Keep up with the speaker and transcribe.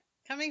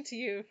Coming to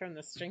you from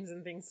the Strings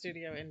and Things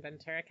studio in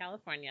Ventura,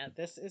 California,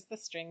 this is the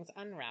Strings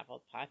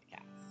Unraveled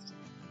podcast.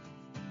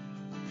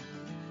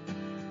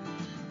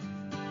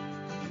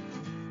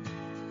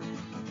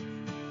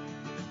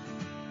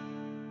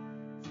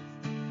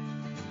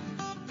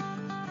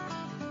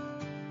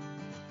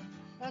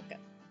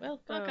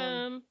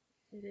 Welcome.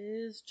 It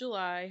is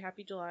July.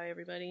 Happy July,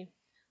 everybody.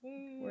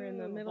 We're in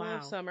the middle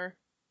of summer,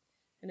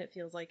 and it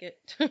feels like it.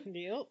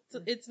 Yep.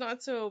 It's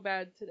not so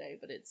bad today,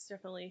 but it's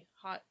definitely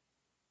hot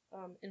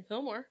in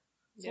Fillmore.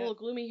 It's a little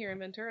gloomy here in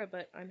Ventura,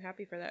 but I'm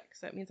happy for that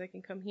because that means I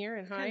can come here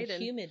and hide.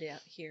 It's humid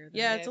out here.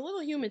 Yeah, it's a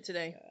little humid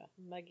today.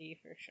 Muggy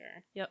for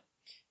sure. Yep.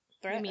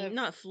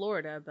 Not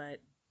Florida,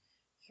 but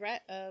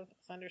threat of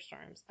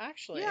thunderstorms.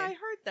 Actually, yeah, I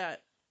heard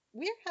that.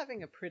 We're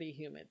having a pretty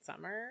humid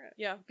summer.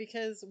 Yeah.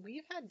 Because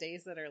we've had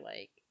days that are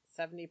like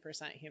 70%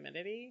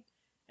 humidity.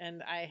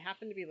 And I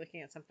happened to be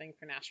looking at something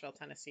for Nashville,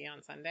 Tennessee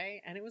on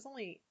Sunday, and it was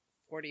only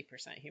 40%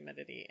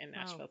 humidity in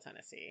Nashville,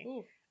 Tennessee.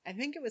 Ooh. I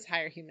think it was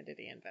higher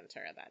humidity in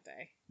Ventura that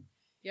day.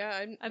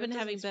 Yeah, I've been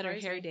having better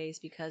hair days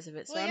because of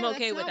it, so I'm yeah,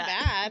 okay with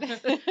that.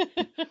 Bad.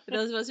 For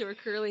those of us who are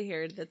curly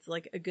haired, that's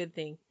like a good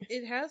thing.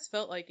 It has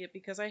felt like it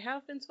because I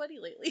have been sweaty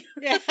lately.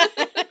 Yeah.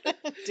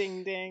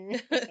 Ding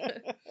ding.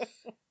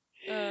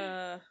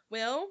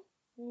 Well,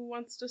 who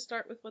wants to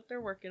start with what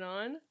they're working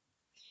on?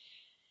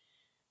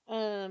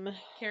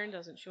 Karen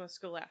doesn't. She wants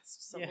to go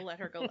last, so we'll let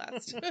her go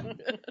last.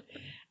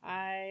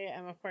 I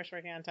am, of course,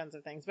 working on tons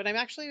of things, but I'm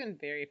actually been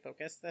very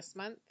focused this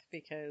month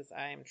because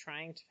I'm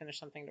trying to finish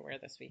something to wear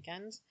this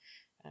weekend.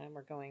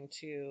 We're going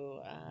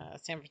to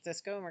San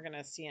Francisco, and we're going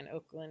to see an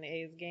Oakland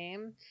A's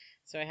game.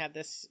 So I had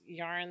this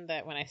yarn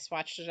that when I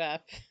swatched it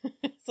up,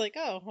 it's like,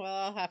 oh, well,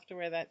 I'll have to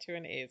wear that to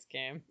an A's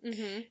game.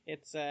 Mm-hmm.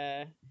 It's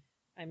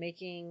I'm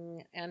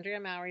making Andrea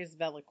Mowry's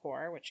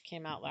Velocore, which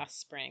came out last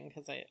spring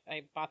because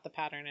I bought the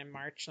pattern in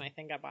March, and I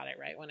think I bought it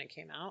right when it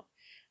came out.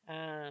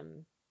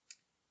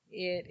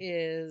 It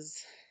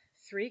is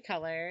 3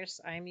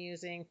 colors. I'm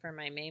using for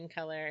my main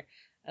color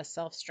a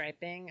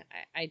self-striping.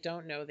 I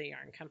don't know the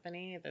yarn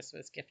company. This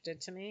was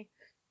gifted to me.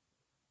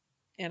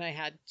 And I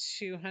had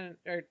 200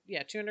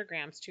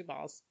 grams, 2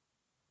 balls.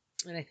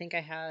 And I think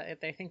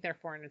they're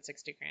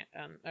 460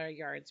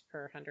 yards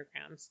per 100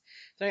 grams.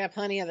 So I got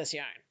plenty of this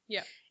yarn.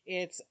 Yeah.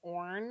 It's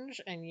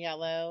orange and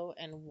yellow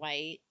and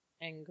white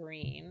and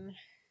green,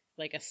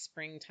 like a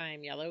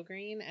springtime yellow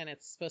green, and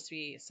it's supposed to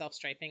be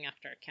self-striping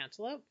after a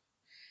cantaloupe.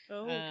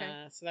 Oh,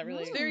 okay. So that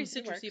really it's very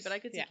citrusy, works. but I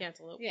could see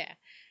cantaloupe. Yeah.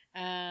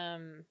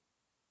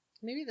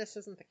 Maybe this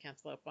isn't the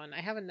cantaloupe one.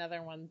 I have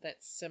another one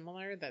that's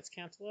similar. That's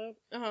cantaloupe.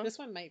 Uh-huh. This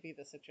one might be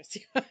the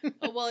citrusy one.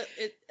 Oh well,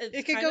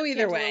 it could go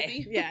either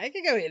way. Yeah, it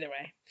could go either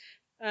way.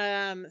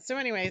 So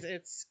anyways,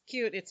 it's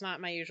cute. It's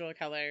not my usual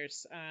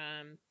colors.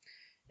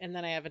 And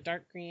then I have a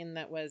dark green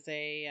that was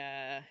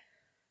I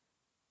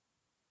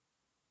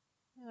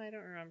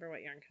don't remember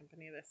what yarn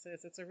company this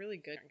is. It's a really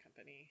good yarn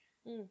company.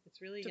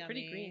 It's really yummy.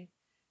 Pretty green.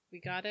 We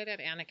got it at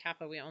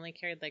Anacapa. We only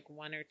carried like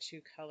 1 or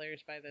 2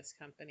 colors by this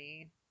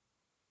company.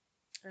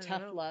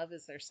 Tough Love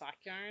is their sock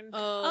yarn.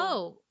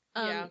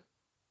 Yeah.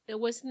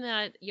 Wasn't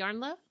that Yarn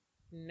Love?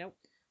 Nope.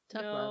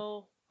 Tough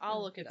Love.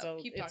 I'll look it up.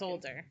 It's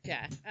older.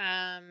 Yeah.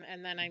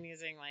 And then I'm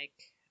using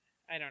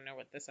I don't know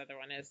what this other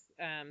one is.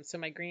 So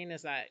my green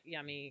is that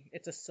yummy.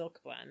 It's a silk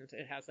blend.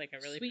 It has like a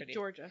really Sweet pretty.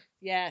 Georgia.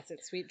 Yes,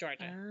 it's Sweet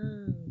Georgia.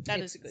 That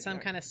is a good some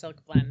yarn. kind of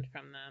silk blend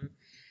from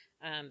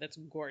them. That's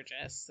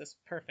gorgeous. This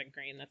perfect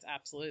green. That's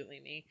absolutely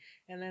me.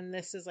 And then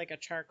this is like a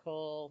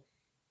charcoal.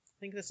 I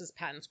think this is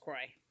Patton's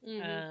Croy.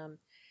 Mm-hmm.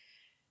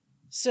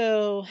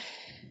 So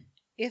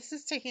this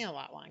is taking a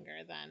lot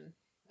longer than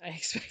I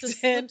expected. It's a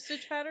slip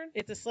stitch pattern?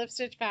 It's a slip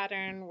stitch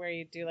pattern where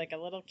you do like a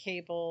little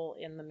cable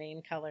in the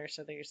main color.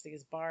 So there's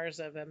these bars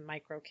of a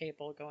micro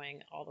cable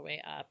going all the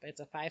way up. It's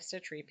a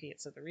 5-stitch repeat.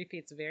 So the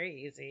repeat's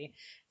very easy.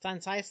 It's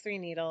on size 3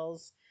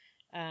 needles.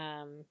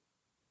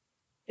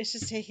 It's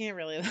just taking a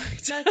really long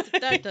time.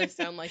 That does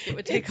sound like it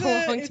would take a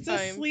long time. It's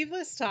a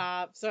sleeveless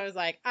top. So I was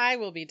like, I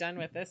will be done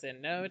with this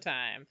in no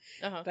time.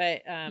 Uh-huh.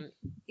 But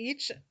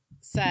each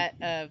set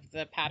of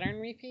the pattern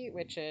repeat,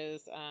 which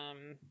is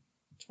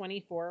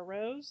 24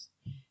 rows,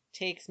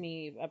 takes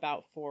me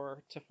about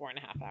 4 to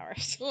 4.5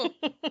 hours. So are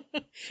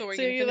you so gonna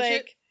you're finish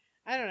like, it?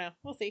 I don't know.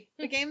 We'll see.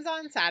 The game's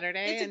on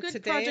Saturday. It's a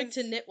good project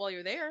to knit while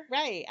you're there.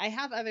 Right. I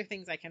have other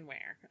things I can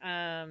wear.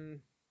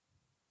 And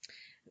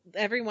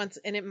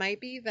it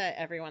might be that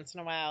every once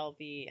in a while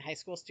the high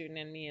school student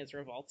in me is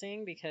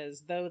revolting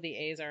because though the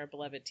A's are a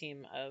beloved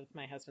team of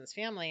my husband's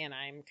family and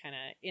I'm kind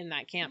of in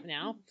that camp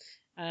now.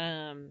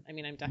 I'm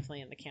definitely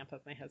in the camp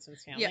of my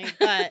husband's family,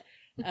 but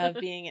of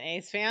being an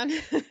A's fan.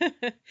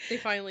 They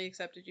finally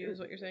accepted you is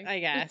what you're saying? I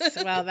guess.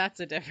 Well,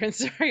 that's a different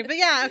story, but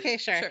yeah, okay,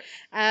 sure.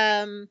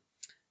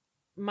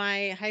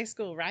 My high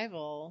school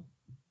rival,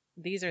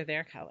 these are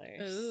their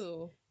colors.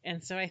 Ooh.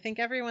 And so I think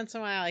every once in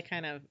a while I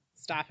kind of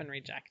stop and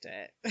reject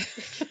it.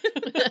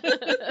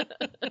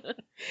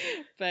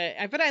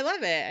 but I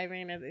love it. I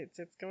mean,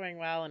 it's going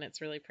well and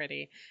it's really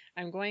pretty.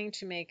 I'm going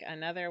to make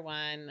another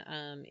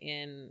one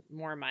in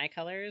more my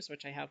colors,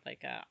 which I have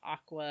like a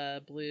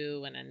aqua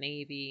blue and a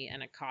navy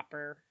and a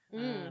copper.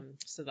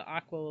 So the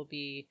aqua will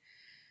be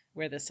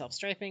where the self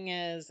striping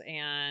is,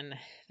 and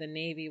the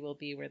navy will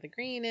be where the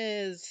green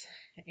is,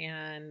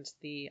 and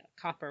the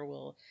copper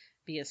will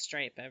be a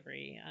stripe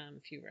every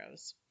few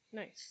rows.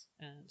 Nice.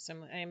 So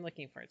I'm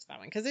looking forward to that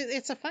one because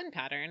it's a fun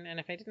pattern, and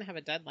if I didn't have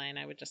a deadline,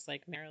 I would just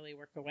like merrily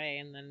work away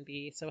and then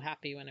be so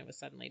happy when it was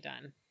suddenly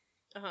done.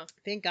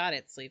 Thank God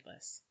it's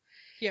sleeveless.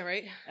 Yeah,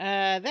 right.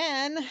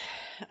 Then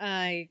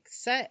I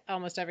set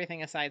almost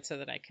everything aside so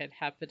that I could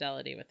have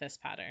fidelity with this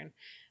pattern.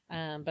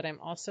 But I'm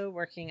also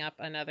working up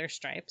another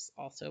stripes,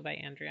 also by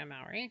Andrea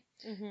Mowry.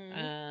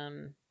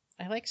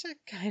 I like to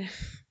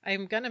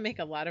I'm going to make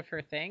a lot of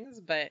her things,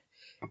 but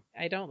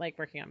I don't like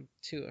working on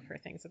two of her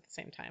things at the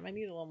same time. I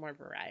need a little more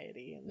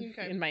variety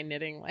in my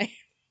knitting life.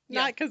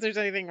 Not because there's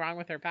anything wrong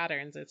with her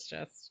patterns. It's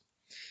just...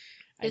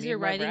 Is your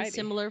writing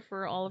similar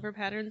for all of her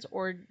patterns,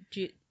 or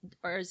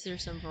is there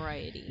some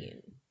variety?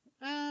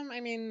 I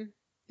mean,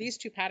 these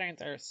two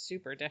patterns are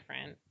super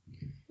different.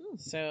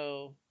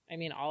 So, I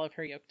mean, all of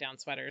her yoke down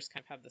sweaters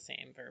kind of have the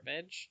same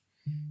verbiage.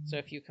 So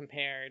if you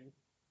compared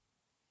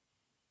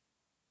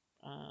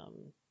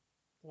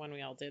the one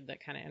we all did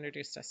that kind of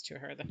introduced us to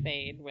her, the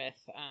fade with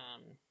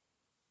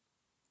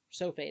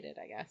So Faded,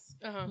 I guess,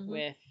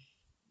 with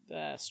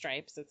the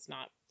stripes, it's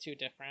not too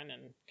different,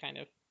 and kind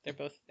of they're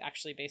both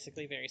actually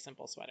basically very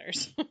simple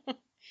sweaters.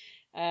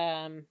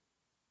 They're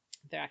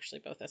actually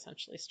both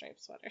essentially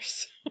striped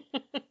sweaters.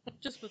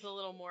 Just with a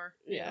little more.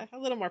 Yeah, a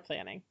little more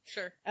planning.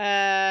 Sure.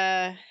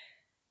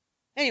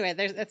 Anyway,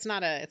 it's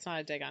not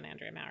a dig on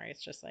Andrea Mowry.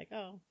 It's just like,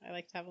 oh, I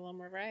like to have a little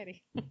more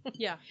variety.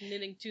 Yeah,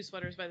 knitting two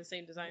sweaters by the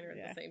same designer at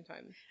the same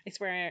time. I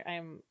swear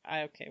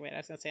okay, wait, I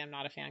was going to say I'm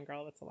not a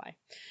fangirl. That's a lie.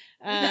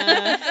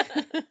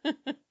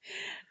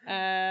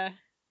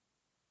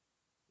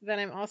 Then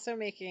I'm also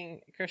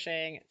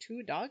crocheting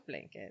 2 dog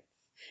blankets.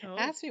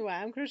 Ask me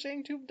why I'm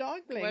crocheting 2 dog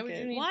blankets. Why would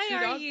you need why 2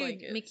 are dog you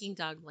blankets? making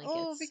dog blankets?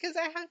 Oh, because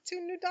I have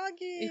 2 new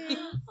doggies.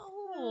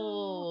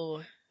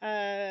 Oh.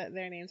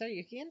 Their names are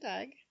Yuki and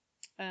Doug.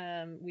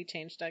 We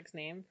changed Doug's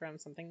name from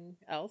something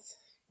else,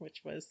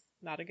 which was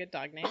not a good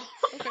dog name.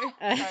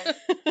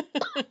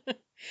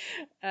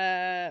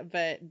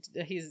 But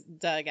he's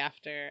Doug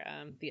after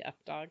the Up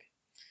dog.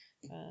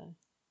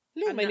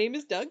 Hello, my name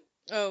is Doug.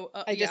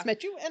 I just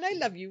met you and I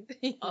love you.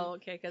 Oh,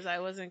 okay, because I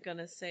wasn't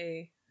gonna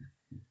say,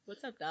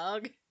 "What's up,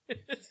 dog?"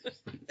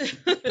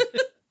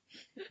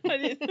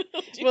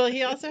 Well,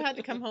 he also had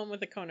to come home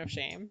with a cone of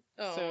shame,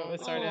 so it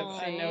was sort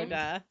of a no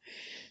duh.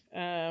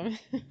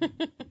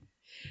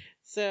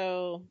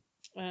 So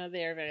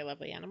they are very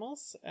lovely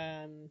animals.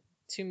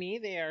 To me,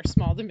 they are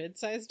small to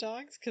mid-sized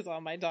dogs because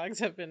all my dogs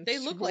have been. They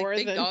look like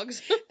big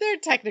dogs. They're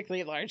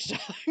technically large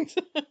dogs.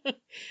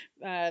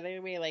 They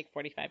weigh like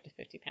 45 to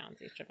 50 pounds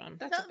each of them.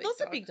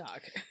 That's a big dog.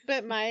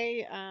 But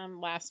my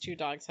last 2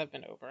 dogs have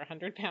been over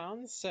 100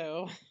 pounds,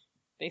 so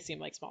they seem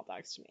like small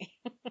dogs to me.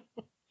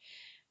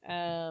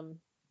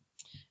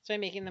 So I'm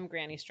making them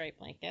granny stripe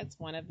blankets.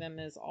 One of them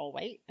is all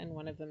white and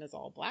one of them is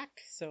all black.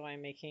 So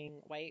I'm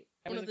making white.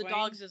 One of the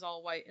dogs is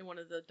all white and one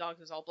of the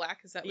dogs is all black.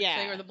 Is that what you're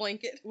saying? Or the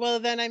blanket? Well,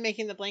 then I'm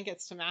making the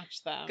blankets to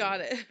match them. Got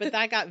it. But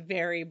that got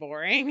very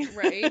boring.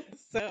 Right.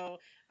 So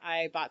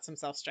I bought some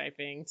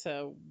self-striping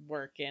to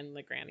work in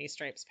the granny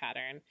stripes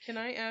pattern. Can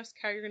I ask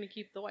how you're going to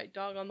keep the white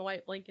dog on the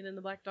white blanket and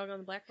the black dog on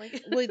the black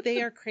blanket? Well,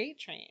 they are crate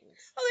trained.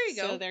 Oh, there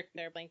you go. So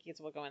their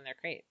blankets will go in their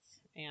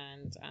crates.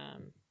 And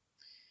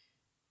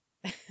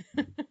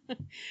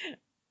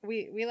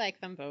we like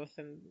them both,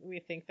 and we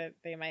think that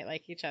they might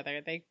like each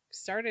other. They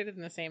started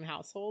in the same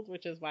household,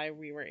 which is why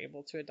we were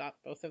able to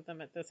adopt both of them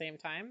at the same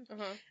time.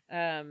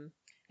 And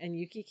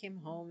Yuki came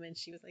home and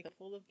she was like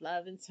full of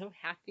love and so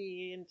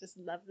happy and just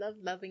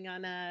loving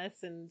on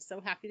us and so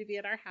happy to be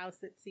at our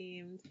house, it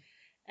seemed.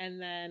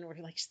 And then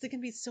we're like, she's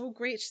gonna be so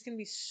great, she's gonna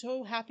be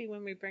so happy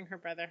when we bring her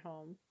brother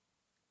home.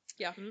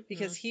 Yeah.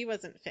 Because he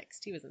wasn't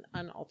fixed, he was an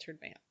unaltered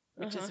man.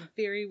 Which is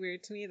very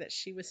weird to me that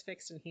she was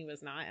fixed and he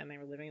was not, and they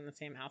were living in the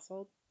same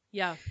household.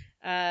 Yeah.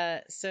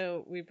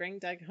 So we bring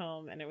Doug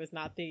home, and it was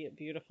not the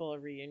beautiful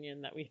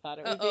reunion that we thought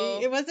it would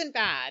be. It wasn't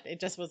bad. It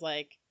just was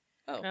like,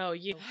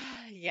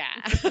 yeah.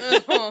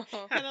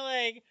 Kind of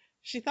like,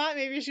 she thought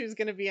maybe she was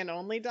going to be an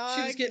only dog.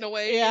 She was getting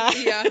away.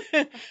 Yeah.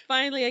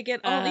 Finally, I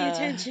get all the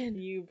attention.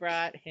 You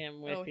brought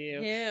him with you.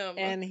 Him.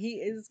 And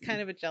he is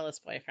kind of a jealous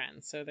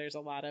boyfriend, so there's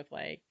a lot of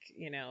like,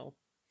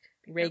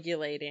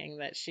 regulating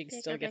that she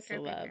still gets the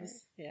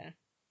loves. Yeah.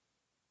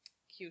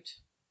 Cute.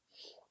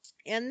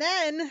 And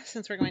then,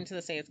 since we're going to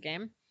the A's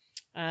game,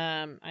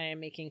 I am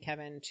making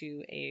Kevin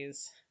 2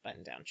 A's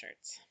button-down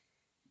shirts.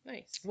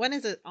 Nice. One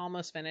is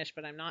almost finished,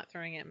 but I'm not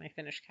throwing it in my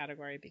finished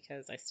category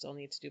because I still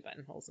need to do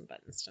buttonholes and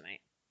buttons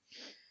tonight.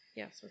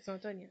 Yeah, so it's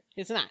not done yet.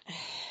 It's not.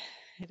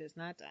 It is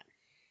not done.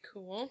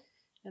 Cool.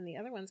 And the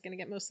other one's going to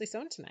get mostly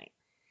sewn tonight.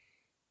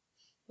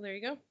 Well, there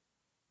you go.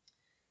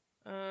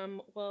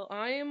 Well,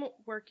 I am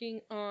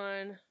working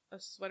on a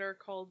sweater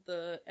called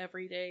the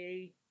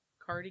Everyday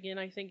Cardigan.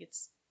 I think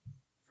it's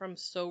from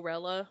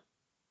Sorella.com.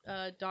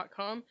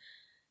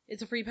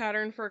 It's a free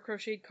pattern for a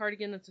crocheted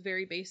cardigan that's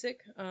very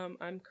basic.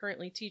 I'm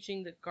currently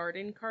teaching the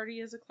Garden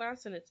Cardi as a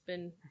class, and it's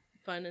been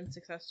fun and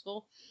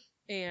successful.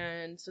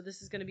 And so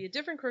this is going to be a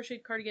different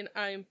crocheted cardigan.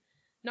 I'm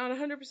not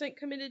 100%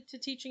 committed to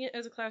teaching it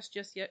as a class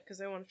just yet,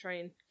 because I want to try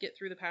and get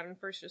through the pattern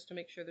first, just to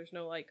make sure there's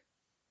no, like,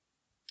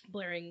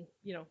 blaring,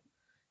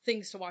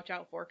 things to watch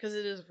out for, because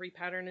it is a free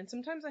pattern. And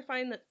sometimes I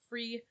find that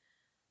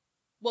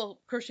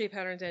crochet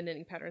patterns and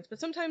knitting patterns, but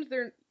sometimes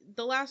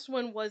the last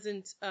one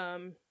wasn't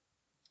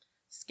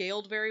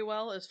scaled very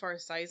well as far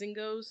as sizing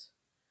goes.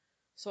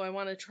 So I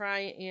want to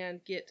try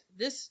and get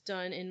this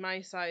done in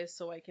my size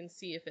so I can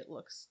see if it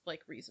looks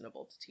like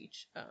reasonable to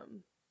teach.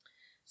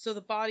 So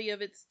the body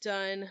of it's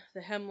done,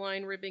 the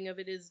hemline ribbing of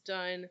it is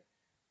done.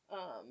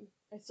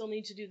 I still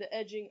need to do the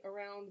edging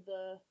around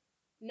the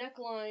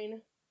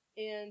neckline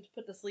and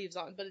put the sleeves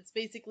on, but it's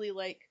basically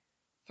like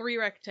 3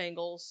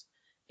 rectangles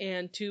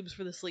and tubes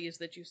for the sleeves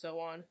that you sew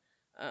on.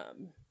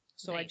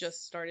 So nice. I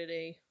just started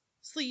a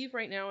sleeve.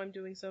 Right now I'm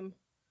doing some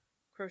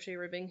crochet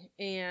ribbing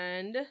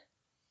and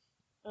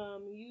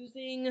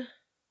using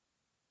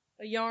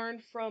a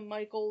yarn from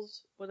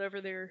Michaels, whatever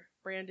their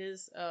brand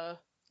is. It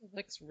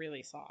looks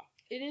really soft.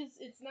 It is.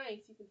 It's nice.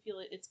 You can feel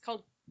it. It's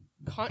called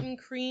Cotton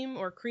Cream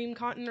or Cream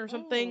Cotton or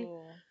something.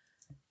 Oh.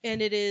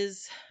 And it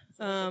is.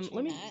 Let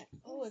me.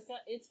 Oh,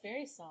 it's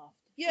very soft.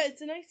 Yeah,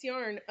 it's a nice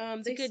yarn.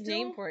 It's a good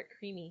name for it,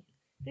 creamy.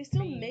 They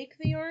still make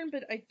the yarn,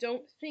 but I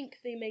don't think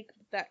they make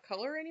that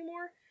color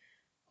anymore.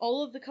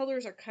 All of the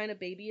colors are kind of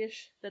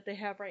babyish that they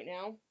have right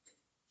now.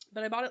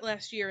 But I bought it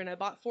last year, and I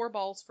bought 4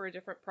 balls for a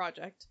different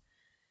project.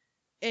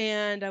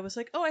 And I was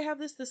like, oh, I have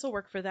this. This will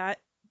work for that.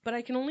 But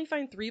I can only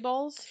find 3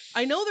 balls.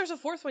 I know there's a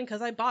 4th one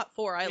because I bought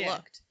 4. I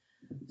looked.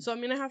 So I'm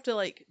going to have to,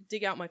 like,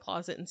 dig out my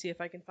closet and see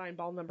if I can find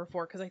ball number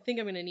 4, because I think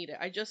I'm going to need it.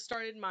 I just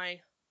started my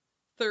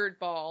 3rd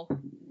ball,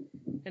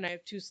 and I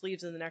have 2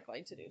 sleeves in the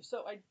neckline to do.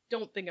 So I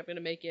don't think I'm going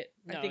to make it.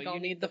 No, I think I'll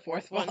need the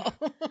 4th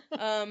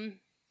one.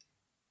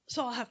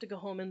 So I'll have to go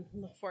home and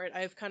look for it.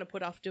 I've kind of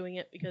put off doing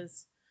it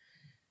because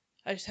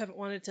I just haven't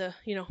wanted to,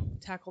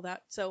 tackle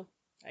that. So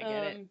I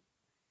get it.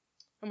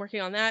 I'm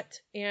working on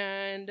that,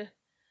 and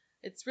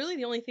it's really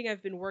the only thing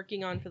I've been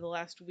working on for the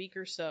last week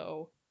or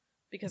so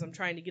because I'm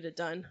trying to get it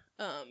done.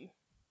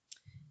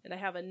 And I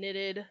have a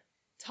knitted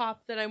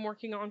top that I'm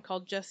working on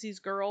called Jessie's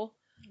Girl.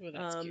 Oh,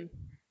 that's cute.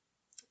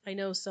 I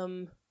know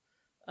some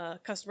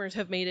customers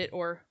have made it,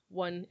 or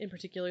one in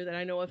particular that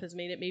I know of has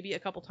made it maybe a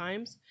couple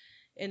times.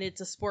 And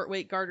it's a sport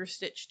weight garter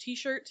stitch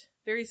t-shirt.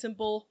 Very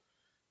simple.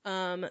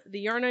 The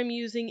yarn I'm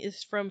using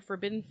is from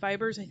Forbidden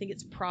Fibers. I think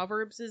it's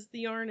Proverbs is the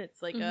yarn.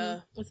 It's like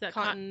a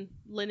cotton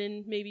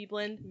linen maybe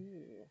blend.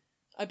 Ooh.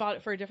 I bought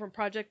it for a different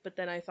project, but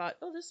then I thought,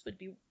 oh, this would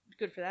be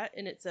good for that.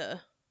 And it's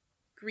a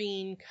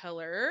green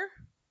color.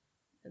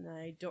 And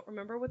I don't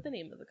remember what the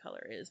name of the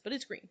color is, but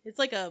it's green. It's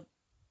like a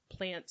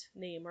plant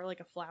name or like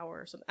a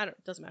flower or something.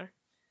 It doesn't matter.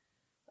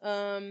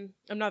 I'm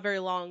not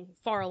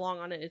far along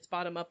on it. It's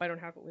bottom up. I don't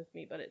have it with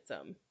me, but it's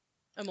I'm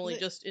only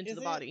just into the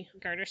body.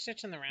 Garter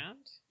stitch in the round?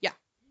 Yeah.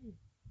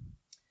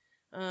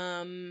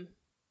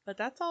 But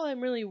that's all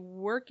I'm really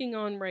working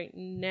on right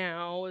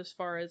now as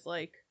far as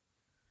like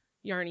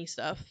yarny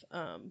stuff.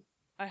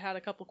 I had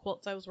a couple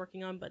quilts I was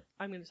working on, but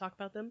I'm going to talk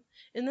about them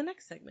in the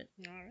next segment.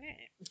 All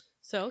right.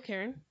 So,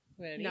 Karen,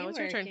 now it's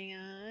your turn.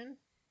 On?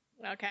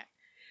 Okay.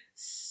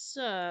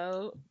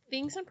 So,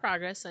 things in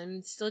progress.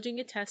 I'm still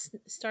doing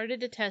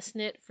started a test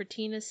knit for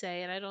Tina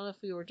Say, and I don't know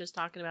if we were just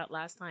talking about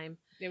last time.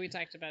 Yeah, we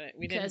talked about it.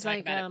 We didn't talk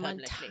about it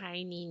publicly. Because on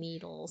tiny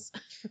needles.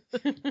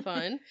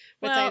 Fun.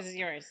 What size is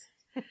yours?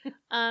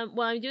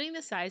 Well, I'm doing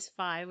the size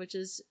 5, which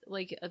is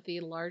like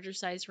the larger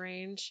size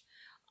range.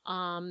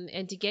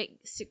 And to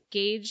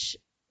gauge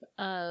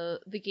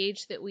the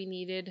gauge that we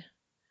needed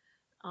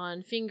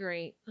on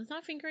fingering. It's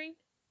not fingering?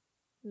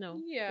 No.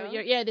 Yeah.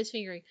 Yeah, it is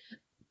fingering.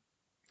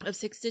 Of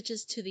 6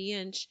 stitches to the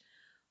inch,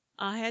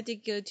 I had to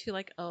go to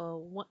like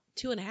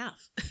 2.5.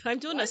 I'm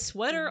doing a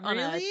sweater on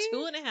a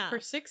 2.5 for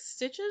 6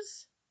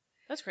 stitches.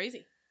 That's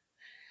crazy.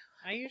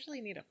 I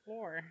usually need a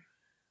 4.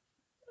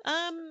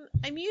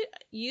 I'm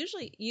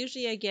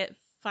usually I get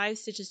 5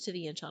 stitches to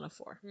the inch on a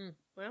 4.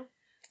 Well,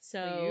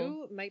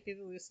 you might be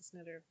the loosest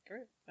knitter of the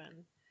group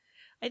then.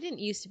 I didn't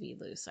used to be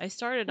loose. I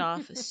started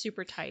off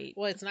super tight.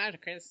 Well, it's not a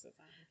criticism.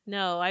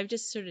 No, I've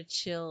just sort of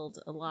chilled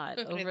a lot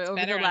over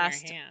the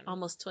last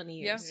almost 20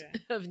 years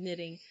of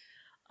knitting.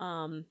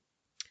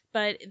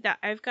 But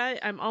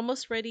I'm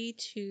almost ready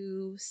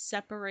to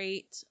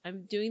separate.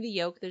 I'm doing the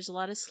yoke. There's a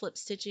lot of slip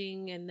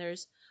stitching and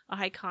there's a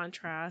high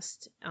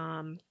contrast.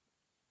 And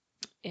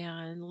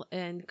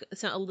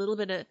so a little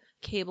bit of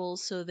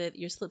cables so that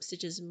your slip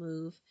stitches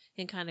move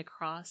and kind of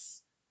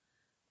cross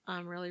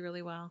really,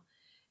 really well.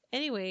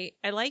 Anyway,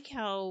 I like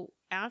how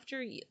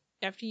after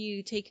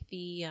you take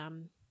the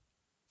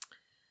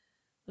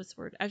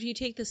after you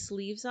take the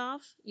sleeves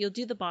off, you'll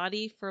do the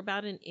body for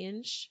about 1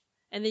 inch,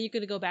 and then you're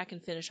going to go back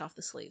and finish off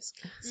the sleeves.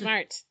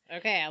 Smart.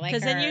 Okay, I like.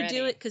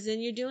 Because then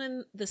you're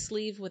doing the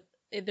sleeve with,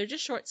 they're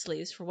just short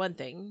sleeves for one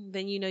thing.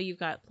 Then you've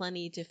got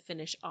plenty to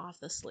finish off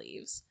the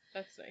sleeves.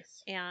 That's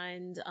nice.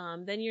 And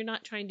then you're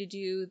not trying to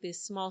do the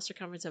small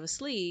circumference of a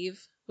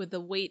sleeve with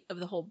the weight of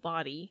the whole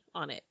body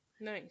on it.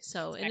 Nice.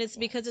 So, and it's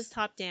because it's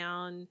top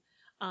down.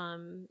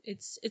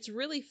 It's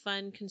really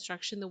fun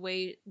construction, the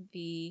way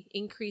the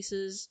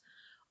increases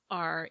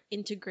are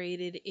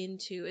integrated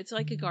into, it's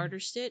like a garter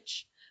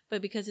stitch,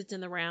 but because it's in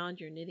the round,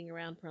 you're knitting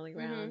around, purling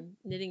around,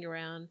 knitting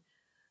around.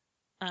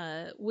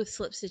 With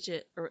slip stitch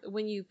it, or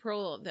when you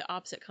purl the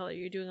opposite color,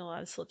 you're doing a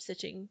lot of slip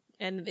stitching,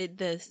 and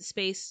the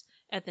space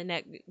at the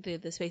neck,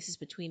 the spaces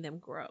between them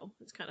grow.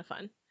 It's kind of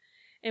fun.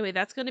 Anyway,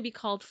 that's going to be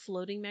called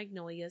Floating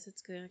Magnolias.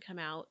 It's going to come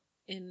out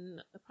in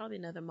probably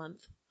another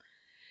month.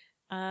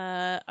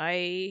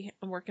 I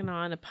am working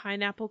on a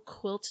pineapple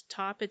quilt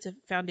top. It's a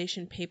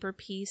foundation paper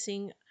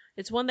piecing.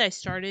 It's one that I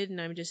started,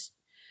 and I just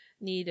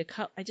need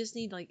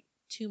like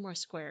 2 more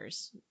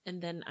squares,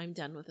 and then I'm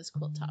done with this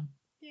quilt top.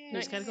 Yeah,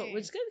 nice. Cool.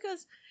 Which is good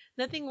because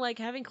nothing like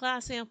having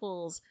class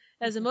samples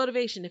as a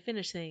motivation to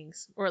finish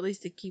things, or at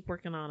least to keep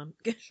working on them.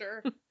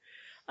 Sure.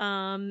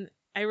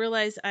 I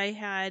realized I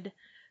had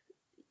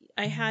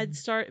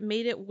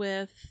made it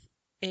with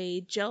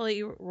a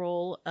jelly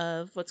roll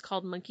of what's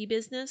called Monkey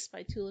Business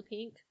by Tula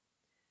Pink.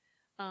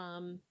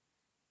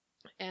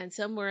 And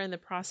somewhere in the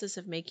process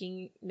of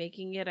making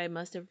it, I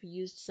must have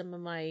used some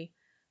of my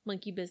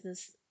Monkey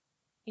Business,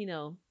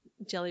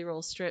 jelly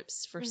roll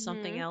strips for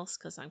something else,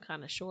 because I'm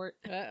kind of short.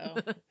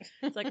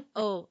 It's like,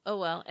 oh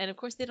well. And of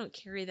course they don't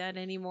carry that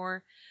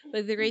anymore.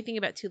 But the great thing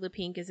about Tula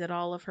Pink is that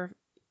all of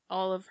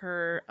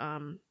her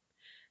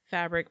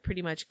fabric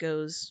pretty much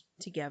goes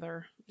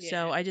together. Yeah.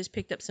 So I just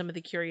picked up some of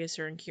the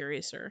Curiouser and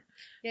Curiouser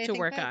to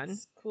work on.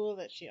 It's cool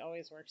that she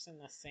always works in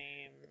the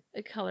same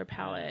color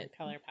palette.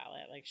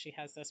 Like she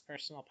has this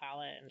personal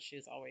palette and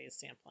she's always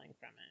sampling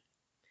from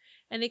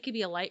it. And it could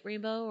be a light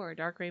rainbow or a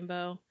dark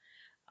rainbow.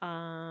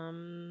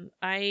 I'm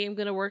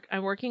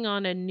working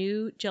on a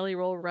new jelly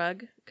roll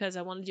rug because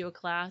I want to do a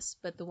class,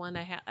 but the one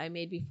I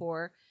made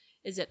before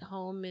is at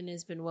home and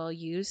has been well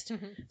used.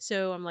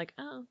 So I'm like,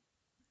 oh,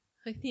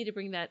 I need to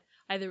bring that.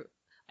 Either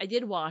I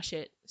did wash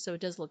it, so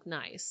it does look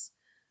nice,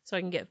 so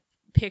I can get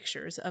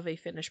pictures of a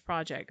finished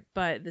project.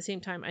 But at the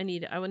same time, I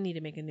would need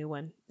to make a new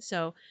one.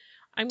 So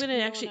I'm gonna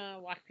actually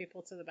walk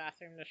people to the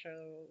bathroom to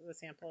show the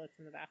sample that's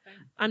in the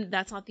bathroom.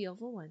 That's not the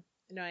oval one.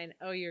 No,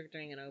 you're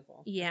doing an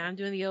oval. Yeah, okay. I'm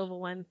doing the oval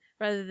one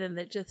rather than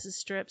just the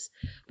strips.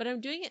 But I'm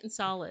doing it in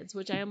solids,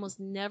 which I almost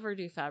never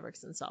do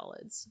fabrics in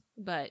solids.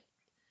 But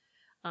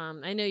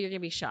I know you're going to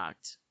be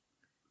shocked.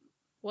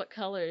 What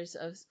colors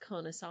of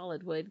Kona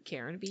solid would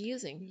Karen be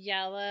using?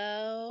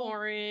 Yellow,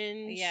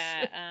 orange,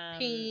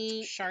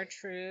 pink,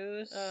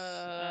 chartreuse.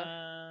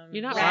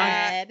 You're not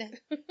red,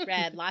 wrong.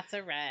 Red, lots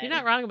of red. You're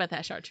not wrong about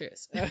that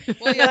chartreuse. Well,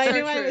 yeah,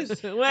 I was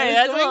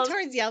going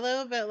towards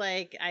yellow, but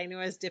like I knew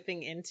I was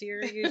dipping into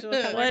your usual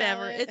color.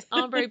 Whatever. Palette. It's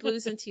ombre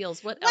blues and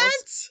teals. What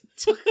else?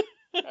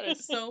 That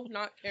is so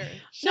not Karen.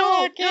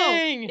 No,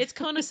 it's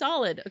Kona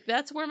solid.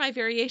 That's where my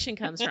variation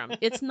comes from.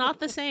 It's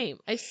not the same.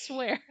 I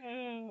swear.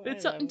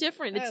 It's something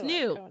different. It's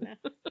new.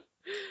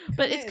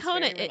 But it's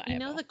Kona.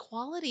 The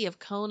quality of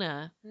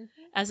Kona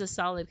as a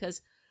solid,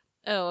 because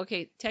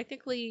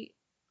technically,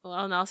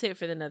 well, and I'll save it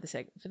for the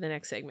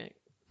next segment,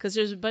 because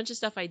there's a bunch of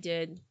stuff I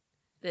did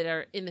that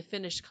are in the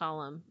finished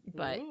column.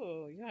 But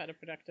you had a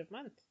productive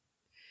month.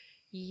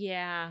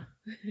 Yeah.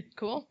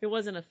 Cool. It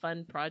wasn't a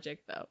fun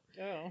project, though.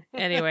 Oh.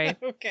 Anyway.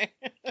 Okay.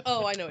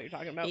 Oh, I know what you're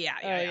talking about.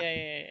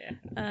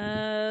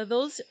 Yeah.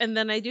 Those, and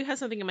then I do have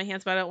something in my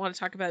hands, but I don't want to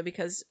talk about it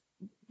because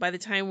by the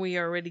time we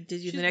are ready to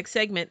do the next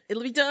segment,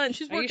 it'll be done.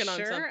 She's working on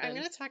something. I'm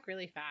going to talk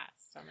really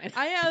fast.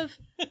 I have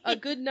a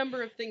good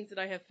number of things that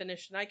I have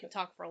finished, and I can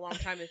talk for a long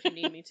time if you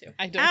need me to.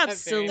 I don't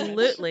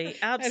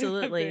absolutely. I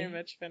don't have very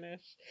much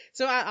finished.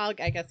 So I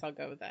guess I'll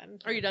go then.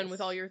 Are you done with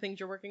all your things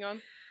you're working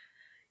on?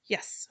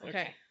 Yes.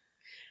 Okay.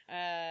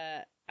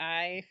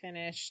 I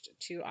finished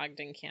 2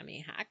 Ogden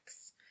Cami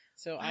hacks.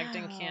 So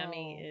Ogden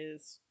Cami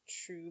is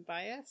True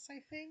Bias,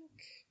 I think.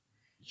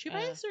 True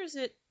Bias, or is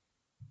it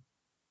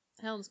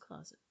Helen's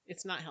Closet?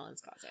 It's not Helen's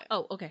Closet.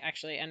 Oh, okay.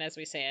 Actually, and as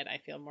we say it, I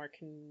feel more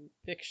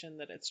conviction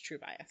that it's True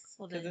Bias.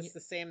 Because it's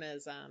the same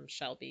as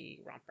Shelby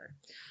Romper.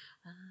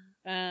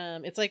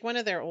 It's like one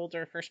of their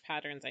older first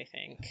patterns, I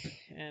think.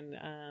 And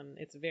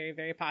it's very,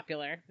 very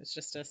popular. It's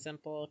just a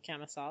simple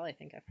camisole. I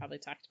think I've probably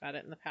talked about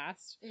it in the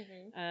past.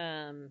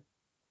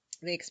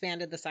 They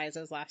expanded the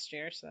sizes last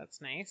year, so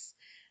that's nice.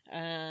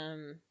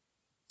 And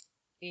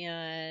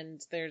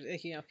there's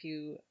a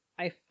few.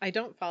 I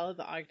don't follow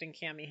the Ogden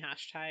Cami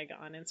hashtag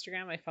on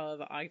Instagram. I follow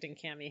the Ogden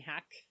Cami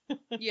hack.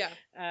 Yeah.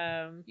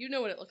 You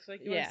know what it looks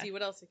like. You want to see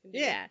what else it can do.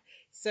 Yeah.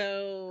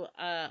 So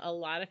a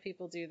lot of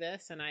people do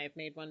this, and I've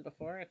made one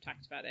before. I've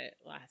talked about it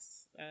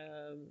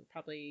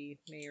probably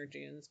May or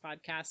June's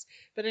podcast.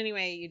 But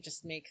anyway, you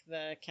just make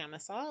the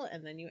camisole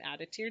and then you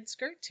add a tiered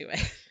skirt to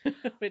it,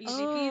 which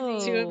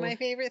is two of my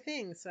favorite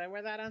things. So I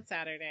wore that on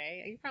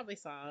Saturday. You probably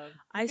saw.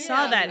 I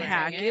saw that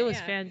hack. It was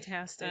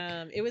fantastic.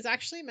 It was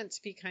actually meant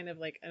to be kind of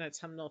like an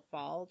autumnal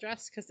fall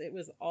dress because it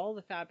was all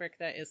the fabric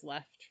that is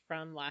left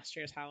from last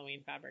year's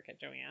Halloween fabric at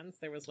Joann's.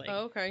 There was like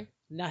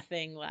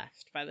nothing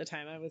left by the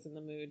time I was in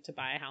the mood to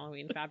buy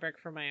Halloween fabric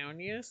for my own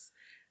use.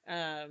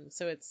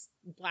 So it's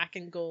black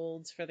and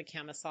gold for the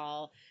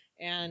camisole,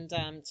 and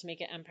to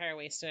make it empire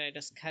waisted, I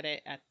just cut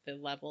it at the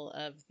level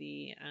of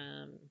the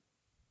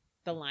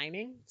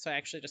lining. So I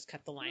actually just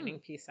cut the lining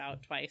piece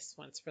out twice,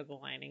 once for the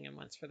lining and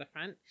once for the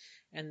front.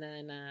 And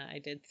then I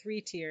did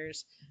 3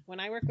 tiers.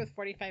 When I work with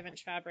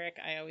 45-inch fabric,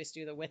 I always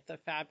do the width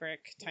of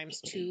fabric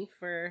times 2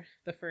 for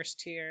the first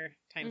tier,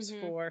 times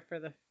 4 for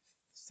the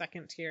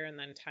second tier, and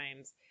then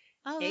times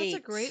 8. That's a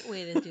great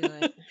way to do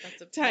it.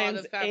 That's a times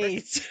lot of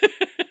fabric.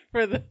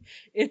 8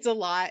 it's a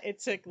lot. It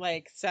took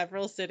like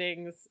several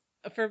sittings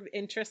for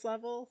interest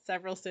level,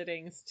 several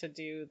sittings to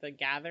do the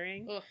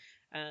gathering.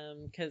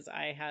 Because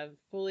I have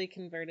fully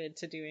converted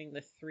to doing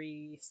the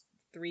three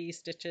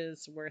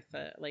stitches worth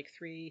of, like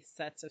 3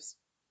 sets of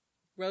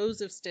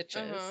rows of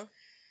stitches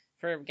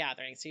for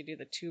gathering. So you do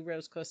the 2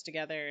 rows close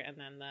together, and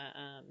then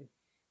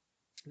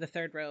the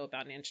third row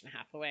about 1.5 inches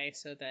away,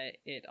 so that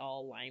it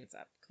all lines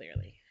up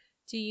clearly.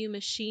 Do you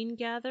machine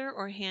gather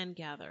or hand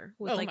gather?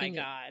 With my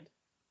God.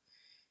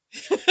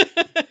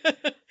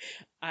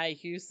 I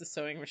use the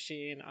sewing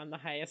machine on the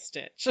highest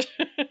stitch.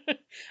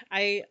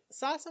 I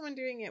saw someone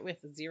doing it with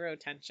 0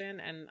 tension,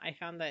 and I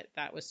found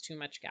that was too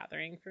much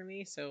gathering for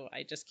me, so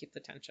I just keep the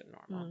tension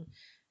normal.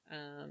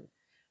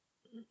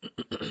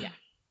 Yeah.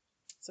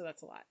 So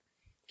that's a lot.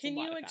 Can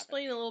you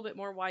explain a little bit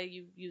more why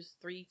you use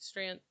 3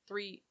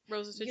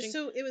 rows of stitching?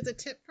 So it was a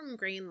tip from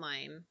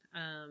Grainline,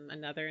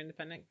 another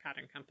independent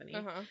pattern company.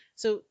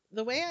 So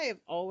the way I have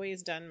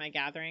always done my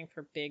gathering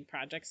for big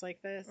projects like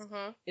this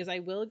is I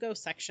will go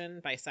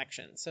section by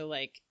section. So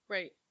like,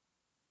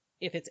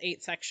 if it's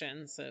 8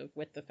 sections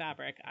with the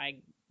fabric, I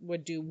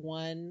would do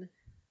 1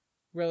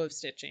 row of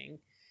stitching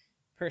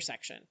per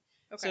section.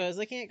 So I was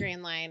looking at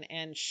Grainline,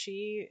 and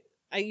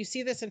you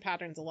see this in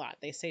patterns a lot.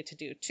 They say to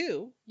do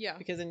 2,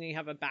 because then you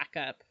have a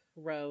backup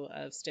row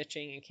of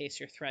stitching in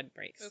case your thread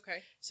breaks.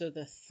 So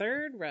the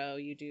third row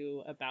you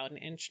do about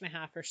 1.5 inches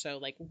or so,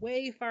 like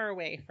way far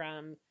away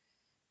from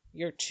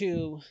your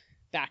 2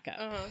 backup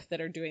that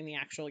are doing the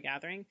actual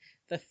gathering.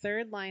 The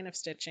third line of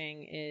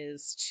stitching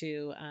is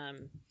to,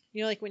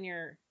 like when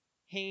you're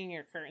hanging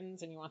your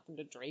curtains and you want them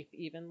to drape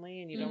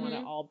evenly and you don't want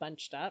it all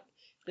bunched up.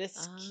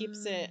 This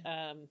keeps it,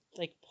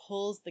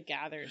 pulls the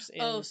gathers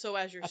in so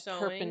as you're sewing,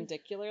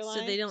 perpendicular line.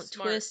 So they don't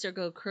twist or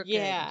go crooked.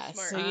 Yeah.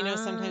 Smart. So,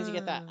 sometimes you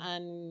get that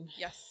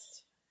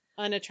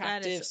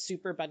unattractive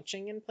super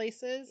bunching in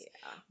places.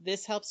 Yeah.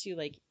 This helps you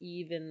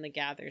even the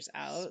gathers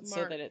out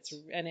so that it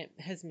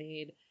has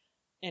made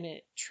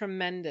a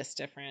tremendous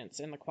difference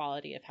in the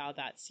quality of how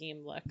that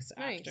seam looks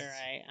after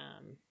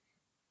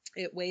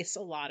it wastes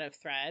a lot of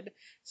thread.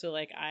 So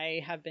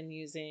I have been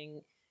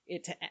using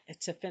it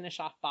to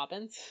finish off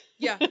bobbins.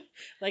 Yeah.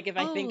 If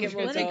I think it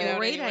will go, a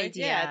great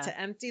idea. Yeah, to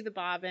empty the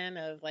bobbin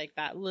of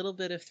that little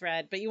bit of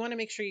thread, but you want to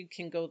make sure you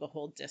can go the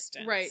whole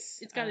distance. Right.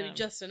 It's got to be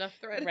just enough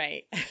thread.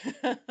 Right.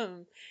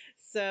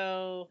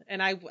 So,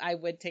 and I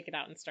would take it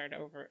out and start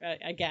over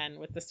again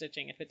with the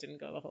stitching if it didn't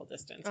go the whole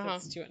distance.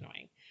 It's too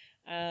annoying.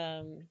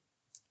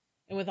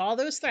 And with all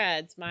those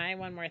threads,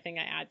 one more thing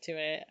I add to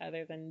it,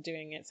 other than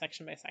doing it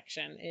section by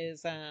section,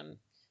 is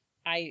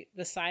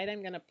the side I'm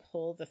going to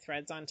pull the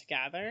threads on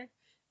together,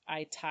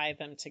 I tie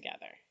them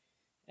together.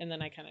 And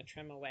then I kind of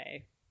trim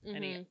away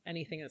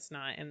anything that's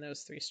not in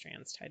those 3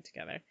 strands tied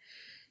together.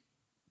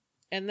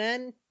 And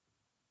then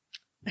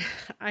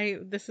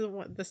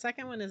the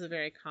second one is a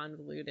very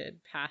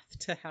convoluted path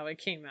to how it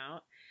came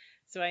out.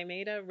 So I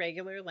made a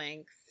regular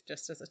length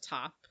just as a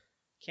top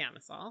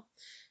camisole.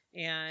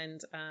 And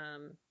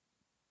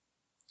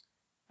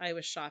I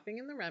was shopping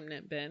in the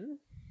remnant bin.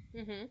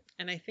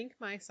 And I think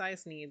my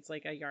size needs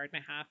 1.5 yards or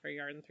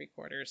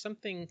 1.75 yards,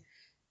 something,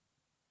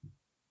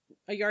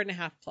 1.5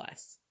 yards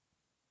plus.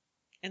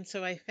 And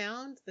so I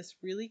found this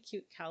really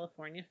cute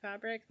California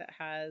fabric that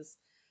has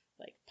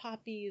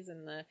poppies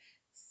and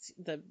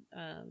the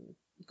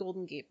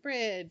Golden Gate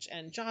Bridge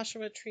and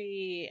Joshua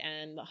Tree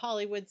and the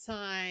Hollywood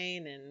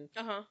sign and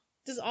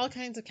just all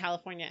kinds of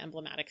California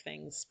emblematic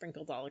things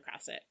sprinkled all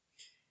across it.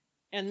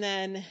 And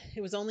then it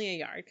was only 1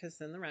 yard because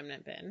it's in the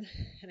remnant bin.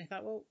 And I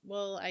thought,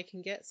 well, I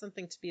can get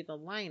something to be the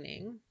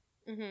lining.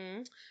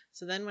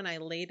 So then when I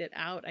laid it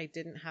out, I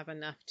didn't have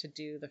enough to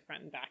do the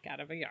front and back out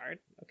of 1 yard.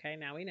 Okay,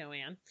 now we know,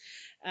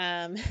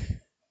 Anne.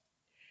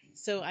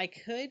 So I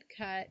could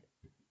cut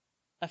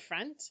a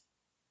front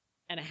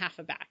and a half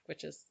a back,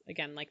 which is,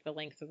 again, the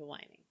length of the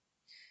lining.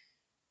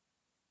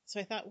 So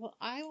I thought, well,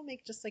 I will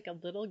make just a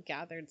little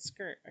gathered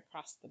skirt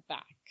across the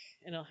back.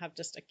 And it'll have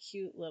just a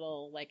cute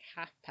little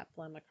half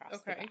peplum across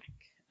the back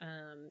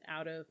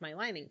out of my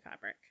lining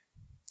fabric.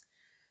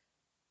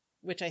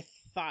 which I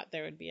thought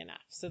there would be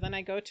enough. So then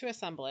I go to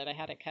assemble it. I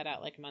had it cut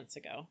out like months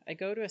ago. I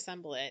go to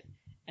assemble it,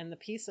 and the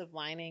piece of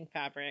lining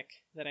fabric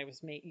that I was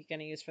going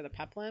to use for the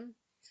peplum,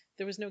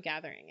 there was no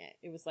gathering it.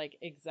 It was like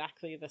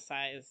exactly the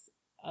size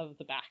of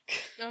the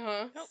back.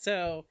 Uh-huh.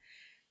 So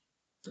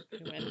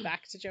I went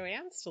back to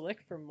Joann's to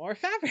look for more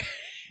fabric.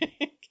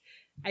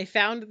 I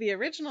found the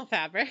original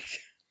fabric.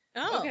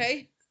 Oh,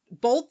 okay.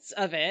 Bolts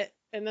of it.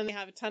 And then they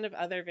have a ton of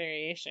other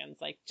variations,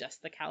 like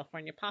just the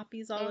California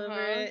poppies all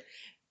over it.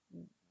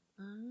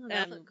 Oh,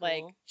 And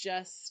cool.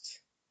 just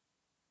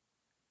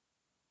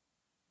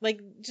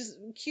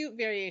cute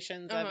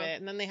variations of it.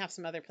 And then they have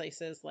some other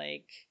places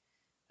like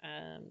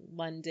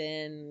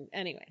London.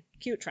 Anyway,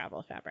 cute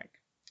travel fabric.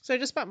 So I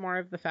just bought more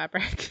of the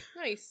fabric.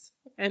 Nice.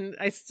 And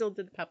I still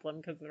did peplum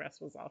because the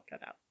rest was all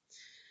cut out.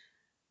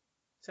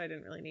 So I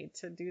didn't really need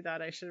to do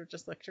that. I should have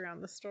just looked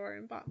around the store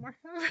and bought more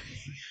fabric.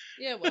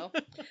 Yeah, well.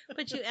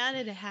 But you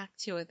added a hack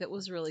to it that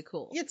was really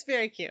cool. It's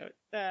very cute.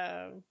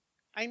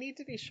 I need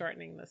to be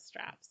shortening the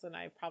straps, and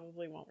I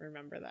probably won't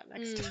remember that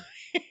next time.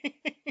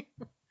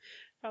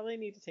 Probably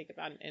need to take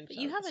about an inch. But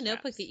you have a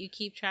notebook that you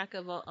keep track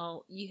of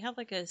all. You have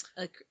like a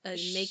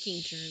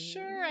making journal.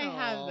 Sure, I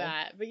have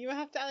that, but you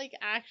have to like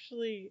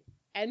actually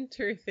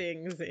enter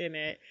things in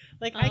it.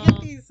 Like I get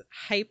these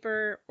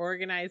hyper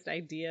organized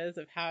ideas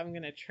of how I'm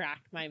going to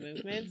track my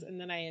movements, and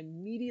then I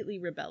immediately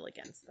rebel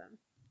against them.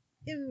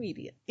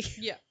 Immediately.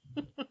 Yeah.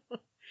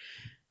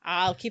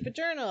 I'll keep a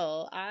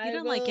journal. You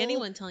don't like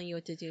anyone telling you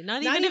what to do.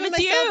 Not even if it's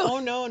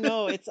myself. you. Oh,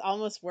 no. It's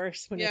almost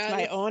worse when it's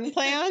my own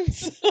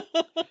plans.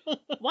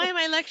 Why am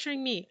I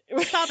lecturing me?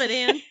 Stop it,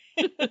 Anne.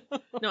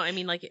 No, I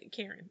mean like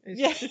Karen.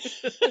 Yeah.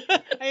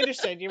 I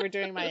understood. You were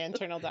doing my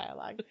internal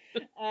dialogue.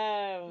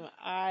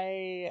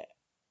 I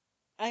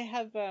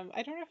have,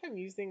 I don't know if I'm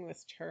using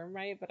this term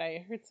right, but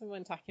I heard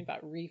someone talking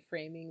about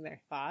reframing their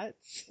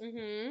thoughts.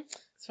 Mm-hmm.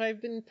 So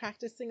I've been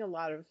practicing a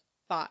lot of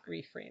thought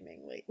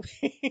reframing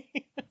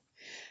lately.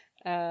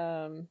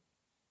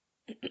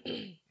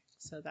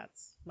 So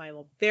that's my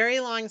very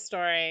long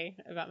story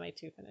about my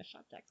 2 finished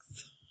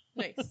objects.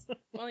 Nice.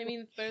 Well, I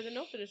mean, it's better than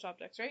no finished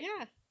objects, right?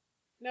 Yeah.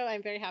 No,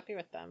 I'm very happy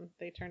with them.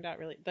 They turned out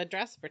really... The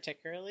dress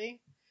particularly,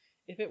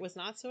 if it was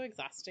not so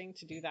exhausting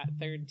to do that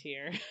 3rd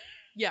tier,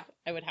 yeah,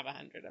 I would have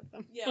 100 of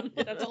them. Yeah,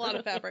 that's a lot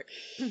of fabric.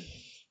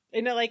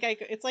 You know, like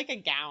it's like a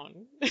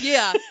gown.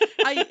 Yeah,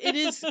 it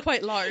is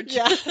quite large.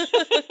 Yeah.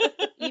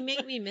 You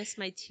make me miss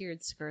my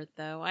tiered skirt,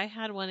 though. I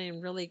had one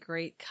in really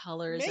great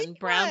colors Make and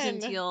browns one.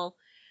 and teal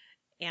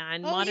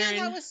and Oh, modern.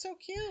 yeah, that was so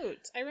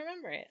cute. I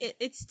remember it.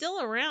 It's still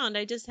around.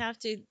 I just have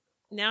to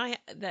now.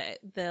 The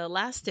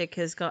elastic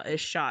is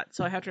shot,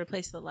 so I have to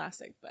replace the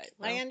elastic. But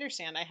I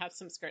understand. I have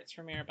some skirts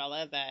from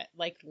Mirabella that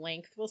like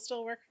length will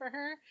still work for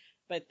her,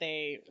 but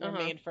they were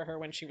made for her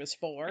when she was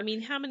 4. I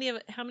mean, how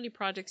many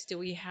projects do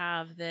we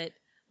have that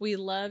we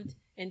loved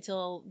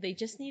until they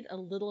just need a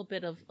little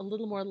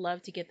more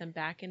love to get them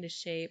back into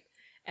shape?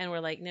 And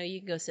we're like, no, you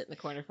can go sit in the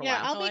corner for a while.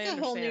 Yeah, I'll make a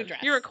whole new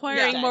dress. You're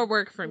requiring more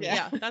work from me.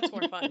 Yeah, that's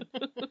more fun.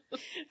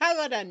 How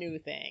about a new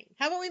thing?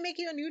 How about we make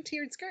you a new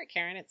tiered skirt,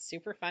 Karen? It's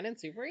super fun and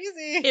super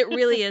easy. It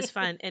really is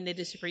fun, and it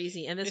is super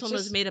easy. And this It's one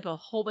was made up of a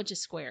whole bunch of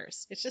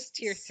squares. It's just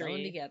tier 3.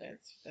 Sewn together.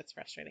 That's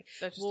frustrating.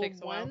 That just takes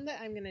a while. One that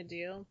I'm going to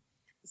do...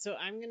 So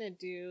I'm going to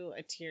do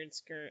a tiered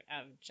skirt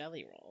of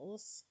jelly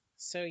rolls.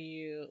 So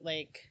you,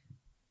 like,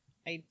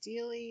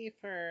 ideally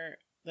for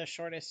the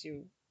shortest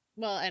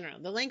well, I don't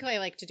know. The length I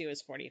like to do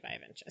is 45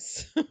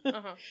 inches.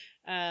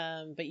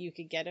 But you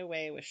could get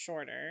away with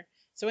shorter.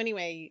 So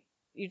anyway,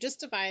 you just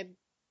divide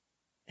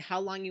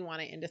how long you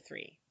want it into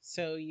 3.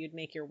 So you'd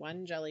make your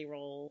 1 jelly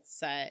roll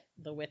set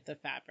the width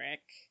of fabric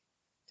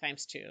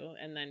times 2.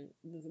 And then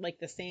like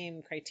the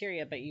same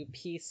criteria, but you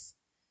piece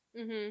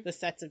the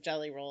sets of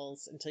jelly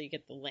rolls until you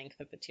get the length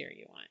of the tier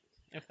you want.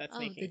 If that's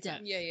making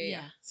sense.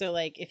 Yeah. So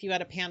like if you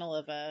had a panel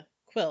of a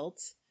quilt,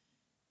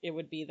 it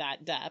would be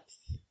that depth.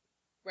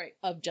 Right.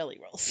 Of jelly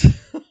rolls.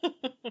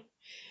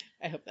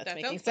 I hope that's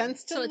making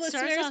sense to the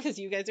listeners because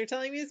you guys are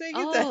telling me it's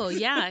making sense. Oh,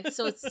 yeah.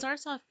 So it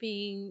starts off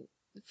being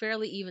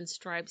fairly even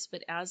stripes,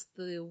 but as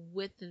the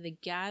width of the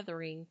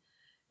gathering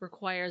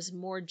requires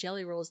more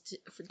jelly rolls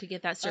to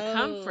get that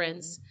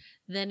circumference,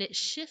 then it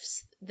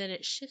shifts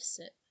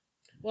it.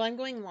 Well, I'm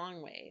going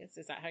long ways.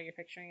 Is that how you're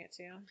picturing it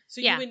too? So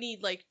you would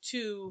need like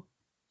 2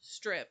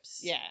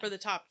 strips for the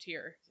top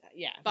tier.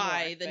 Yeah.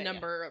 By the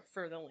number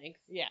for the length.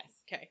 Yes.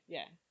 Okay.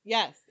 Yeah.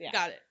 Yes. Yeah.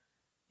 Got it.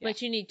 Yeah.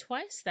 But you need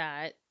twice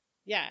that.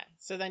 Yeah.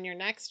 So then your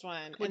next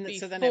one would be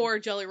 4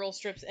 jelly roll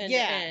strips end to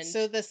end.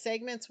 So the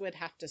segments would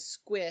have to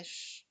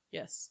squish.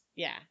 Yes.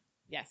 Yeah.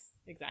 Yes.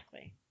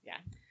 Exactly. Yeah.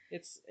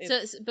 It's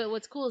but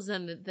what's cool is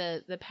then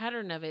the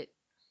pattern of it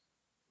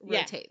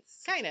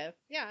rotates. Kind of.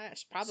 Yeah.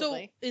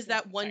 Probably. So is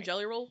that 1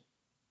 jelly roll?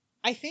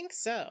 I think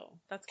so.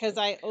 That's because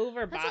I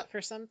overbought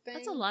for something.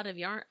 That's a lot of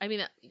yarn. I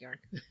mean, yarn.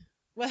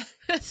 Well,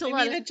 that's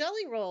a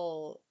jelly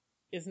roll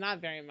is not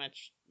very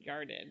much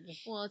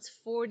yardage. Well, it's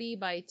 40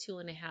 by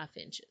 2.5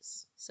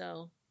 inches.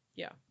 So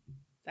yeah,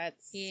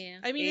 that's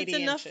I mean, it's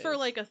enough for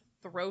like a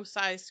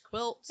throw-sized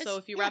quilt. So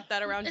if you wrap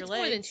that around your leg,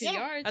 more than 2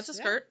 yards. That's a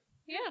skirt.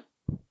 Yeah.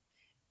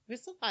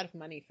 It's a lot of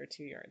money for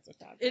 2 yards of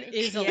fabric. It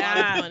is a lot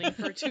of money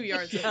for 2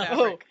 yards of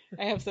fabric. Oh,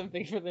 I have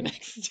something for the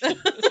next.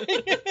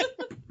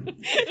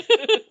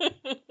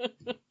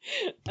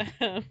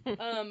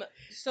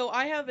 So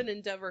I have an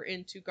endeavor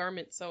into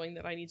garment sewing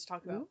that I need to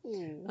talk about.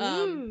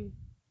 Ooh.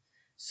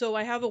 So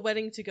I have a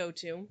wedding to go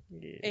to,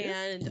 Yes.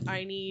 and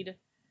I need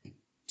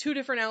 2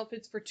 different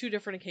outfits for 2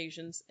 different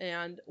occasions,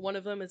 and one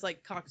of them is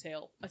like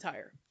cocktail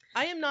attire.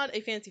 I am not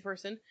a fancy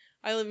person.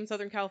 I live in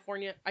Southern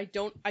California. I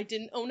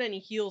didn't own any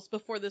heels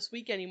before this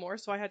week anymore,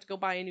 so I had to go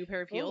buy a new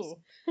pair of heels.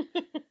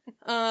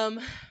 And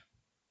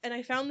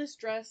I found this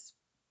dress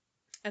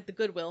at the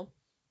Goodwill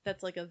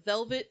that's like a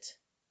velvet,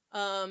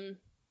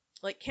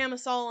 like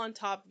camisole on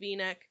top,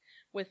 V-neck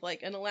with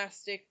like an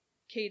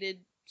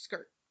elasticated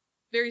skirt.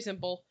 Very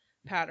simple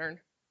pattern,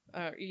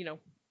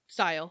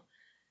 style.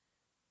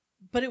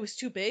 But it was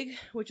too big,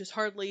 which is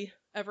hardly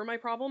ever my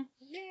problem.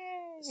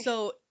 Yay.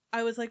 So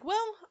I was like,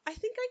 well, I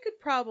think I could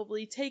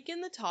probably take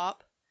in the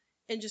top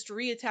and just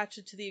reattach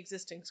it to the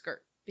existing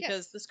skirt.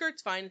 Because the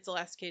skirt's fine, it's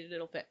elasticated,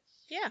 it'll fit.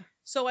 Yeah.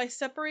 So I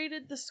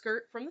separated the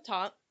skirt from the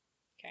top.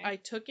 Okay. I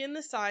took in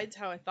the sides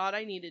how I thought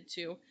I needed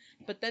to,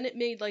 but then it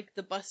made like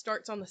the bust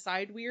darts on the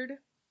side weird.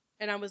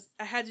 And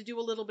I had to do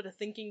a little bit of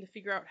thinking to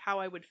figure out how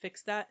I would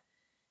fix that.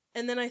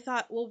 And then I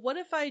thought, well, what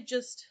if I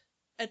just,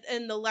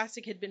 and the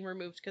elastic had been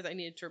removed because I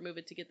needed to remove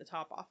it to get the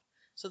top off.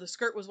 So the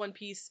skirt was one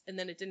piece and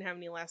then it didn't have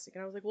any elastic.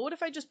 And I was like, well, what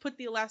if I just put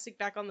the elastic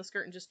back on the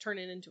skirt and just turn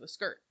it into a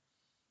skirt?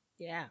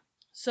 Yeah.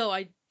 So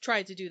I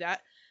tried to do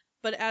that.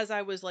 But as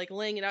I was like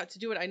laying it out to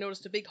do it, I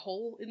noticed a big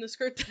hole in the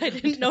skirt that I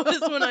didn't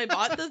notice when I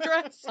bought the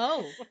dress.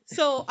 Oh.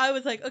 So I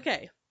was like,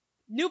 okay,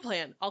 new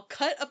plan. I'll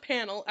cut a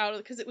panel out of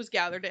it because it was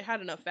gathered. It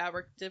had enough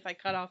fabric. If I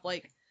cut off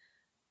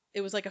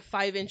it was like a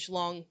 5-inch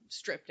long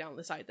strip down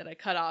the side that I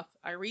cut off.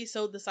 I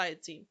re-sewed the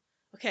side seam.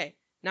 Okay,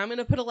 now I'm going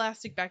to put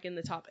elastic back in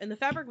the top. And the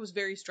fabric was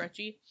very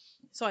stretchy.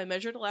 So I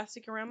measured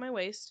elastic around my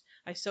waist.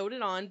 I sewed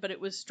it on, but it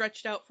was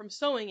stretched out from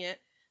sewing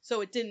it.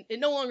 So it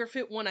no longer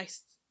fit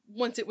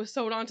once it was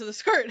sewed onto the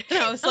skirt.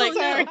 And I was like,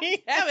 sorry.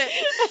 Damn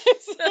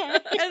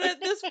it. And at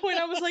this point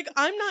I was like,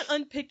 I'm not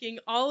unpicking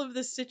all of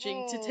the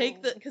stitching to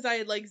take because I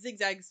had like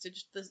zigzag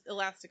stitched the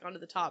elastic onto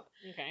the top.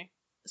 Okay.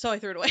 So I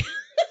threw it away.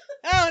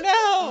 Oh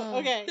no.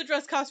 Okay. The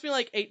dress cost me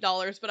like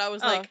 $8, but I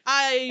was like,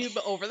 I'm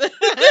over this.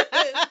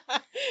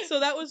 So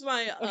that was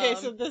my okay,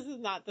 so this is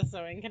not the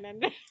sewing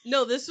conundrum.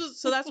 No, that's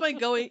my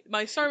garment.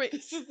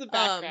 This is the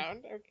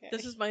background. Okay.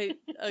 This is my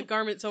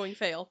garment sewing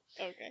fail.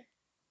 Okay.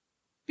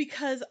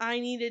 Because I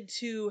needed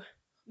to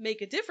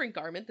make a different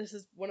garment. This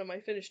is one of my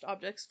finished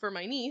objects for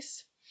my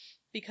niece.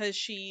 Because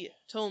she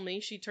told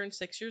me, she turned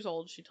 6 years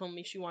old, she told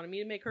me she wanted me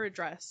to make her a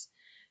dress.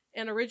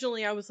 And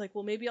originally I was like,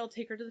 well, maybe I'll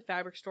take her to the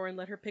fabric store and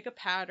let her pick a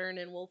pattern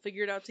and we'll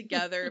figure it out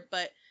together.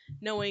 But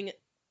knowing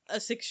a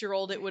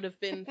 6-year-old, it would have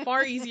been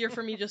far easier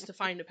for me just to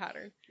find a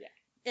pattern. Yeah.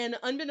 And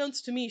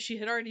unbeknownst to me, she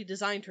had already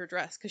designed her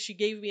dress because she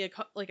gave me a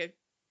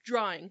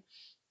drawing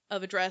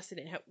of a dress, and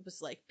it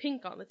was like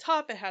pink on the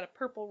top, it had a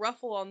purple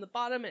ruffle on the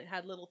bottom, it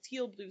had little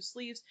teal blue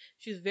sleeves.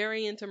 She was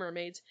very into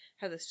mermaids,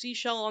 had a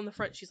seashell on the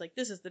front. She's like,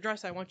 this is the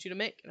dress I want you to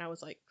make. And I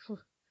was like,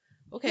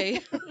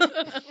 okay.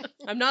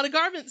 I'm not a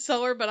garment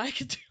sewer, but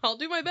I'll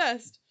do my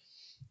best.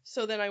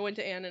 So then I went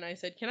to Anne and I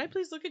said, can I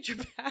please look at your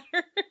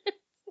pattern?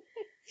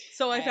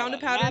 So I found a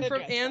pattern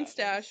from Anne's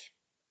stash,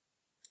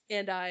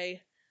 and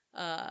I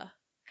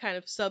kind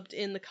of subbed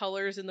in the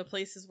colors in the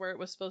places where it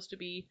was supposed to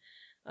be.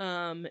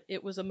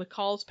 It was a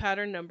McCall's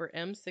pattern number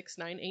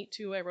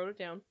M6982. I wrote it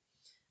down.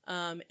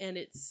 And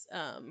it's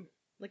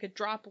like a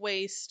drop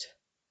waist,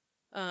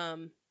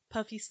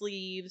 puffy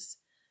sleeves,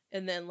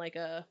 and then like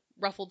a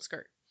ruffled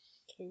skirt.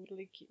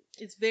 Totally cute.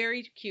 It's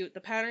very cute.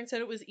 The pattern said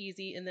it was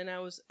easy, and then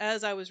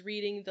as I was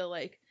reading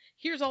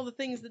here's all the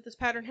things that this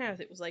pattern has.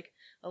 It was like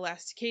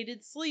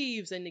elasticated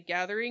sleeves and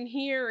gathering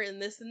here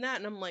and this and that,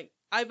 and I'm like,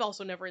 I've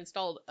also never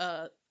installed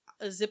a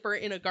zipper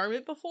in a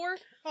garment before.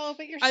 Oh,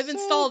 but I've so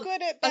installed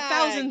good at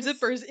 1,000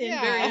 zippers in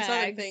various other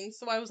bags. things,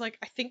 so I was like,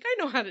 I think I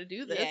know how to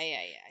do this. Yeah.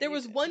 There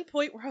was one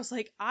point where I was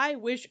like, I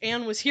wish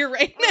Anne was here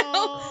right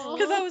now,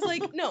 because I was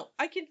like, no,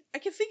 I can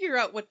figure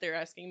out what they're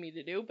asking me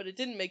to do, but it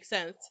didn't make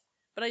sense.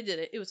 But I did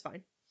it. It was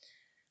fine.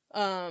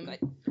 I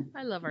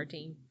love our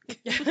team.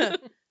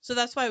 So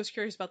that's why I was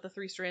curious about the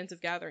 3 strands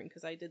of gathering,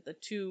 because I did the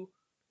 2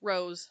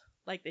 rows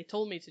like they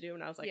told me to do,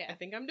 and I was like, I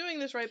think I'm doing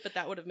this right, but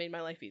that would have made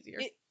my life easier.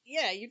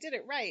 Yeah, you did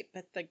it right,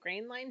 but the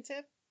grain line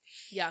tip?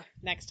 Yeah.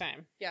 Next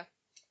time. Yeah.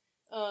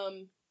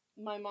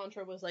 My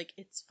mantra was like,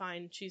 it's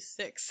fine, she's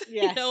 6.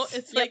 Yes.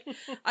 It's like,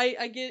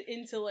 I get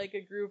into like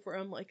a groove where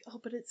I'm like, oh,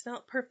 but it's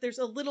not perfect. There's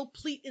a little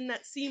pleat in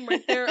that seam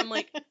right there. I'm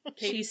like,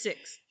 okay, she's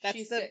 6. That's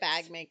she's the 6.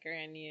 bag maker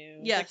in you.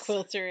 Yes. The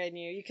quilter in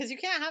you. Because you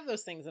can't have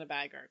those things in a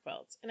bag or a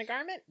quilt. In a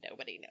garment,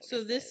 nobody knows.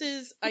 So this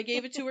is, I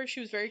gave it to her. She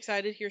was very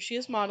excited. Here she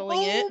is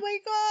modeling it. Oh my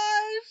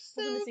gosh,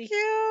 so cute.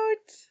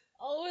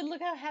 Oh, and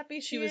look how happy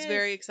she was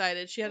very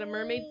excited. She had a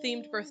mermaid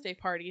themed birthday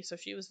party, so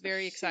she was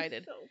very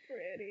excited. So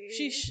pretty.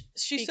 She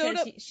sewed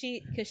up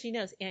because she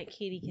knows Aunt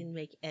Katie can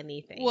make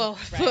anything. Well,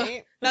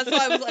 right? That's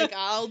why I was like,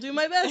 I'll do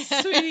my best,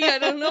 sweetie. I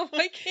don't know if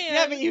I can.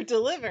 Yeah, but you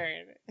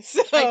delivered.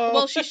 So.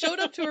 Well, she showed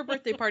up to her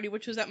birthday party,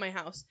 which was at my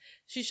house.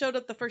 She showed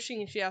up. The first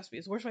thing she asked me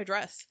is, "Where's my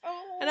dress?"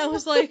 Oh. And I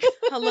was like,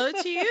 "Hello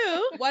to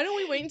you. Why don't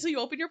we wait until you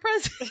open your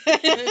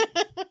present?"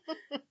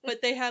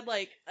 But they had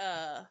like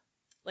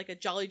a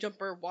Jolly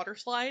Jumper water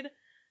slide,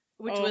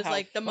 which was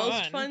like the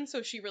most fun.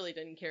 So she really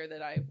didn't care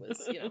that I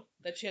was,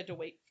 that she had to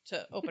wait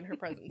to open her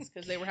presents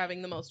because they were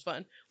having the most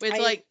fun. We had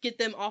to like get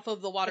them off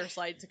of the water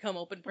slide to come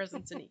open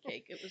presents and eat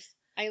cake. It was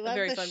I love a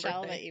very the fun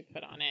shell birthday. that you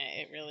put on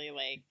it. It really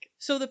like.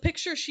 So the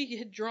picture, she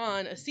had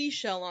drawn a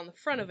seashell on the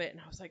front of it,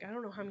 and I was like, I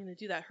don't know how I'm going to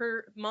do that.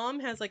 Her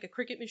mom has like a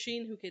Cricut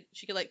machine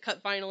she could like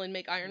cut vinyl and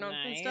make iron-on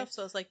and stuff.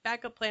 So I was like,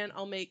 backup plan,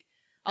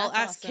 I'll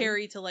ask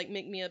Carrie to like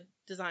make me a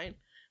design.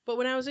 But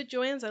when I was at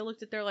Joann's, I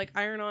looked at their like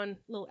iron-on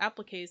little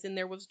appliques, and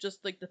there was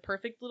just like the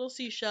perfect little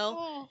seashell.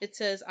 Oh. It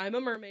says "I'm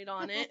a mermaid"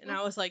 on it, and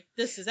I was like,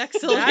 "This is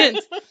excellent."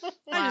 Wow.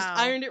 I just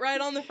ironed it right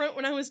on the front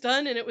when I was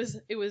done, and it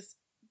was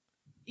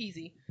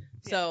easy.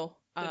 Yeah. So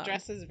the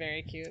dress is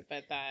very cute,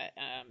 but that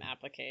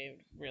applique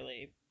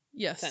really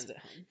sends it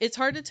home. It's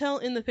hard to tell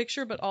in the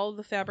picture, but all of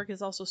the fabric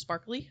is also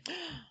sparkly.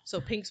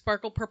 So pink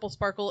sparkle, purple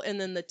sparkle, and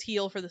then the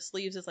teal for the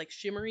sleeves is like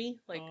shimmery,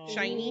 like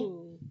shiny.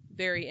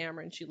 Very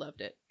Ameren. She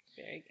loved it.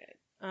 Very good.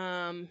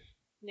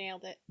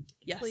 Nailed it.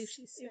 Yes.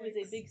 It was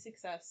a big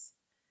success.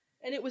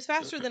 And it was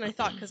faster than I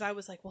thought because I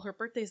was like, well, her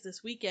birthday's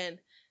this weekend.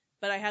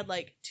 But I had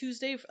like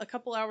Tuesday a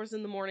couple hours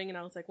in the morning, and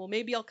I was like, well,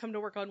 maybe I'll come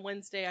to work on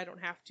Wednesday. I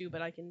don't have to,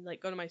 but I can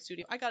like go to my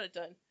studio. I got it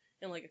done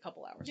in like a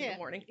couple hours in the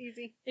morning.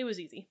 Easy. It was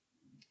easy.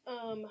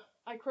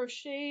 I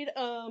crocheted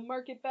a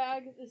market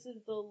bag. This is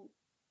the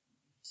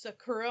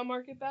Sakura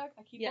market bag.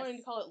 I keep wanting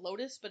to call it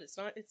Lotus, but it's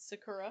not. It's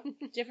Sakura.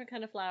 Different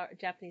kind of flower,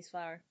 Japanese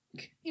flower.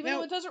 Even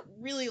though it doesn't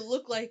really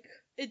look like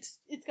it's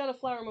got a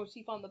flower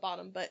motif on the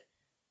bottom, but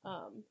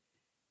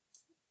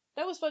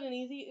that was fun and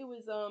easy. It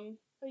was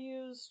I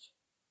used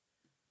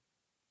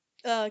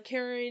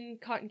Karen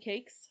cotton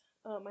cakes.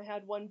 I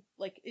had one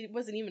like it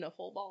wasn't even a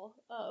full ball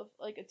of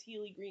like a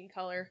tealy green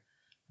color.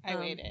 I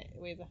weighed it. It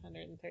weighs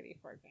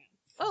 134 grams.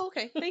 Oh,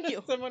 okay. Thank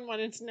you. Someone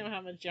wanted to know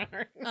how much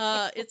yarn.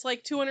 It's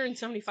like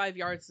 275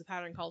 yards the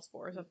pattern calls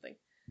for or something.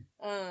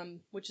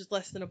 Which is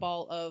less than a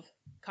ball of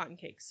cotton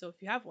cakes. So if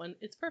you have one,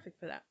 it's perfect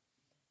for that.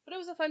 But it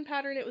was a fun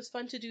pattern. It was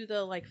fun to do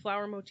the like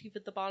flower motif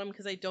at the bottom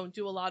because I don't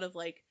do a lot of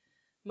like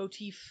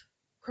motif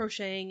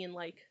crocheting and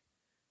like,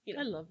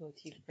 I love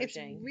motif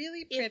crocheting. It's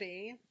really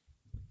pretty.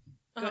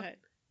 Go ahead.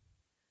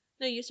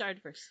 No, you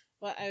started first.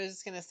 Well, I was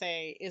just gonna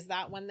say, is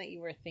that one that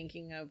you were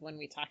thinking of when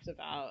we talked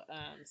about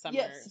summer?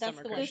 Yes, that's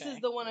summer the crochet. This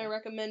is the one I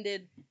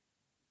recommended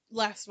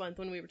last month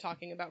when we were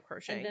talking about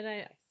crochet. And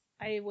then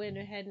I went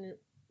ahead and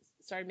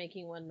started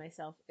making one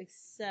myself.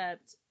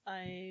 Except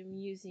I'm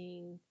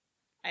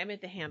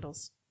at the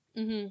handles.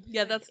 Mm-hmm.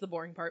 Yeah, that's the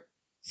boring part.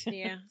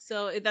 Yeah,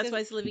 so that's why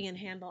it's living in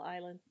Handle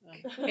Island.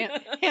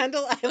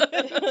 Handle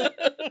Island.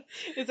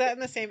 Is that in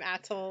the same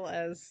atoll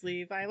as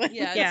Sleeve Island?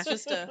 Yeah, it's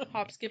just a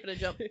hop, skip, and a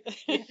jump.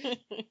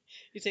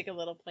 You take a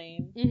little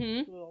plane,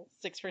 mm-hmm. a little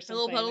 6-person, a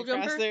little puddle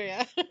jumper. There,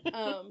 yeah.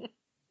 I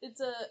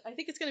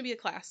think it's going to be a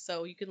class,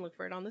 so you can look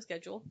for it on the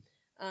schedule.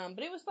 But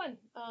it was fun.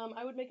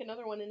 I would make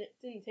another one, and it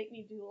didn't take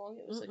me too long.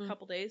 It was a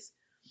couple days.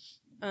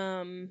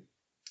 And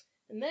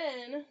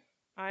then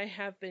I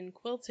have been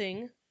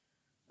quilting.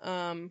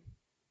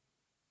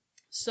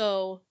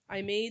 So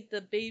I made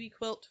the baby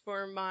quilt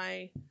for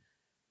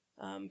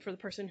for the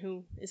person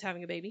who is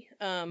having a baby.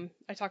 I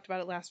talked about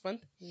it last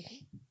month.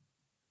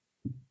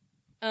 Mm-hmm.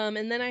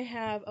 And then I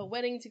have a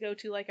wedding to go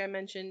to, like I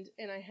mentioned,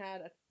 and I had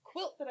a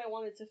quilt that I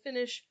wanted to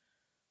finish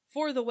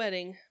for the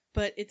wedding,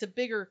 but it's a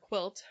bigger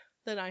quilt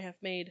than I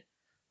have made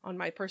on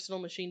my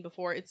personal machine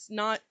before. It's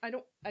not, I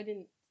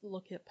didn't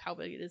look up how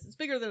big it is. It's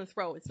bigger than a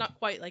throw. It's not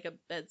quite like a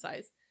bed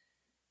size.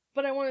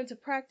 But I wanted to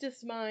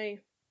practice my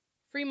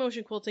free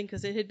motion quilting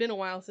because it had been a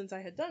while since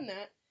I had done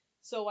that.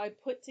 So I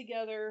put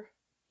together,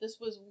 this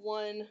was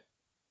one,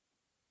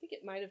 I think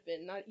it might have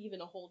been not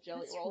even a whole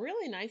jelly roll. It's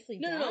really nicely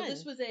done. No,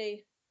 this was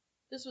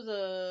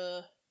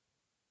a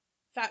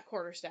fat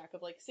quarter stack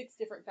of like 6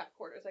 different fat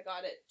quarters. I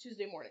got it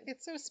Tuesday morning.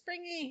 It's so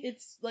springy.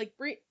 It's like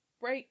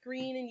bright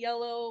green and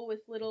yellow with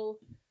little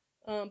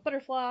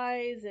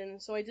butterflies,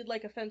 and so I did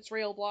like a fence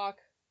rail block,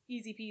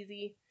 easy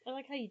peasy. I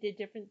like how you did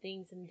different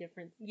things in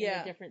different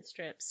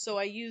strips. So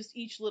I used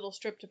each little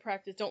strip to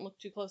practice. Don't look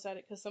too close at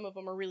it because some of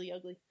them are really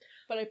ugly.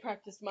 But I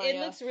practiced my it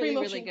looks really,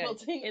 really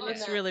good. It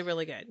looks really,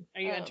 really good.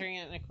 Are you entering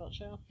it in a quilt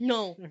show?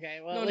 No.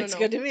 Okay, well, it looks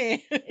good to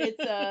me.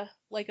 It's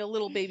like a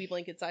little baby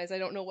blanket size. I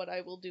don't know what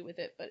I will do with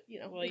it, but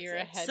Well, you're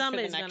ahead for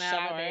the next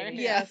shower.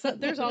 Yeah, so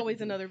there's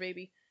always another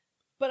baby.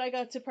 But I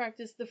got to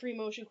practice the free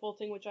motion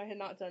quilting, which I had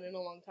not done in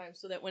a long time,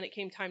 so that when it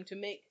came time to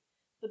make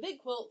the big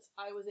quilt,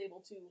 I was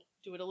able to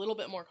do it a little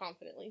bit more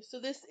confidently. So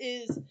this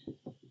is...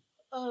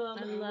 I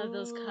love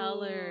those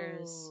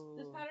colors.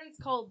 This pattern's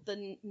called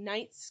The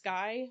Night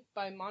Sky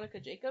by Monica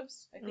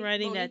Jacobs. I think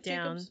writing that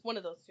down. One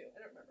of those two. I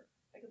don't remember.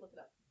 I could look it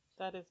up.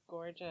 That is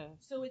gorgeous.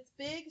 So it's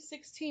big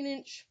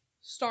 16-inch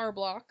star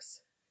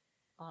blocks.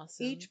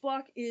 Awesome. Each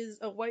block is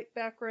a white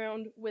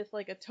background with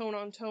like a tone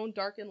on tone,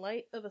 dark and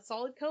light of a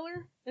solid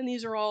color, and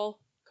these are all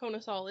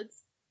Kona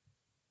solids.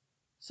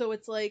 So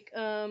it's like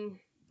a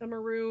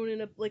maroon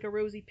and a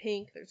rosy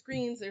pink. There's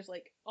greens. There's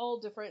like all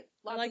different.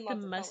 Lots I like and lots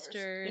the of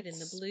mustard colors.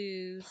 and the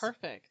blues.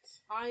 Perfect.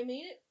 I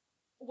made it.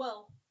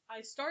 Well,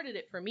 I started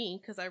it for me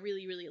because I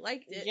really, really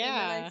liked it. Yeah.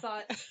 And then I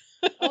thought,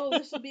 oh,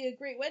 this would be a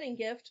great wedding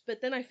gift.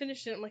 But then I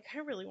finished it. I'm like, I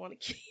really want to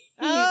keep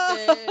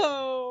it.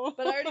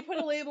 But I already put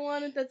a label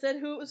on it that said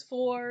who it was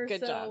for.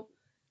 Good job.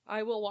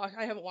 I will watch.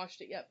 I haven't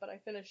watched it yet, but I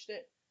finished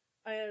it.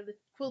 The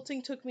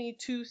quilting took me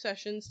 2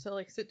 sessions to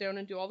like sit down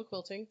and do all the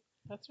quilting.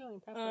 That's really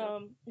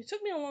impressive. It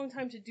took me a long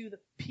time to do the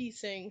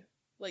piecing.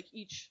 Like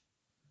each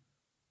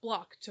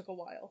block took a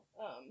while.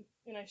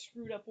 And I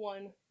screwed up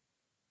one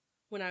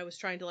when I was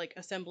trying to like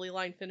assembly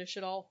line finish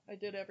it all. I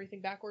did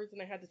everything backwards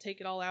and I had to take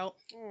it all out.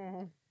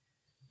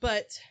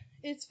 But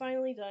it's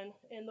finally done,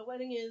 and the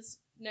wedding is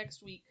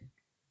next week.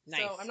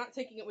 Nice. So I'm not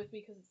taking it with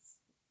me because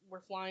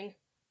we're flying.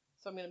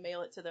 So I'm going to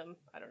mail it to them,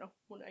 I don't know,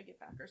 when I get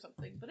back or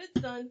something. But it's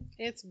done.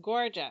 It's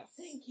gorgeous.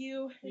 Thank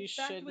you. You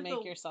should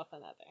make yourself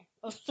another.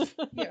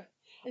 Yeah.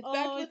 It's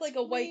backed with like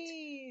a white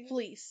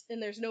fleece,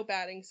 and there's no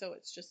batting, so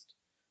it's just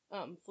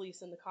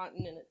fleece and the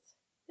cotton, and it's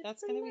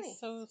That's going to be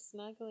so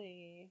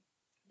snuggly.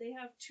 They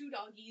have 2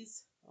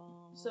 doggies,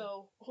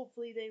 so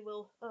hopefully they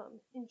will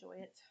enjoy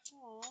it.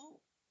 Aww.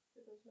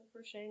 There's my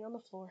crocheting on the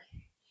floor.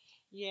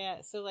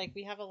 Yeah, so like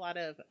we have a lot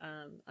of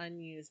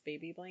unused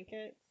baby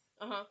blankets.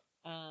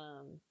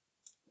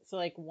 So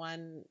like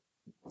one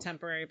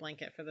temporary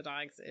blanket for the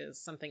dogs is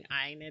something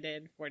I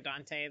knitted for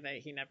Dante that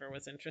he never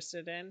was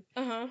interested in.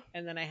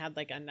 And then I had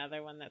like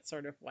another one that's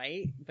sort of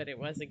white, but it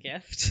was a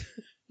gift.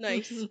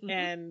 Nice.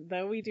 And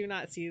though we do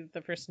not see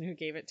the person who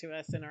gave it to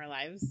us in our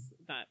lives,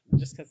 not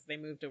just because they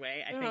make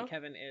away, I think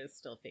Kevin is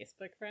still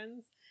Facebook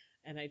friends.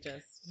 And I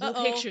just... No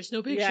pictures.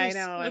 Yeah, I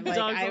know. I'm like,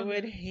 I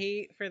would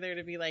hate for there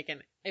to be like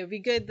it would be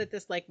good that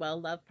this like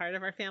well-loved part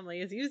of our family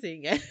is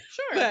using it.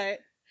 Sure.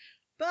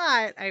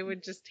 But I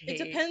would just hate...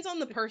 It depends on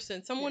the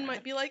person. Someone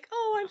might be like,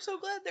 oh, I'm so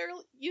glad they're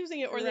using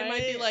it. Or they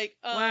might be like,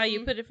 wow,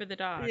 you put it for the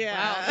dog.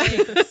 Yeah.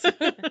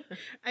 Wow.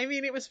 I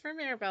mean, it was for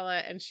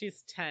Marabella, and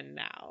she's 10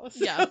 now.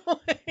 So yeah.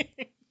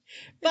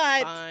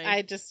 But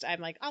I'm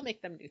like, I'll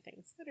make them do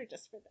things that are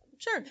just for them.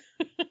 Sure.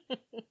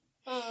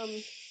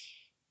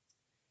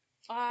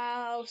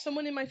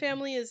 Someone in my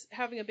family is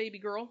having a baby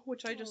girl,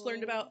 which I just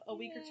learned about a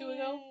week or 2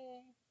 ago.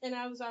 And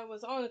as I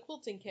was on a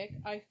quilting kick,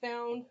 I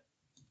found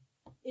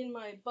in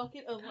my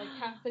bucket of like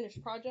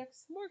half-finished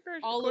projects more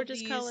all gorgeous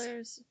of these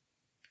colors,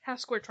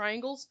 half-square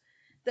triangles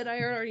that I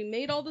had already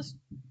made all the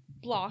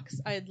blocks.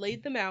 I had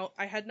laid them out.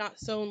 I had not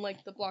sewn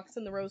like the blocks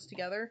and the rows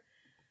together,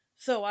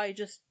 so I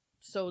just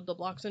sewed the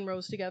blocks and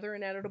rows together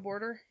and added a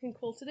border and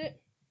quilted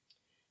it.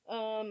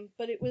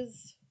 But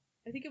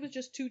I think it was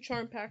just 2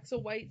 charm packs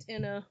of white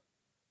and a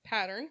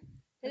pattern.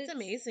 And that's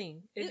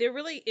amazing. It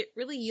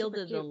really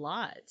yielded a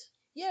lot.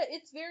 Yeah,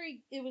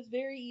 it was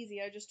very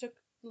easy. I just took,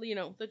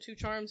 the 2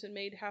 charms and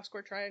made half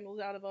square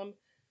triangles out of them,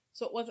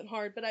 so it wasn't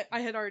hard. But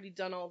I had already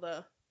done all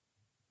the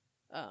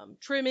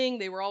trimming.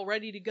 They were all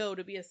ready to go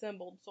to be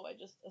assembled, so I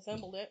just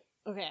assembled it.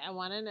 Okay, I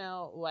want to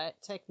know what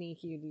technique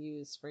you'd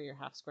use for your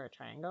half square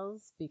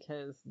triangles,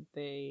 because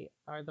they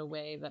are the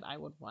way that I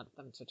would want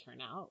them to turn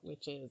out,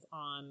 which is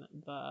on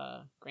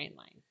the grain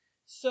line.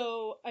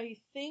 So I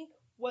think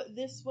what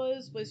this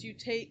was you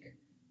take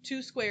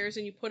 2 squares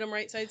and you put them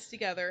right sides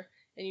together,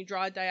 and you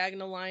draw a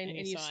diagonal line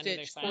and you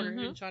stitch quarter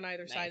inch on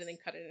either side and then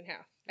cut it in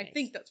half. Nice. I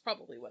think that's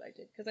probably what I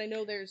did, because I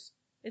know there's...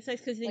 It's nice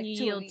because then like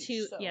you yield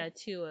 2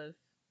 of...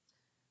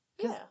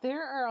 Because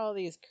there are all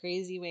these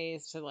crazy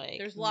ways to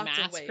like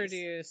mass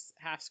produce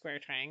half square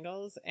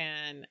triangles,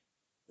 and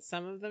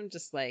some of them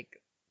just like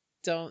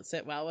don't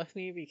sit well with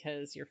me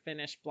because your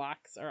finished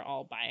blocks are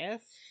all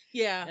biased.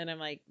 Yeah. And I'm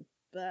like,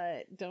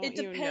 but don't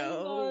you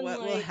know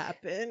what will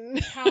happen?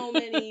 How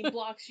many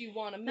blocks you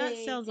want to make?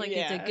 That sounds like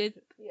it's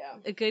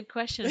a good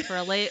question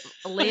for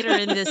later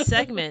in this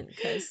segment,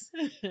 because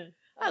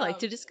I like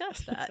to discuss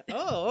that.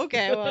 Oh,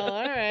 okay. Well,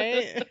 all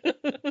right.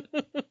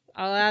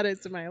 I'll add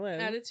it to my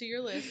list. Add it to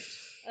your list.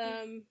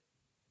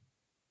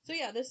 So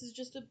yeah, this is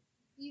just a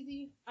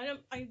easy. I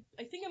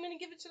think I'm gonna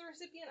give it to the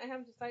recipient. I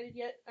haven't decided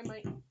yet. I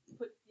might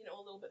put a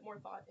little bit more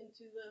thought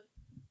into the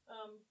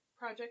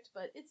project,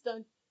 but it's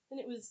done. And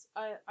it was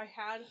I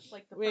had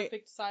like the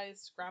perfect size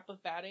scrap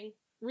of batting.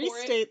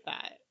 Restate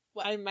that.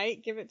 What? I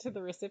might give it to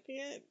the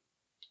recipient,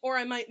 or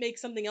I might make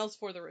something else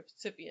for the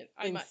recipient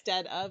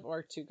instead of,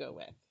 or to go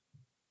with.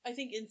 I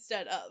think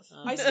instead of.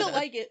 I still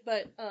like it,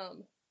 but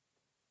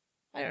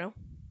I don't know.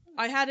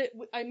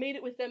 I made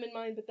it with them in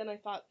mind, but then I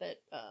thought that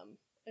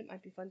it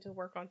might be fun to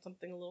work on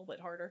something a little bit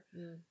harder.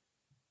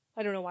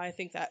 I don't know why I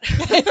think that.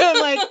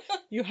 I'm like,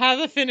 you have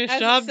a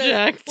finished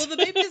object. Well, the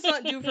baby is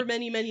not due for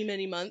many, many,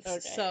 many months. Okay.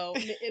 So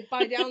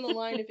by down the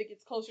line, if it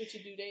gets closer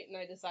to due date and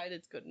I decide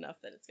it's good enough,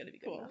 then it's going to be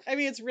good enough. I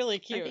mean, it's really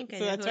cute,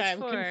 so that's why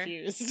I'm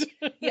confused.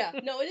 Yeah,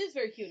 no, it is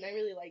very cute, and I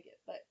really like it.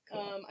 But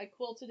cool. I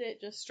quilted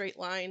it just straight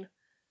line,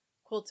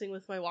 quilting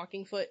with my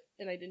walking foot,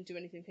 and I didn't do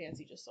anything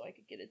fancy just so I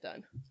could get it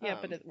done. Yeah,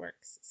 but it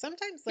works.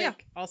 Sometimes,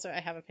 also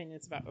I have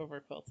opinions about over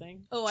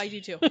quilting. Oh, I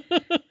do too.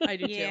 I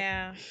do too.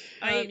 Yeah.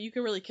 You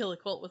can really kill a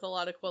quilt with a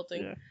lot of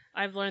quilting. Yeah.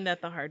 I've learned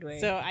that the hard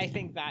way. So I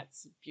think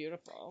that's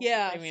beautiful.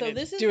 Yeah, I mean, so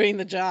this is doing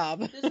the job.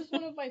 This is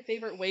one of my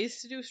favorite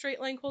ways to do straight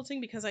line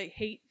quilting because I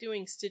hate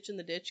doing stitch in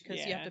the ditch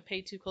because you have to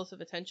pay too close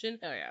of attention.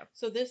 Oh yeah.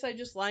 So this, I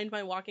just lined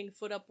my walking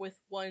foot up with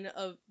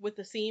with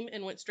the seam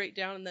and went straight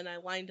down, and then I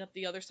lined up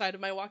the other side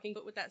of my walking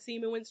foot with that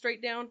seam and went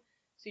straight down.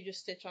 So you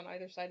just stitch on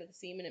either side of the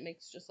seam and it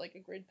makes just like a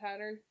grid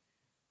pattern.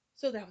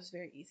 So that was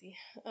very easy.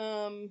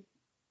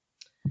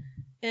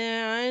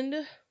 And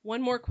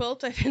one more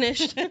quilt I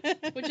finished,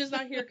 which is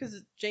not here because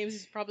James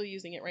is probably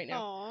using it right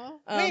now.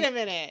 Aww. Wait a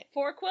minute.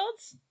 4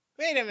 quilts?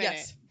 Wait a minute.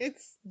 Yes.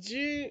 It's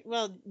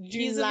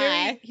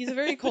July. He's a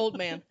very cold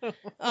man.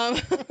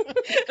 Also,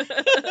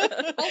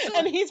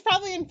 and he's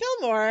probably in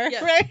Fillmore,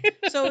 right?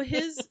 So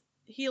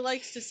he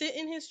likes to sit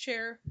in his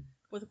chair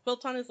with a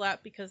quilt on his lap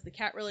because the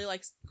cat really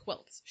likes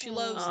quilts. She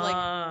loves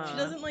she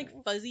doesn't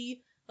like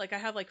fuzzy, like I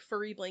have like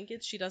furry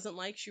blankets. She doesn't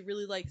like. She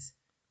really likes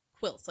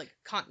quilts, like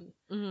cotton.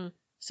 Mm-hmm.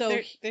 So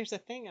there's a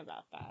thing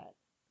about that.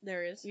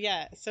 There is.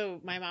 Yeah, so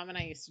my mom and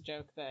I used to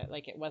joke that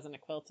like it wasn't a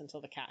quilt until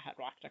the cat had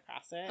walked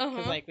across it,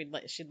 because like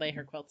she'd lay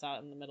her quilts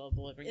out in the middle of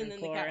the living room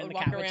floor, and the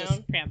cat would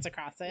just prance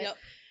across it. Yep.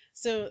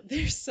 So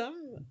there's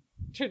some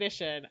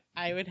tradition,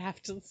 I would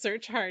have to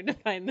search hard to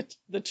find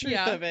the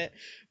truth of it,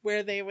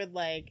 where they would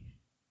like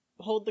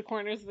hold the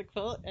corners of the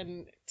quilt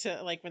and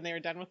to like when they were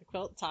done with the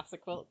quilt, toss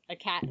a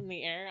cat in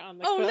the air on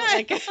the quilt.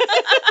 Nice.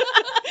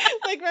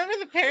 Like remember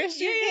the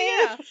parachute?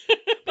 Yeah.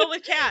 But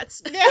with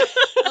cats. Yeah.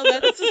 Oh,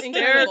 that's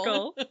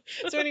hysterical.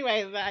 So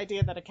anyway, the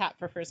idea that a cat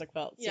prefers a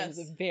quilt seems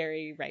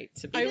very right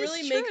to me. I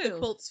really make the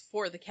quilts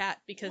for the cat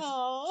because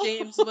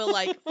James will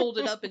like fold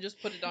it up and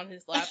just put it on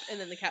his lap, and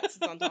then the cat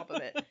sits on top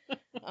of it.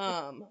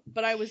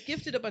 But I was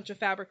gifted a bunch of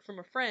fabric from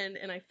a friend,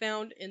 and I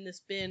found in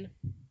this bin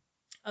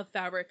of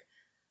fabric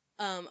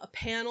a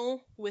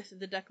panel with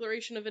the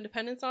Declaration of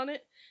Independence on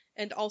it,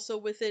 and also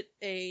with it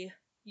a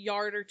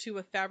yard or two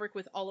of fabric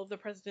with all of the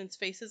president's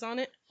faces on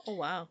it. Oh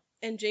wow.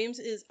 And James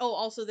is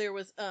also there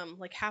was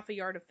like half a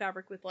yard of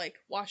fabric with like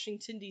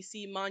Washington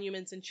DC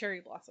monuments and cherry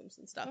blossoms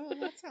and stuff. Oh,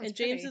 that sounds and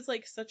James is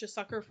like such a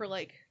sucker for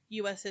like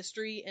US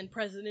history and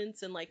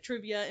presidents and like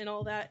trivia and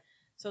all that.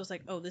 So I was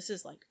like, oh, this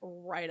is like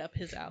right up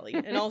his alley.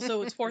 And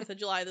also it's 4th of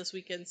July this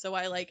weekend, so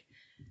I like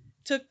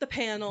took the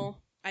panel,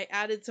 I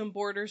added some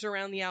borders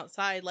around the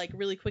outside, like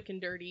really quick and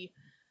dirty.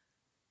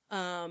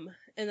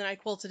 And then I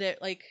quilted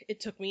it. Like it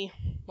took me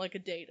like a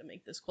day to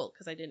make this quilt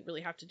because I didn't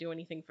really have to do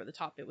anything for the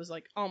top. It was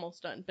like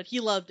almost done, but he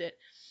loved it.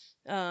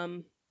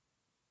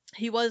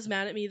 He was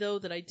mad at me though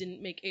that I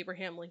didn't make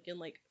Abraham Lincoln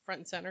like front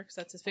and center because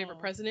that's his favorite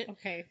president.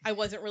 Okay. I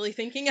wasn't really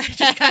thinking. I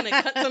just kind of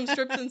cut some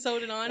strips and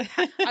sewed it on.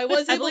 I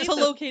was able to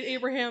locate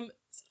Abraham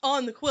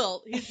on the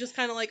quilt. He's just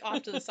kind of like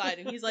off to the side,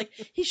 and he's like,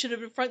 he should have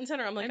been front and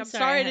center. I'm like, I'm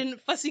sorry I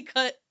didn't fussy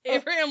cut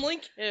Abraham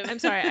Lincoln. I'm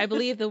sorry. I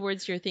believe the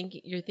words you're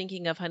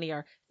thinking of, honey,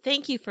 are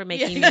 "Thank you for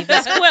making me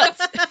this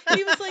quilt."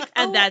 He was like,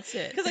 and that's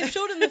it. Because I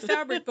showed him the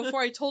fabric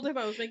before I told him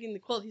I was making the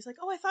quilt. He's like,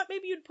 oh, I thought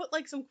maybe you'd put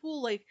like some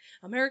cool like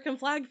American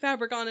flag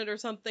fabric on it or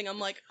something. I'm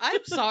like,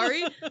 I'm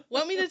sorry.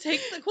 Want me to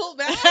take the quilt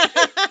back?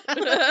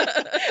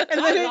 And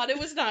I thought it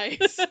was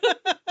nice.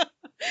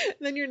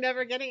 Then you're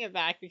never getting it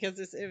back because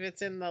if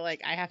it's in the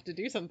like I have to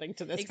do something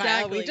to this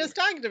pile. We just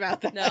talked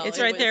about that. No, it's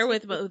right there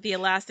with the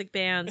elastic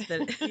bands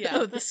that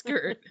of the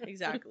skirt.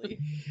 Exactly.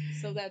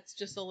 So that's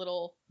just a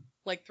little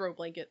like throw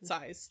blanket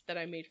size that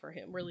I made for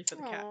him, really for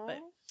the cat.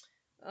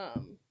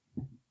 But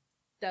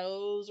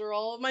those are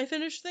all of my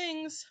finished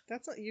things.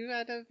 That's what you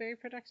had a very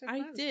productive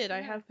month. I did. Yeah.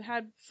 I have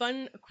had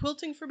fun.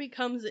 Quilting for me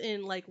comes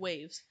in like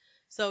waves.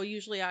 So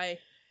usually I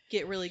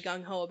get really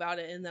gung-ho about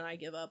it and then I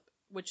give up,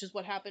 which is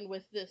what happened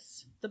with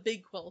the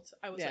big quilt.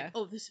 I was like,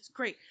 oh, this is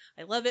great.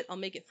 I love it. I'll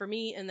make it for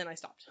me. And then I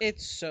stopped.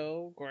 It's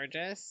so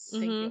gorgeous.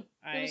 Thank you.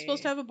 It was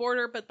supposed to have a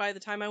border, but by the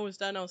time I was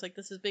done, I was like,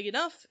 this is big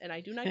enough and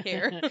I do not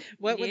care.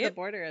 What would the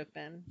border have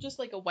been? Just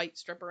like a white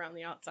strip around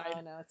the outside.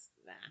 Oh, no, it's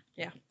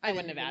Yeah. I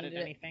wouldn't have added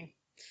anything.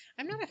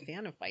 I'm not a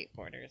fan of white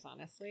borders,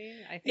 honestly.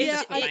 I think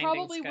I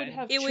probably would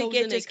have chosen would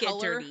get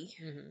color. dirty.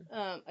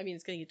 Mm-hmm. I mean,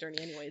 it's gonna get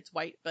dirty anyway. It's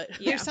white, but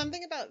there's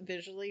something about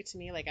visually to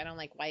me, like I don't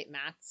like white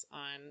mats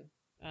on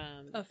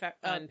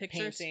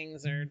pictures,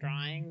 paintings or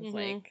drawings. Mm-hmm.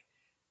 Like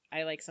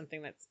I like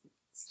something that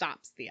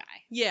stops the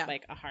eye. Yeah,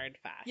 like a hard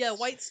fast. Yeah,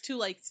 white's too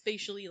like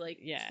spatially like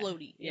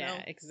floaty. You know?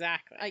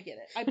 Exactly. I get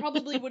it. I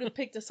probably would have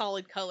picked a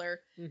solid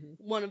color,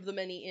 one of the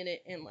many in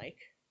it, and like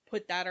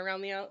put that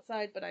around the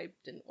outside, but I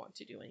didn't want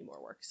to do any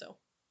more work, so.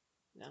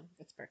 No,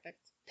 it's perfect.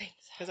 Thanks.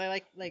 Because I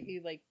like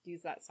you like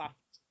use that soft,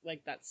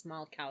 like that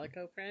small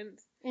calico print.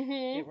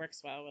 Mm-hmm. It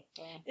works well with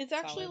the It's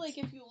actually solids.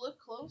 like if you look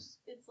close,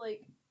 it's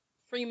like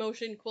free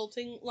motion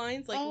quilting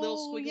lines, like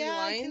little squiggly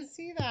lines. I can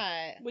see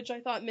that. Which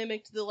I thought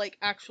mimicked the like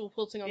actual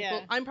quilting on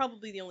quilt. I'm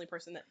probably the only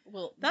person that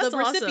will. That's the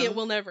recipient awesome.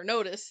 will never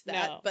notice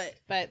that,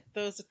 but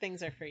those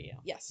things are for you.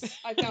 Yes,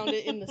 I found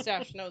it in the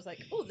stash and I was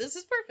like, oh, this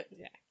is perfect.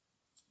 Yeah.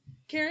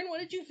 Karen,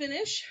 what did you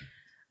finish?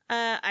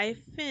 I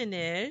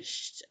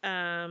finished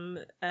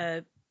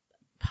a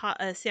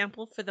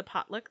sample for the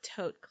potluck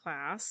tote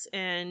class,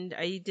 and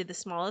I did the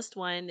smallest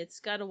one. It's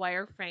got a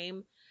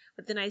wireframe,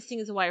 but the nice thing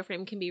is the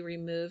wireframe can be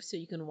removed so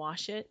you can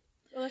wash it.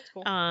 Oh, that's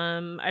cool.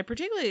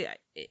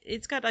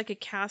 It's got like a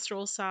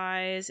casserole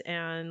size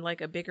and like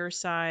a bigger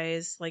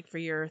size, like for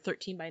your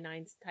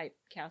 13x9 type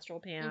casserole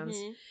pans.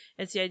 Mm-hmm.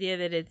 It's the idea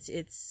that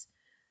it's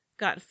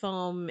got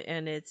foam,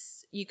 and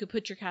you could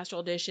put your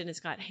casserole dish in. It's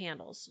got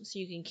handles so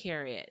you can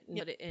carry it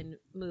and, and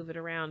move it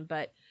around.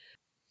 But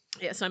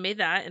yeah, so I made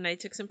that, and I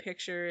took some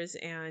pictures.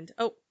 And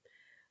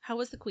how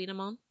was the Queen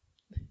Amon?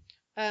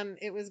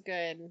 It was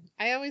good.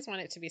 I always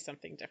want it to be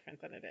something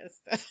different than it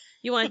is.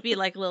 You want it to be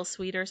like a little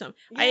sweet or something.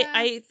 Yeah.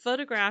 I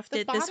photographed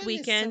it this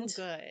weekend. Is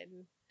so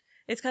good.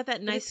 It's got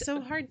that nice. It's so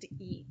hard to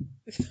eat.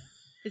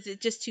 Is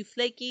it just too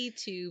flaky,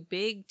 too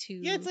big,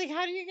 too? Yeah, it's like,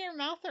 how do you get your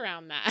mouth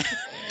around that?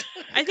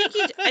 I think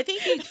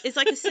it's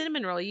like a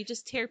cinnamon roll. You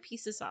just tear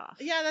pieces off.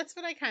 Yeah, that's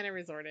what I kind of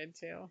resorted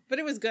to. But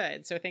it was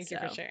good, so thank you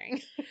for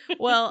sharing.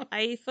 Well,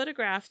 I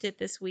photographed it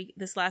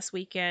this last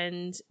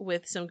weekend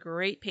with some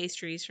great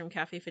pastries from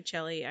Cafe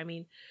Ficelli. I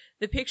mean,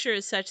 the picture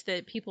is such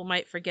that people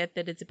might forget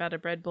that it's about a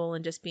bread bowl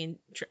and just being.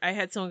 I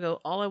had someone go,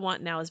 "All I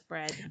want now is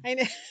bread. I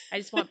know. I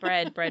just want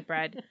bread,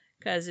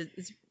 because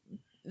it's."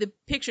 The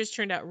pictures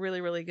turned out really,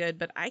 really good,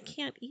 but I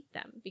can't eat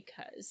them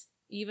because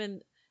I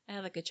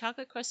had like a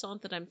chocolate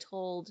croissant that I'm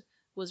told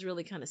was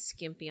really kind of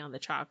skimpy on the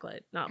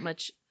chocolate. Not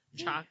much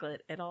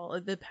chocolate at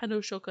all. The pain au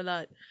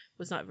chocolat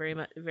was not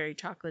very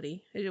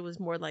chocolatey. It was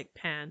more like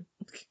pan.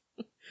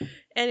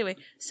 Anyway,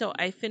 so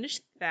I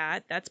finished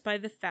that. That's by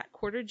the Fat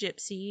Quarter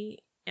Gypsy.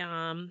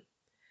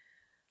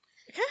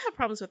 I kind of have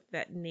problems with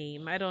that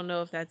name. I don't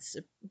know if that's,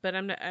 but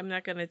I'm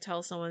not going to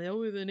tell someone,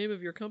 oh, the name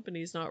of your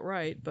company is not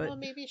right. But well,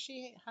 maybe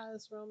she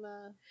has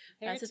Roma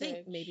That's heritage. the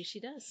thing. Maybe she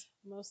does.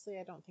 Mostly,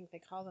 I don't think they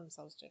call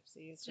themselves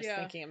gypsies. Just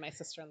thinking of my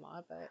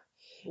sister-in-law,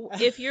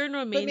 but if you're in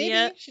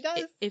Romania, maybe she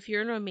does. If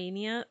you're in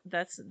Romania,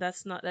 that's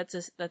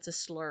a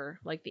slur,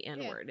 like the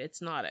N-word.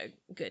 It's not a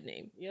good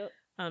name. Yep.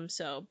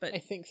 But I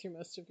think through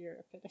most of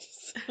Europe it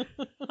is.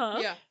 Huh?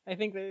 Yeah. I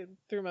think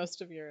through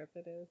most of Europe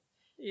it is.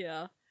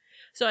 Yeah.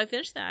 So I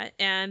finished that,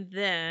 and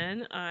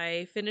then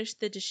I finished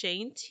the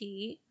Deshane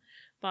tea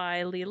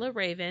by Leela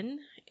Raven,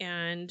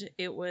 and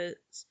it was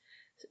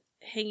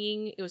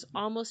hanging. It was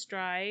almost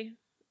dry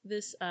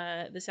this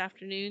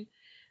afternoon,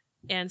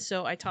 and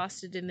so I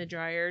tossed it in the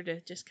dryer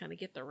to just kind of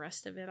get the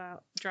rest of it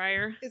out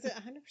dryer. Is it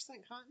 100%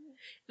 cotton?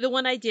 The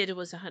one I did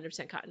was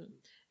 100% cotton,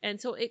 and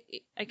so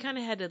I kind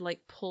of had to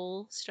like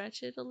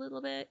stretch it a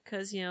little bit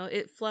because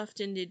it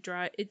fluffed and did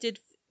dry. It did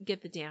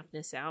get the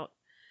dampness out.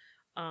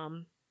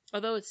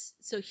 Although it's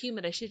so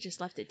humid, I should have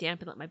just left it damp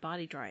and let my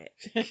body dry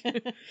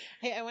it.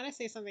 Hey, I want to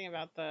say something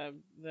about the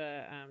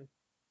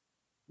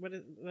what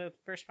is the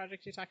first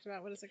project you talked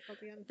about? What is it called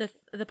again?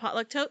 The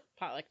potluck tote.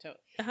 Potluck tote.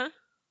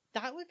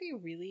 That would be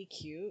really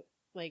cute,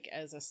 like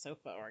as a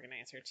sofa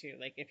organizer too.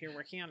 Like if you're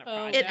working on a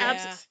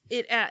project.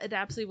 It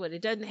absolutely would.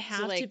 It doesn't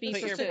have to be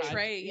for a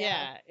tray.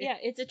 Yeah,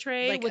 it's a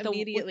tray. Like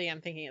immediately,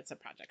 I'm thinking it's a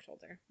project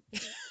holder.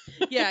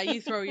 Yeah,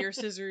 you throw your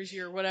scissors,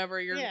 your whatever,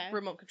 your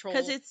remote control.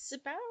 Because it's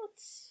about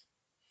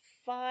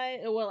 5.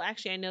 Well,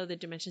 actually, I know the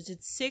dimensions.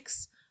 It's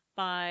 6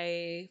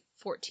 by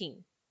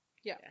 14.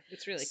 Yeah,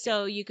 it's really cute.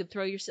 So you could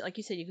throw like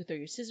you said, you could throw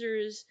your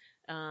scissors,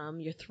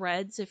 your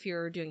threads if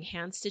you're doing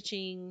hand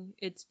stitching.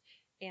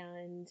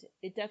 And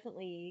it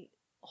definitely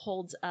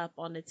holds up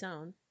on its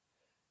own.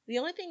 The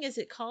only thing is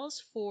it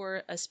calls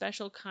for a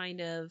special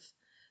kind of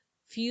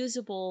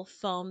fusible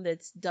foam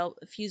that's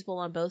fusible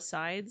on both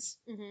sides.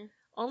 Mm-hmm.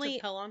 Only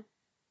Pellon.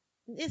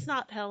 It's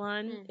not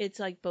Pellon. It's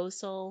like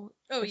Bosal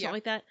or something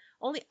like that.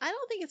 Only I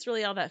don't think it's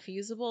really all that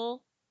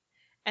fusible.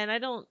 And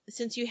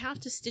since you have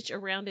to stitch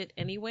around it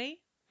anyway,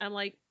 I'm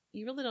like,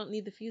 you really don't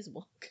need the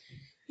fusible.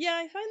 Yeah,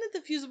 I find that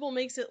the fusible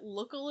makes it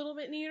look a little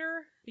bit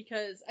neater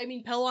because, I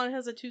mean, Pellon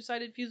has a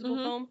 2-sided fusible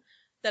foam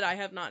that I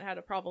have not had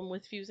a problem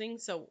with fusing,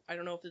 so I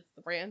don't know if it's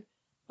the brand,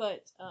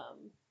 but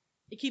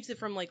it keeps it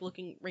from, like,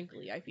 looking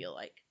wrinkly, I feel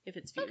like, if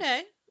it's fused.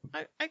 Okay,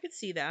 I could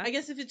see that. I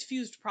guess if it's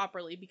fused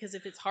properly, because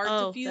if it's hard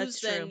to fuse,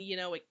 then,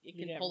 it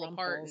can pull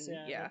apart.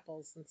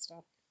 Ripples and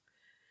stuff.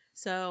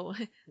 So,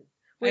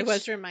 I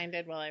was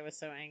reminded while I was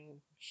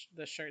sewing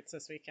the shirts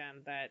this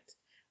weekend that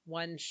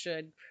one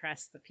should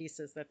press the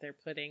pieces that they're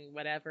putting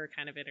whatever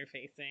kind of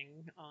interfacing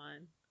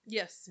on.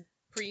 Yes.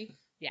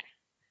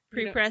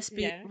 Pre-press.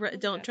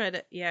 Don't try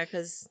to. Yeah,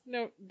 because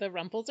no, the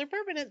rumples are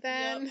permanent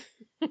then.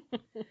 Yep.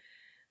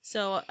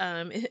 So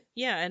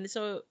and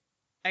so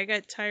I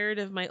got tired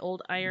of my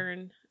old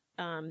iron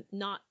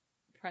not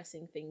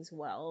pressing things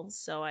well,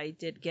 so I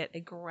did get a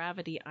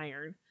gravity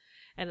iron,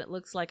 and it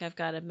looks like I've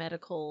got a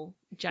medical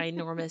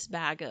ginormous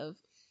bag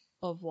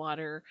of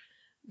water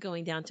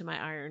going down to my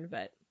iron,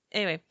 but.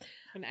 Anyway,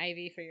 an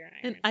IV for your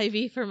iron. An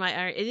IV for my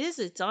iron.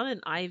 It's on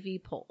an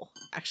IV pole,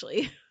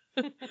 actually.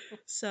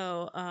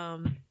 So,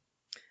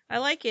 I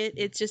like it.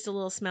 It's just a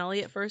little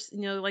smelly at first.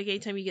 Like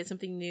anytime you get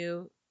something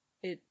new,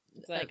 it's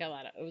like a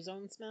lot of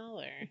ozone smell,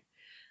 or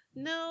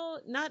No,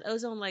 not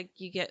ozone like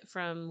you get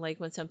from like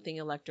when something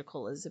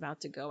electrical is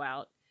about to go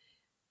out.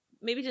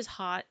 Maybe just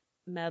hot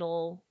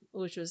metal,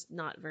 which was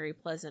not very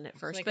pleasant at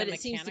first, like but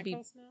it seems to be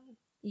smell?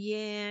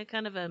 Yeah,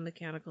 kind of a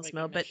mechanical like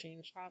smell, a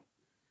machine shop.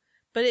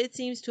 But it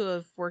seems to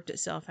have worked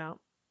itself out.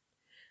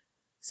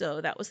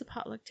 So that was the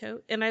potluck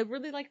tote, and I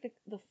really like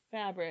the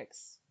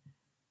fabrics.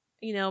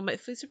 You know, my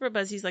Super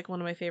Buzzy is like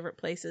one of my favorite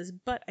places,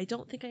 but I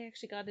don't think I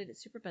actually got it at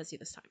Super Buzzy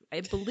this time.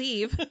 I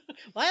believe. Well,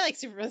 I like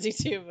Super Buzzy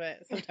too,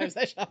 but sometimes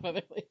I shop other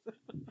places.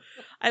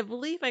 I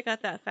believe I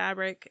got that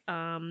fabric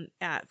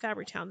at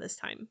Fabric Town this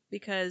time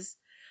because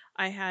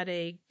I had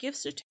a gift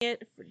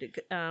certificate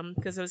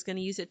because I was going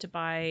to use it to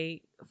buy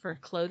for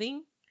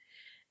clothing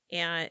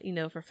and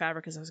for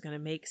fabric because I was going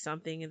to make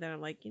something, and then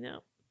I'm like, I'm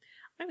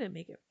going to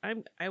make it.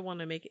 I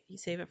want to make it.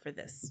 Save it for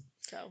this.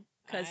 So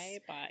because I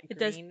bought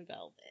green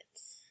velvet.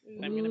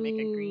 I'm gonna make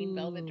a green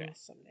velvet dress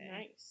someday.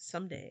 Nice.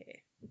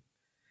 Someday.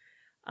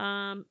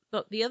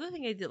 But the other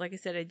thing I did, like I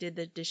said, I did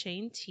the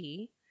Deshane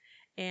tea,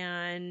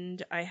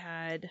 and I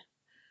had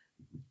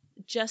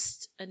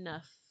just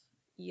enough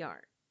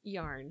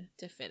yarn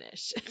to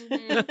finish.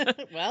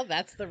 Mm-hmm. Well,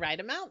 that's the right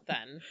amount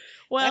then.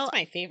 Well, that's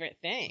my favorite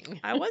thing.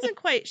 I wasn't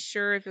quite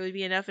sure if it would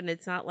be enough, and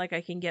it's not like I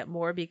can get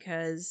more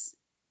because,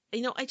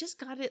 I just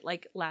got it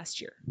like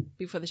last year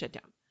before the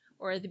shutdown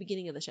or at the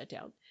beginning of the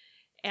shutdown.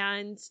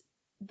 And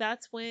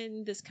that's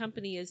when this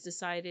company has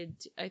decided,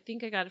 I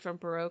think I got it from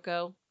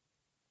Barocco,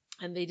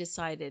 and they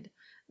decided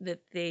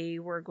that they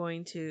were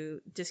going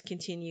to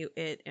discontinue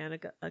it and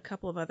a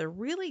couple of other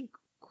really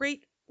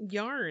great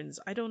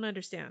yarns. I don't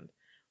understand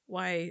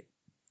why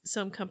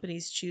some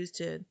companies choose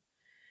to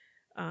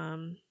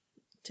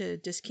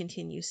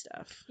discontinue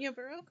stuff. Yeah,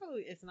 Barocco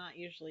is not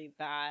usually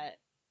that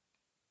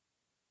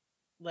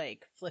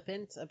like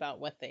flippant about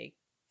what they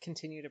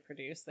continue to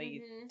produce.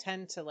 They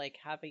tend to like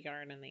have a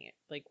yarn and they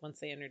like once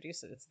they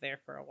introduce it, it's there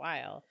for a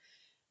while.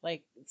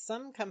 Like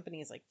some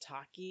companies like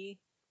Taki,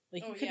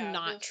 like you could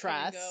not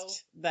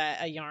trust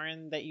that a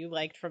yarn that you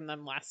liked from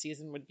them last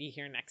season would be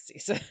here next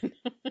season.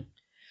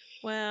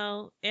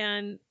 Well,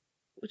 and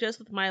just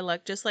with my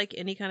luck, just like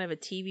any kind of a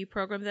TV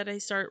program that I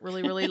start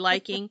really, really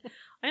liking,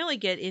 I only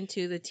get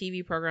into the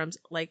TV programs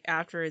like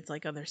after it's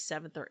like on their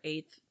 7th or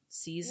 8th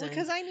season.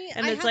 Because I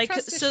have like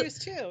trust issues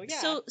too.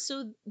 Yeah.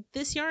 So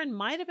this yarn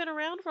might have been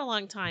around for a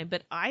long time,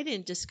 but I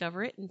didn't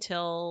discover it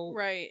until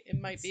it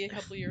might be a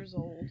couple years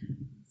old.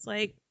 It's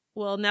like,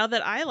 well, now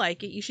that I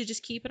like it, you should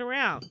just keep it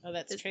around. Oh,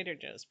 that's Trader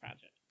Joe's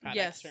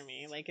products for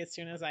me. Like as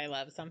soon as I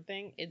love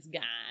something, it's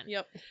gone.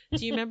 Yep.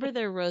 Do you remember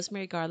their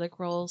rosemary garlic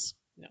rolls?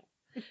 No.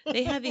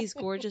 They had these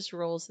gorgeous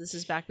rolls. This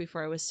is back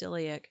before I was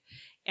celiac,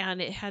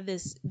 and it had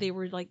this. They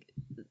were like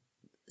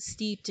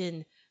steeped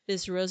in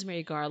this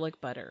rosemary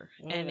garlic butter,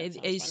 and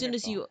as soon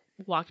as you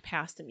walked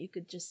past them, you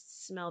could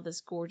just smell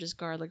this gorgeous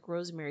garlic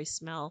rosemary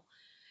smell.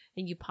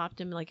 And you popped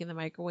them like in the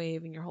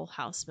microwave, and your whole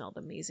house smelled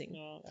amazing.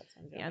 Oh, that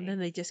sounds yummy. Yeah, and then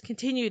they just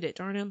continued it.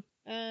 Darn them.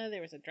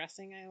 There was a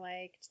dressing I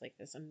liked, like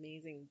this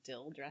amazing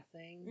dill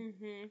dressing.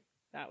 Mm-hmm.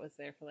 That was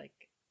there for like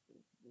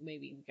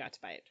maybe we got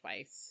to buy it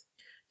twice.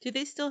 Do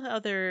they still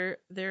have their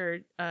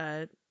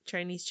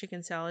Chinese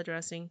chicken salad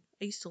dressing?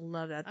 I used to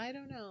love that. I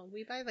don't know.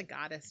 We buy the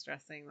Goddess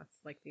dressing. That's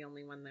like the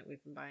only one that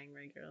we've been buying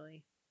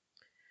regularly.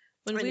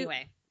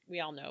 Anyway,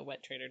 we all know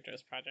what Trader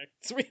Joe's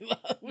products we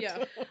love.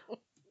 Yeah.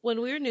 When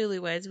we were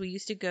newlyweds, we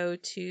used to go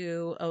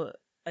to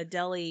a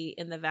deli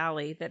in the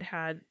valley that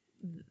had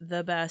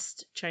the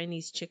best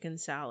Chinese chicken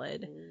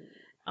salad.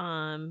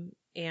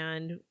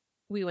 And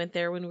we went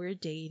there when we were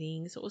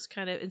dating. So it was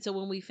and so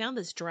when we found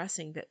this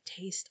dressing that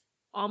tastes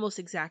almost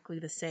exactly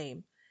the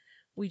same,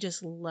 we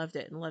just loved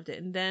it.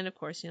 And then, of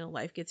course,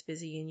 life gets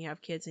busy and you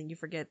have kids and you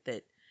forget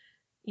that,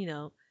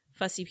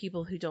 fussy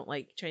people who don't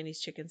like Chinese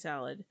chicken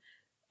salad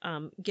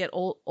get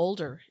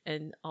older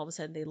and all of a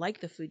sudden they like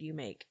the food you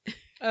make.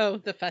 Oh,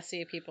 the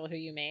fussy people who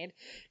you made.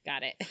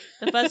 Got it.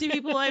 The fussy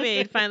people I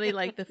made finally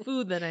like the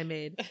food that I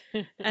made.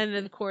 And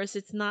of course,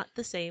 it's not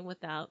the same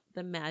without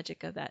the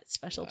magic of that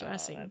special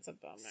dressing. That's a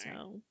bummer.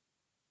 So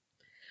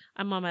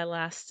I'm on my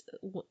last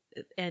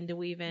end to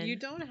weave in. You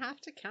don't have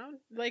to count.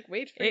 Like,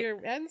 wait for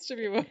your ends to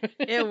be woven.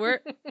 It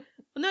worked.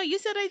 No, you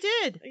said I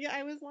did. Yeah,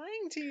 I was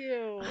lying to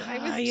you.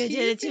 You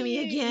did it to me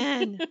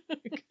again.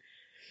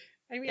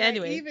 I mean,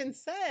 anyway. I even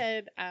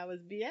said I was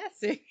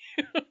BSing.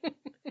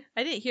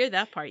 I didn't hear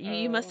that part.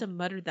 You must have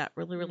muttered that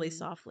really, really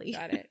softly.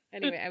 Got it.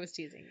 Anyway, I was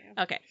teasing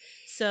you. Okay.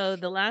 So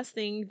the last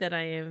thing that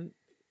I am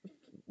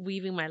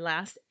weaving my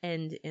last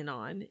end in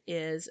on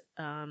is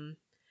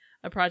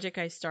a project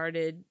I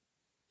started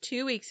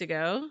 2 weeks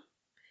ago,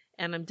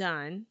 and I'm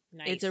done.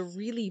 Nice. It's a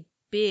really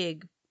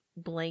big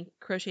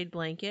crocheted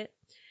blanket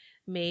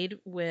made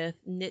with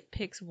Knit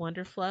Picks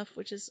Wonder Fluff,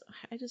 which is,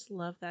 I just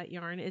love that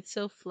yarn. It's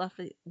so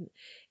fluffy.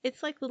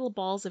 It's like little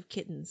balls of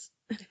kittens.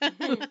 I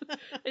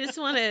just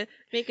want to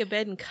make a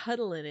bed and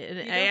cuddle in it.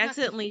 And you I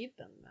accidentally have to feed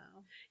them,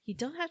 though. You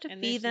don't have to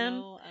feed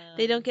them.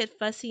 They don't get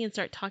fussy and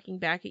start talking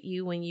back at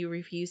you when you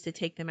refuse to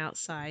take them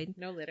outside.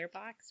 No litter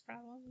box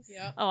problems?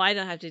 Yeah. Oh, I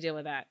don't have to deal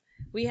with that.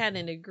 We had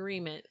an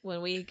agreement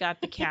when we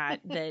got the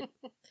cat that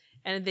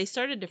And they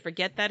started to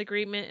forget that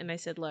agreement. And I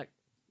said, look,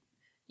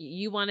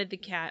 you wanted the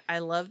cat. I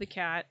love the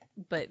cat,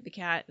 but the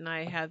cat and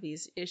I have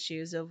these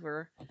issues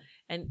over,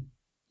 and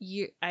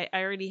I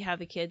already have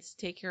the kids to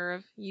take care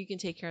of. You can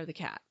take care of the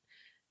cat.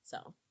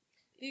 So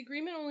the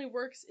agreement only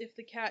works if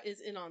the cat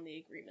is in on the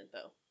agreement,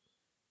 though,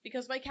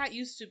 because my cat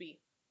used to be,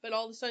 but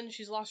all of a sudden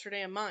she's lost her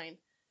damn mind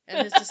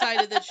and has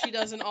decided that she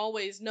doesn't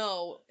always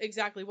know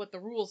exactly what the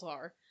rules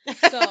are.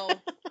 So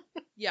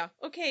yeah.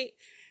 Okay.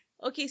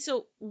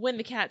 So when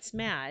the cat's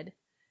mad,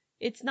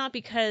 it's not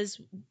because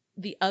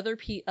the other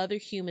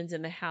humans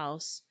in the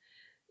house,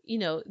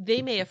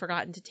 they may have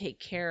forgotten to take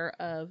care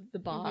of the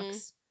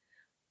box,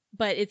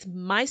 but it's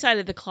my side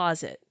of the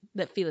closet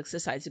that Felix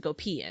decides to go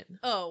pee in.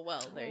 Oh,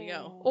 well, there you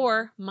go.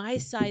 Or my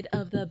side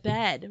of the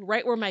bed,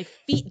 right where my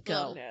feet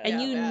go. Oh,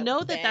 no.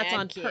 And that's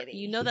on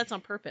that's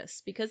on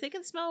purpose because they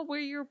can smell where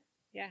your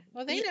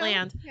feet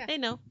land. Yeah. They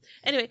know.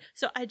 Anyway,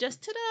 so I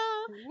just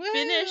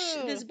finish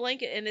this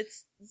blanket, and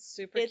it's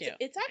super cute.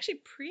 It's actually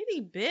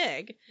pretty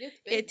big. It's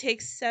big. It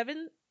takes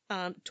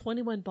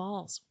 21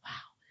 balls. Wow.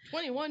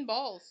 21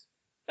 balls.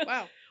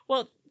 Wow.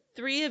 Well,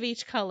 3 of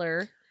each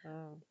color.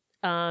 Oh.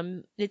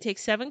 It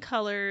takes 7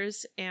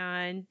 colors,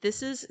 and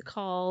this is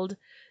called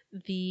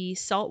the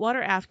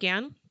Saltwater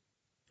Afghan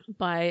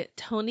by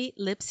Toni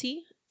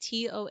Lipsey,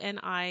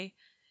 Toni,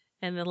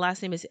 and the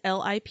last name is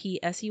Lipsey,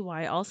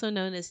 also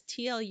known as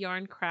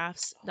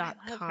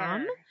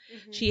tlyarncrafts.com.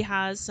 She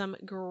has some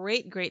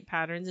great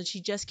patterns, and she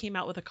just came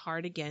out with a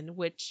cardigan,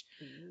 which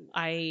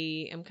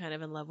I am kind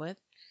of in love with.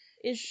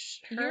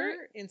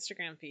 Her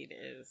Instagram feed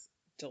is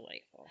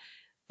delightful.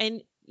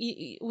 And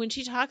when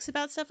she talks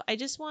about stuff, I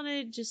just want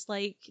to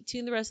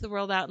tune the rest of the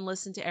world out and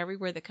listen to every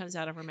word that comes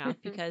out of her mouth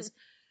because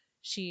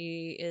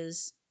she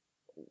is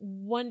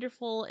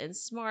wonderful and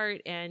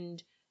smart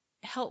and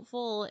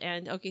helpful.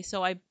 And okay,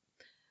 so I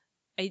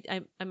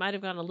might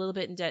have gone a little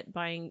bit in debt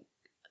buying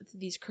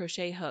these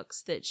crochet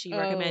hooks that she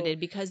recommended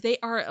because they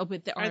are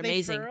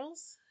amazing. They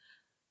furls?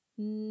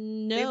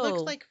 No, they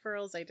looked like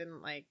furls. I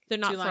didn't like. They're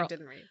not furls.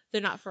 Didn't read.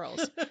 They're not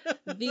furls.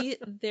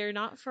 They're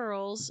not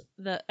furls.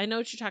 I know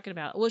what you're talking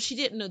about. Well, she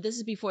didn't know. This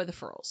is before the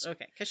furls.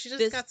 Okay, because she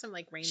just got some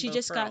rainbow. She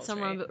just furls, got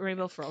some right?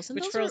 rainbow furls. And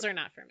which furls are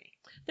not for me.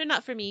 They're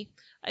not for me.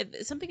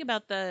 Something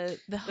about the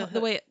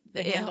way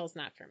the handle's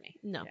not for me.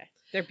 No, okay.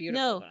 They're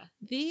beautiful. No, though.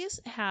 These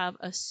have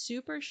a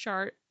super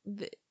sharp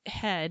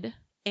head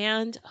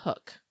and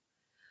hook.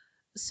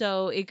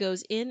 So it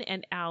goes in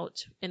and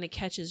out, and it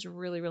catches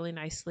really, really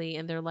nicely.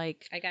 And they're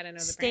like I gotta know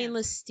the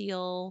stainless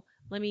steel.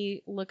 Let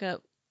me look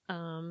up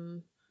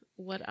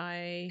what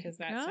because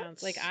that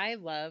sounds like I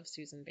love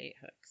Susan Bate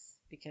hooks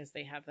because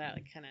they have that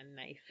kind of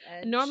knife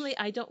edge. Normally,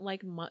 I don't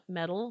like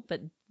metal,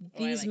 but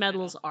these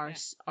metals are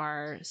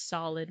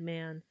solid,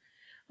 man.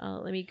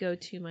 Let me go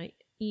to my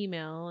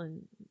email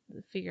and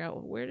figure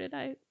out where did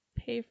I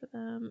pay for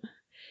them.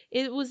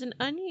 It was an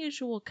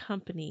unusual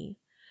company.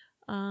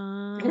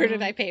 Where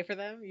did I pay for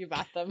them? You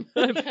bought them.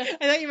 I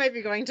thought you might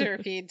be going to her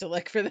feed to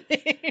look for the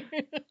thing.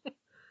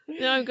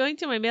 No, I'm going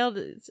to my mail.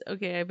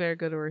 Okay, I better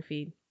go to her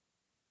feed.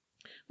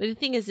 But the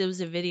thing is, it was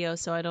a video,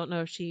 so I don't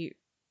know if she.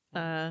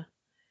 I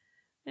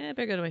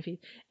better go to my feed.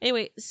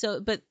 Anyway,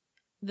 but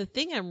the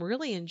thing I'm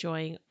really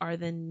enjoying are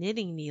the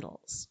knitting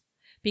needles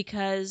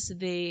because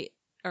they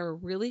are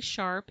really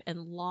sharp and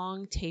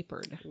long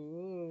tapered.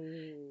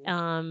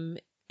 Ooh.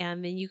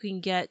 And then you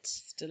can get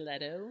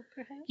stiletto,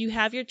 perhaps? You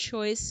have your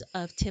choice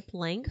of tip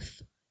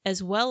length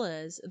as well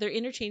as they're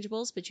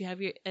interchangeables, but you have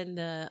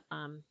the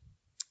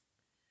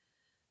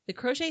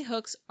crochet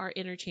hooks are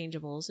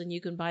interchangeables, and you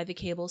can buy the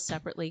cables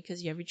separately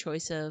because you have your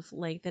choice of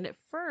length. And at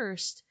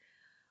first,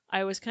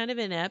 I was kind of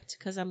inept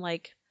because I'm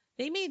like,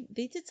 they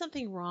did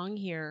something wrong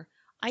here.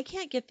 I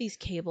can't get these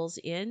cables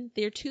in.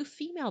 They're 2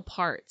 female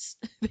parts.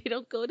 They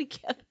don't go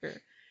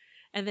together.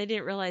 And they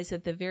didn't realize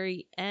at the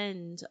very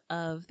end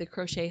of the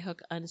crochet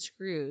hook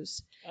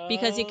unscrews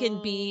because it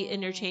can be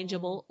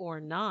interchangeable or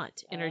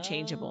not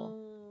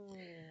interchangeable.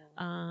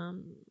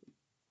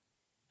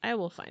 I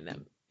will find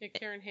them. Yeah,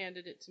 Karen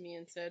handed it to me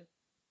and said,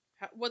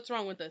 "What's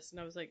wrong with this?" And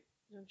I was like,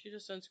 "Don't you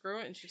just unscrew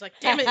it?" And she's like,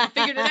 "Damn it, you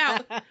figured it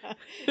out."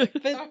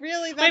 But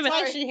really, that's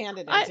why she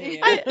handed it to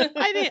you. I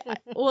didn't.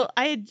 Well,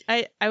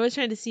 I was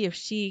trying to see if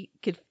she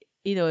could.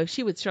 If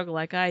she would struggle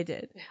like I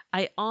did.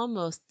 I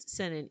almost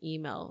sent an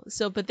email.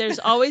 But there's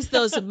always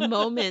those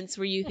moments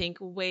where you think,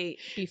 wait,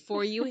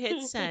 before you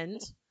hit send,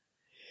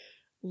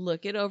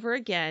 look it over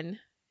again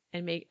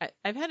and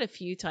I've had a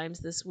few times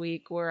this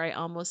week where I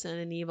almost sent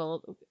an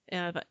email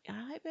and I thought,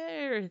 I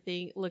better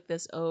look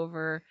this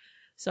over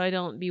so I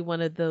don't be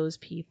one of those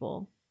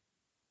people.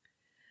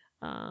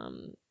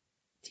 I'm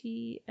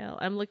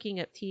looking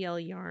at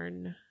TL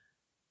yarn.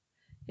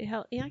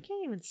 I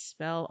can't even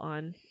spell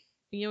on...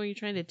 when you're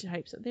trying to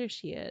type something. There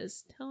she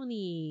is.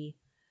 Toni.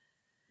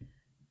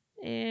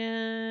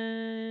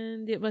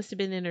 And it must have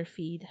been in her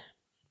feed.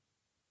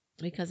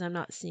 Because I'm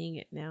not seeing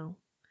it now.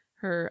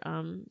 Her,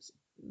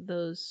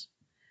 those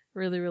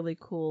really, really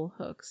cool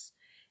hooks.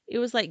 It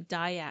was like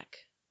Dyak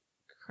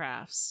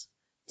Crafts.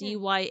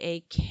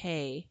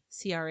 DYAK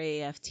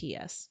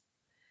CRAFTS.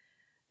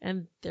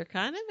 And they're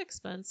kind of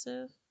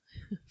expensive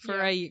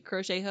for a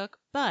crochet hook,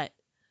 but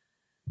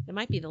it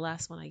might be the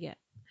last one I get.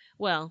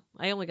 Well,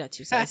 I only got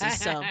 2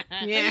 sizes, so yeah.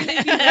 I mean,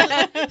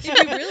 if you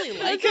really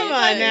like Come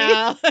on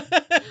now.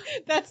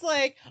 That's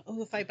like,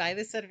 if I buy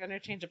this set of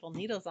interchangeable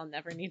needles, I'll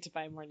never need to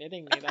buy more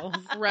knitting needles.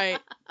 Right.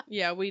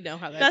 Yeah, we know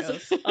how that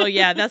goes. Oh,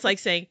 yeah, that's like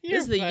saying,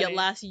 this is the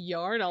last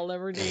yarn I'll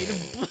ever need.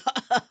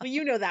 Well,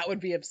 you know that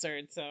would be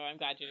absurd, so I'm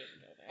glad you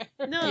didn't go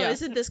there. No,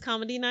 isn't this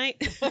comedy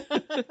night?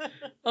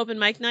 Open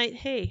mic night?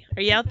 Hey,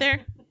 are you out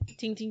there?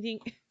 Ting, ting, ting.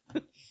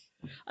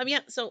 Yeah,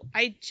 so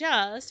I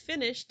just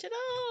finished. Ta-da!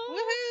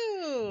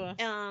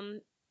 Woohoo!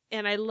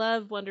 And I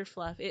love Wonder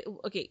Fluff.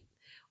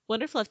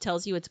 Wonder Fluff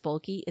tells you it's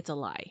bulky. It's a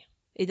lie.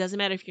 It doesn't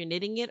matter if you're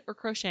knitting it or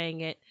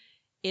crocheting it.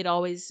 It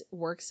always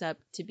works up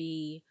to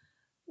be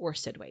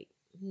worsted weight,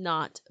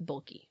 not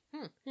bulky.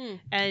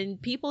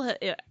 And people,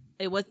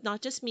 it was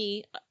not just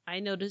me. I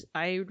noticed.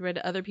 I read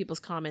other people's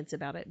comments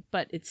about it,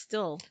 but it's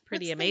still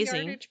pretty amazing. What's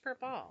the yardage per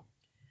ball?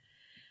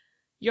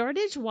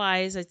 Yardage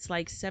wise, it's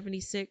like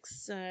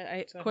 76.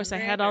 Of course, I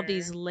had all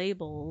these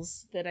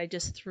labels that I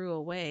just threw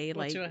away.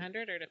 Well, to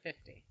 100 or to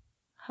 50?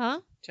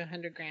 Huh? To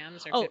 100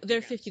 grams or 50 they're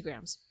grams? 50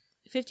 grams.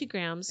 50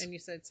 grams. And you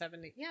said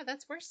 70. Yeah,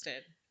 that's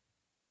worsted.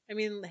 I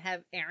mean,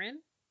 have Aran?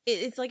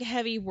 It's like a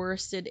heavy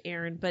worsted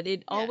Aran, but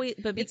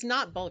it's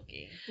not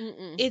bulky.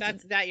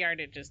 That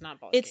yardage is not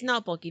bulky. It's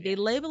not bulky. They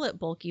label it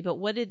bulky, but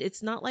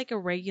it's not like a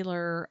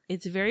regular.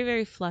 It's very,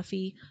 very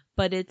fluffy,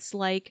 but it's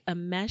like a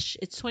mesh.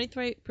 It's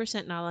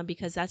 23% nylon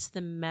because that's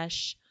the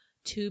mesh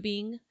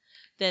tubing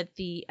that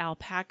the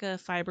alpaca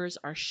fibers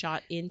are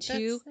shot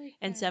into,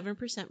 and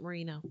 7%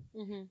 merino.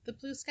 Mm-hmm. The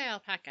Blue Sky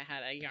Alpaca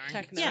had a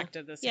yarn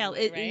connected this way,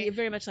 right? It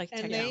very much like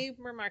and they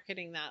were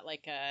marketing that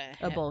like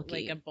a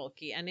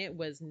bulky, and it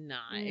was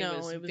not.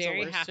 No, it was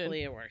very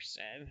happily a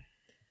worsted.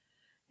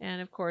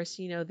 And of course,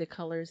 the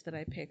colors that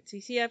I picked.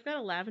 You see, I've got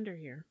a lavender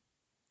here,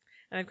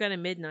 and I've got a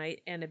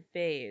midnight and a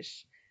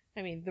beige.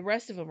 I mean, the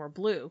rest of them are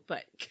blue,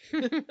 but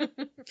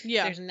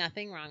yeah, there's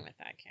nothing wrong with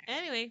that,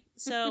 Karen. Anyway,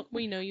 so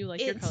we know you like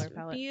your color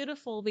palette. It's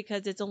beautiful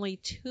because it's only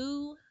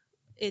two.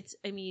 It's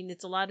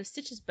a lot of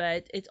stitches,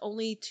 but it's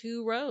only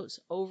 2 rows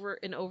over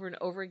and over and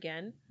over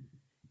again.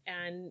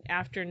 And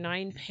after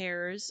 9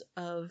 pairs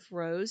of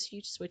rows, you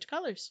switch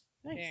colors.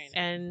 Nice.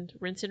 And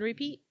rinse and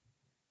repeat.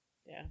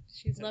 Yeah,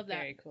 she's a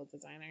very cool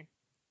designer.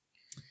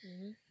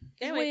 Mm-hmm.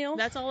 Anyway,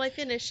 that's all I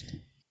finished.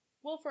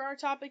 Well, for our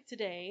topic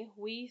today,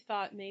 we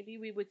thought maybe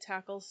we would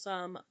tackle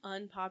some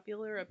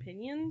unpopular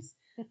opinions.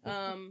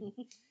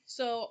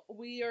 So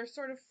we are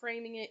sort of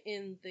framing it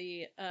in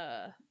the,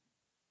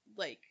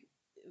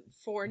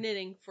 for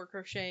knitting, for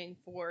crocheting,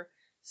 for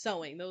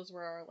sewing. Those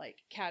were our,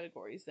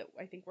 categories that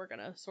I think we're going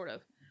to sort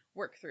of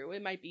work through.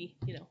 It might be,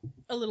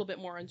 a little bit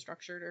more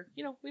unstructured or,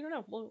 we don't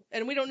know.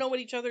 And we don't know what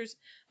each other's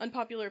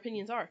unpopular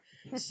opinions are.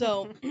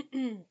 So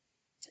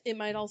it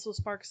might also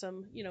spark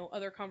some,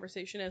 other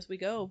conversation as we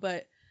go,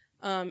 but...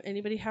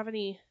 anybody have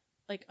any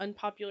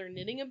unpopular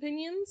knitting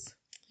opinions?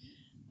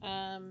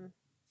 And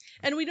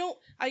we don't,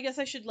 I guess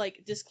I should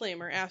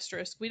disclaimer,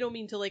 asterisk, we don't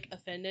mean to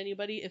offend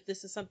anybody. If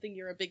this is something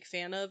you're a big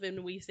fan of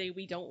and we say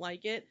we don't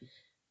like it,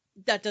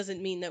 that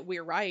doesn't mean that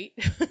we're right.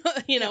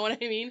 You know what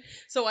I mean?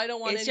 So I don't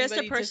want anybody to feel...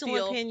 It's just a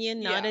personal opinion,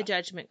 not a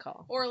judgment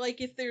call. Or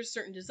if there's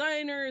certain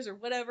designers or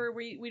whatever,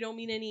 we don't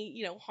mean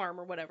any,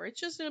 harm or whatever.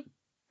 It's just a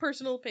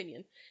personal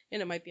opinion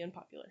and it might be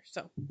unpopular.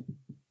 So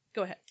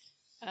go ahead.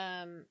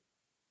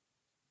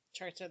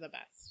 Charts are the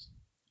best.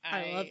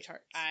 I love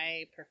charts.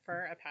 I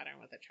prefer a pattern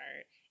with a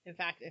chart. In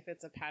fact, if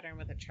it's a pattern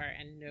with a chart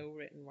and no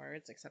written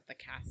words except the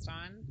cast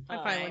on,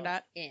 I'm fine with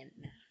that. In.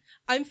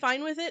 I'm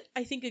fine with it.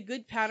 I think a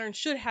good pattern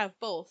should have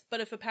both,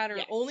 but if a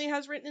pattern only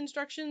has written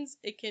instructions,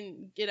 it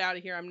can get out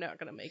of here. I'm not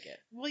going to make it.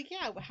 Well,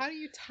 yeah. How do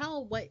you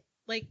tell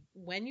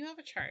when you have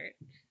a chart,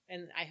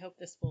 and I hope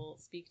this will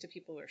speak to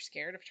people who are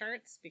scared of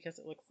charts because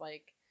it looks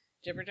like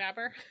jibber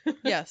jabber.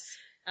 Yes.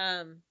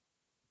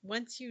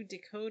 Once you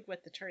decode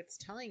what the chart's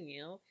telling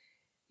you,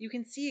 you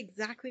can see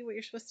exactly what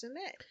you're supposed to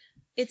knit.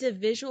 It's a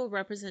visual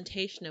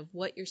representation of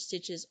what your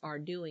stitches are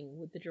doing,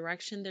 with the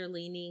direction they're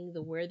leaning,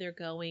 where they're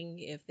going,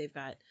 if they've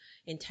got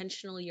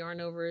intentional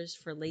yarn overs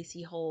for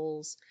lacy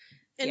holes.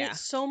 And it's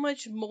so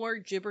much more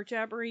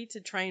jibber-jabbery to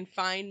try and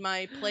find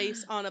my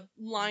place on a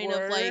line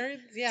of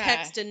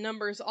text and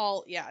numbers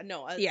all. Yeah,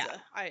 no,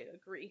 I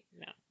agree.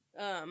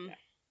 No.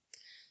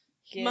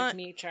 Give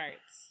me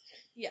charts.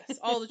 Yes,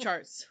 all the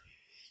charts.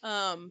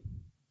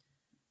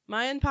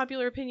 My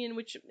unpopular opinion,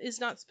 which is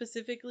not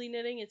specifically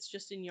knitting, it's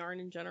just in yarn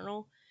in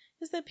general,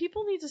 is that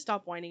people need to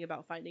stop whining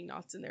about finding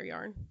knots in their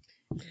yarn.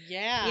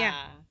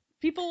 Yeah.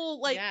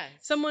 People will,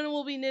 someone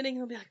will be knitting,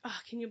 and they'll be like, oh,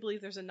 can you believe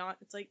there's a knot?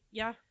 It's like,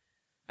 yeah,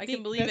 I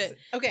can believe it.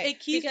 Okay.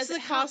 It keeps the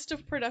cost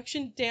of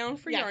production down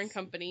for yarn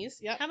companies.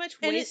 Yep. How much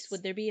waste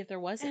would there be if there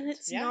wasn't? And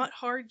it's not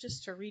hard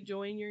just to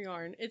rejoin your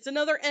yarn. It's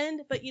another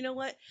end, but you know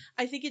what?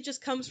 I think it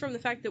just comes from the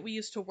fact that we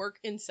used to work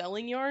in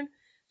selling yarn.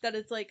 That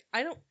it's like,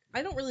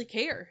 I don't really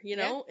care, you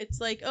know? Yeah.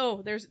 It's like,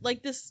 oh, there's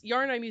like this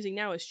yarn I'm using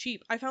now is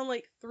cheap. I found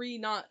like 3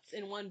 knots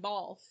in one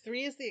ball.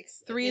 3 is the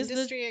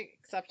industry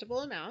acceptable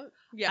amount.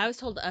 Yeah. I was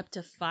told up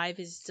to 5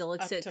 is still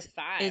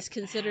is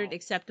considered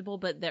acceptable,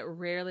 but that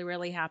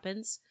rarely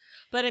happens.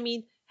 But I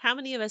mean, how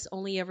many of us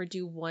only ever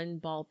do 1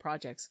 ball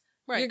projects?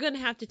 Right. You're going to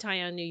have to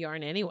tie on new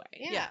yarn anyway.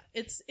 Yeah.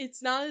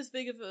 It's not as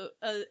big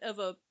of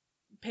a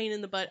pain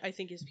in the butt, I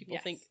think, as people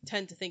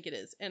tend to think it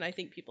is, and I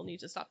think people need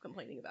to stop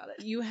complaining about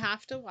it. You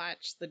have to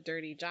watch the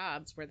dirty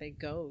jobs where they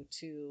go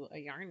to a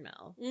yarn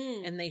mill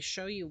and they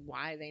show you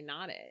why they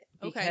knot it,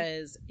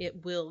 because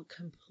it will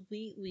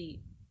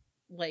completely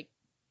like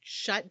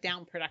shut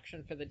down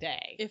production for the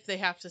day if they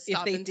have to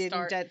stop. If they didn't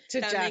start. To that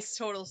just makes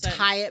total sense.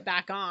 Tie it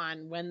back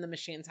on when the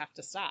machines have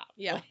to stop.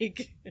 Yeah,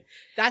 like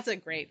that's a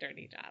great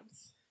dirty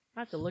jobs.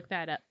 I'll have to look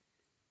that up.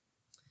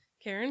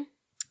 Karen,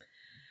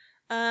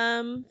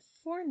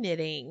 for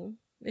knitting,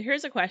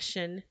 here's a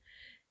question: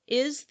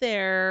 is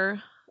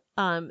there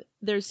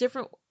is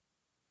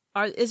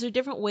there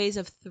different ways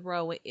of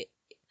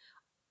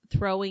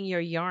throwing your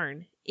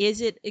yarn?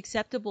 Is it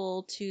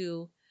acceptable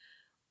to,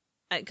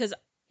 because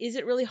is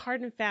it really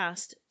hard and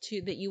fast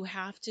that you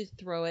have to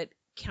throw it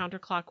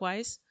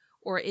counterclockwise,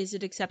 or is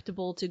it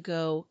acceptable to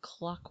go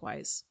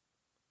clockwise?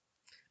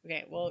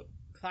 Okay, well,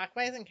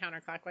 clockwise and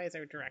counterclockwise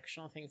are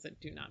directional things that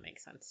do not make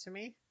sense to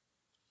me.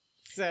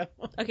 So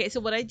okay, so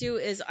what I do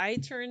is I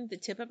turn the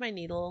tip of my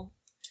needle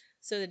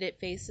so that it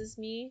faces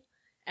me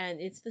and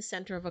it's the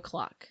center of a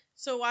clock.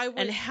 So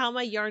and how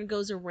my yarn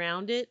goes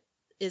around it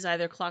is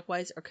either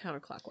clockwise or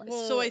counterclockwise.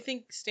 Well, so I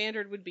think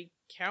standard would be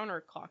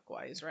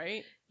counterclockwise,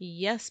 right?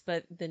 Yes,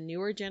 but the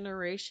newer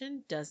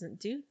generation doesn't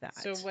do that.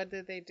 So what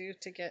did they do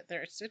to get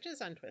their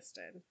stitches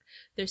untwisted?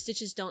 Their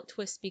stitches don't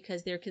twist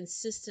because they're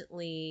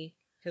consistently...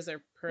 Because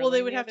they're purling. Well,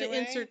 they would have to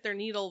insert their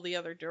needle the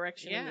other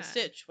direction in the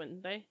stitch,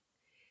 wouldn't they?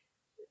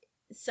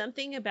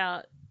 Something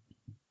about...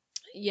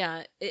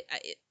 Yeah,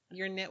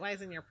 your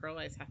knitwise and your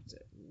purlwise have to,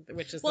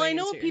 which is well, I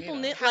know people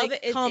knit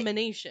like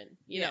combination,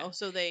 you know,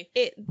 so they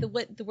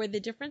where the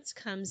difference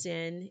comes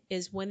in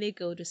is when they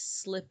go to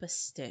slip a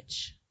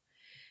stitch.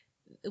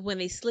 When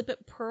they slip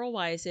it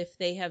purlwise, if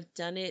they have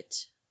done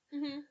it,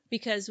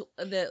 because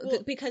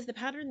the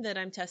pattern that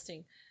I'm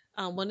testing,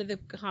 one of the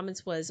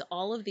comments was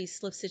all of these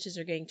slip stitches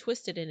are getting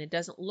twisted, and it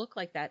doesn't look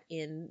like that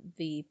in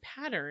the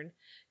pattern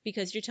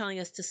because you're telling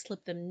us to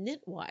slip them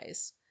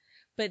knitwise.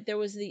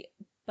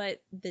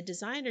 But the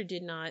designer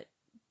did not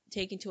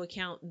take into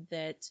account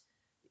that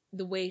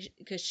the way,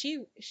 because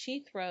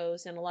she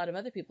throws and a lot of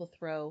other people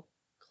throw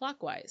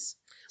clockwise.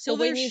 So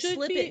when you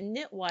slip it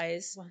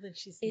knitwise, well, then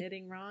she's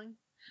knitting wrong.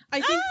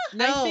 I think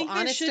no, I think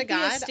honest there should to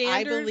God, be a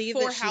standard I believe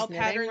for that how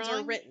patterns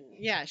are written.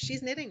 Yeah,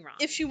 she's knitting wrong.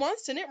 If she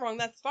wants to knit wrong,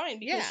 that's fine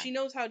because she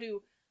knows how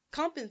to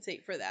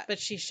compensate for that. But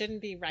she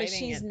shouldn't be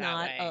writing it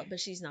that way. But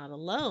she's not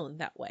alone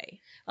that way.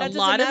 That a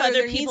lot of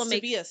other people make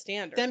to be a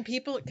standard. Then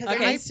people, because there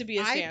needs to be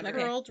a standard. I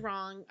purled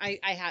wrong.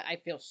 I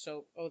feel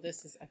so. Oh,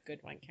 this is a good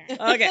one,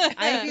 Karen. Okay,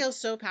 I feel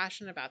so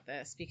passionate about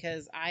this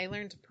because I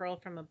learned to purl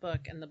from a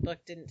book, and the book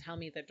didn't tell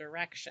me the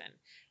direction.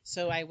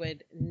 So I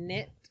would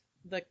knit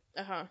the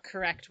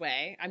correct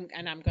way.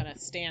 I'm going to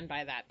stand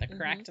by that. The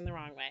correct and the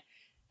wrong way.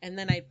 And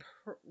then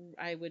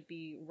I would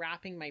be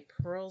wrapping my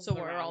pearls the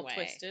wrong way. So we're all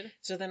twisted.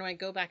 So then when I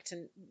go back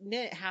to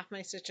knit, half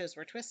my stitches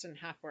were twisted and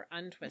half were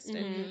untwisted.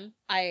 Mm-hmm.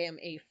 I am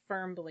a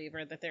firm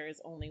believer that there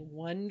is only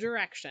one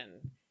direction.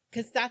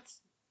 Because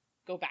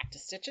go back to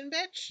stitching,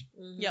 bitch.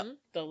 Mm-hmm. Yep.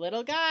 The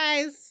little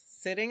guys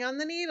sitting on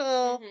the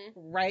needle,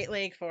 right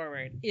leg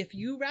forward. If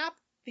you wrap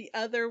the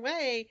other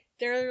way,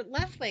 their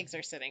left legs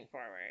are sitting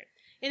forward.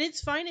 And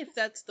it's fine if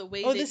that's the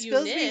way that you knit. Oh, this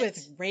fills me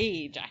with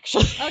rage,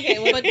 actually. Okay,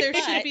 well, but there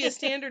should be a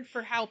standard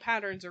for how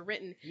patterns are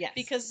written. Yes.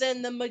 Because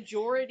then the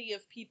majority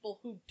of people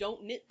who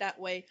don't knit that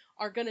way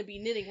are going to be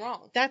knitting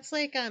wrong. That's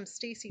like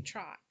Stacy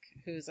Trock,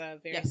 who's a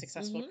very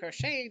successful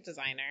crochet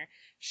designer.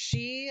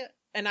 She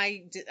and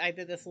I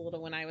did this a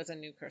little when I was a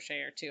new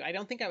crocheter too. I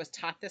don't think I was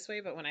taught this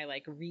way, but when I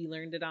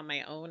relearned it on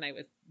my own, I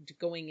was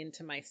going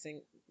into my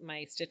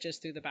stitches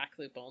through the back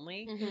loop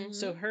only. Mm-hmm.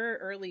 So her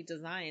early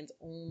designs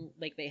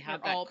they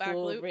have that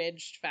cool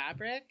ridged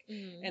fabric,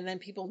 and then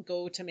people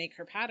go to make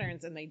her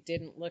patterns and they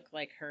didn't look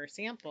like her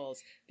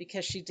samples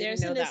because she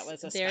didn't know that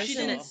was a special. She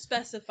didn't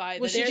specify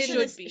that she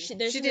should be. She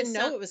didn't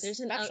know it was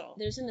special.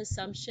 There's an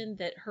assumption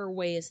that her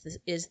way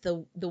is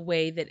the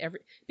way that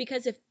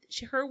because if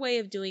her way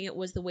of doing it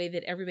was the way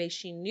that everybody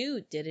she knew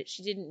did it,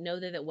 she didn't know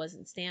that it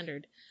wasn't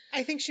standard.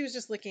 I think she was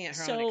just looking at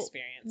her own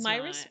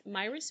experience.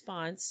 My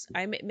response,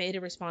 I made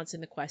a response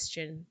in the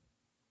question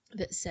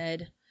that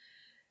said,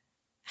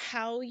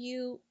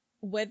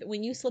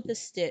 when you slip the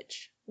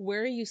stitch,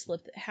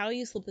 how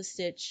you slip the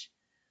stitch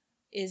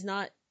is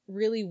not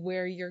really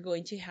where you're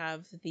going to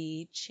have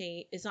the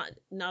change. It's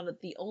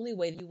not the only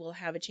way that you will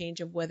have a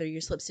change of whether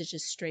your slip stitch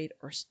is straight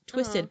or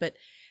twisted, but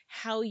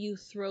how you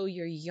throw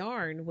your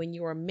yarn when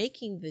you are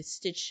making the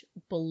stitch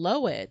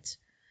below it.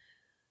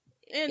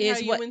 And how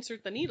you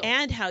insert the needle.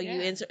 And how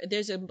you insert.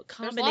 There's a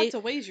combination. There's lots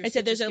of ways your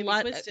stitches can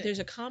be twisted. There's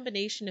a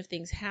combination of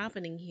things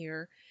happening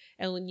here.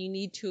 and when you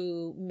need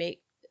to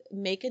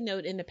make a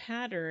note in the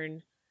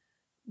pattern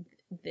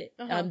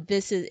that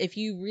this is, if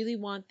you really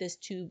want this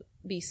to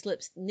be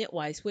slipped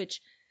knitwise,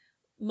 which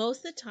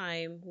most of the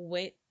time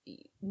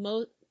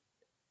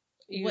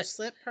you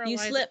slip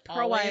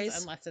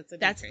purlwise unless it's a decrease.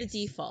 That's the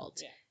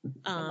default.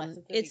 Yeah.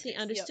 It's the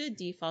understood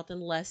default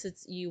unless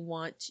you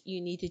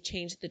need to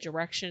change the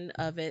direction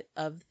of it,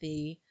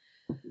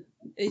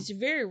 it's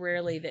very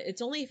rarely that,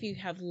 it's only if you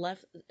have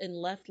left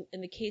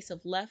in the case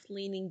of left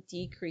leaning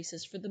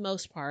decreases for the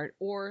most part,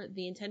 or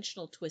the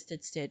intentional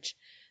twisted stitch,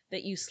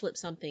 that you slip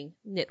something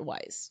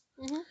knitwise.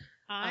 Mm-hmm.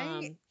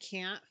 I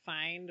can't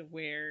find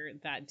where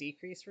that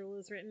decrease rule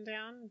is written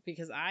down,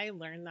 because I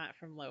learned that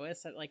from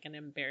Lois at like an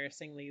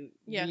embarrassingly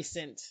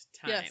recent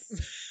time.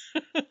 Yes.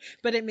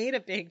 But it made a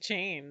big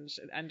change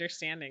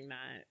understanding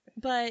that.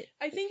 But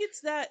I think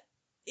it's that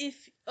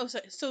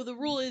so the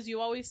rule is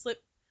you always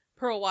slip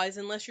purlwise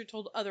unless you're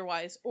told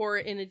otherwise, or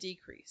in a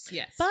decrease.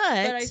 Yes. But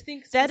I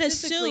think that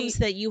assumes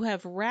that you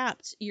have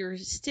wrapped your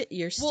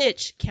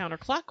stitch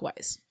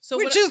counterclockwise. So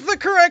which is the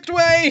correct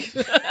way.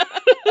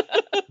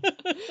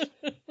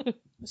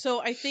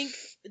 So I think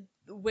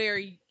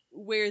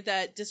where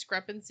that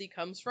discrepancy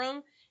comes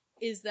from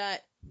is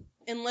that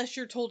unless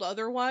you're told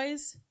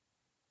otherwise,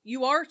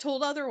 you are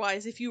told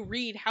otherwise if you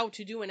read how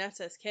to do an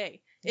SSK.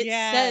 It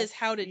says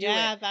how to do it.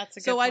 Yeah, that's a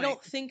good point. I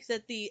don't think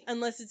that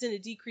unless it's in a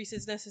decrease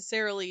is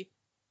necessarily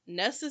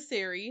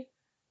necessary,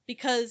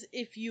 because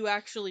if you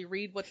actually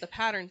read what the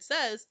pattern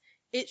says,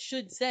 it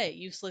should say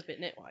you slip it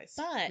knitwise.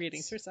 But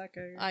readings for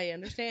suckers. I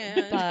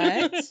understand.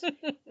 But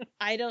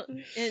I don't,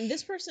 and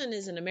this person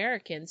is an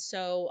American,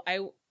 so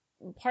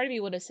part of me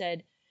would have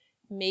said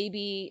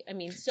maybe,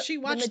 she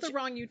watched the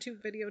wrong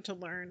YouTube video to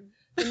learn.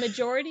 The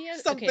majority of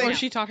something, or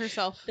she taught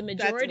herself. The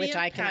majority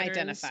of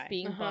patterns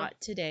being bought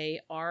today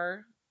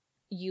are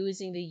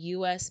using the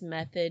U.S.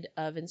 method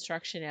of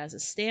instruction as a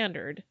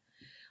standard.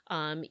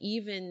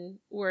 Even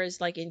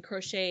whereas like in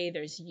crochet,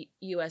 there's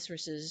U.S.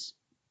 versus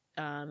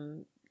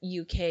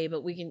UK,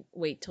 but we can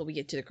wait till we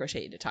get to the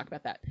crochet to talk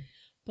about that.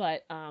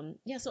 But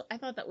so I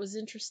thought that was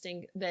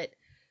interesting that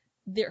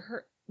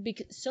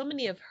because so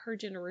many of her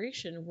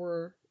generation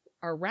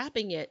are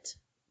wrapping it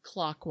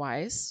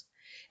clockwise,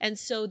 and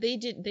so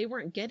they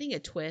weren't getting a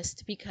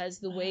twist, because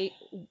the way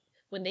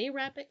when they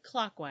wrap it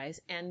clockwise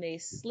and they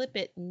slip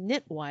it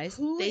knitwise,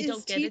 they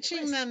don't get a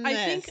twist. Them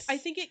this? I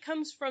think it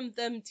comes from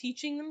them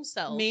teaching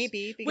themselves.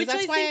 Maybe, because which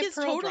that's I think is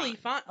totally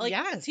fine. Like,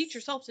 yes. Teach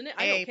yourself to knit.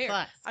 I don't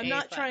care. I'm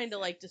not trying to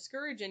like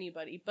discourage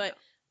anybody, but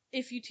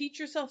if you teach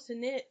yourself to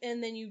knit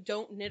and then you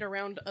don't knit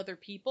around other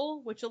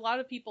people, which a lot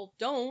of people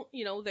don't,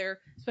 they're,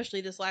 especially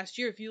this last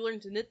year, if you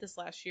learned to knit this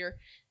last year,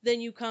 then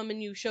you come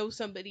and you show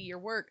somebody your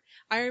work.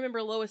 I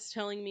remember Lois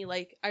telling me,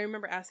 I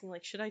remember asking,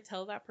 should I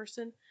tell that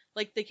person?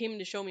 They came in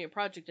to show me a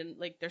project, and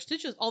their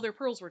stitches, all their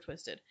purls were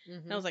twisted.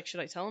 Mm-hmm. And I was like, should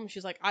I tell them?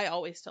 She's like, I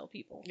always tell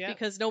people. Yep.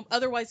 Because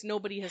otherwise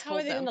nobody has told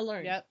them. How are they going to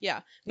learn? Yep.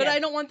 Yeah. But I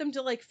don't want them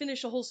to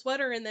finish a whole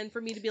sweater and then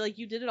for me to be like,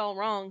 you did it all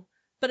wrong.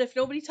 But if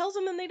nobody tells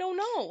them, then they don't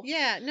know.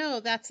 Yeah,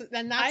 no, that's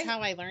how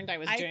I learned I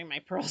was doing my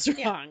purls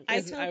wrong.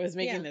 I was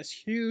making this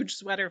huge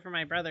sweater for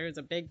my brother, who's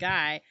a big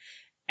guy,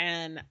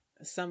 and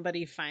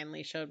somebody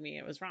finally showed me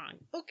it was wrong.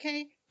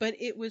 Okay, but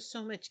it was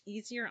so much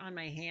easier on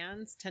my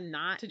hands to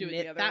not do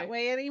knit that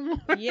way anymore.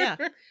 Yeah.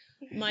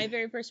 My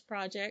very first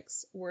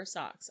projects were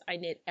socks. I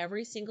knit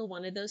every single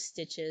one of those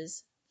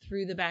stitches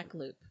through the back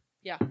loop.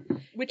 Yeah.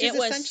 Which is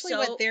essentially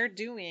what they're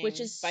doing,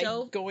 which is by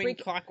going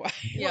clockwise.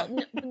 Yeah.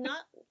 Well,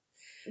 not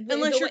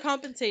unless you're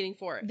compensating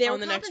for it. They were on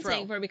the next row.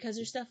 compensating for it because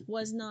their stuff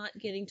was not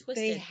getting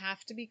twisted. They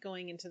have to be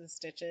going into the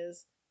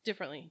stitches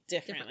differently to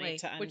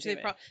undo which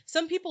they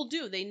some people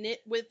do. They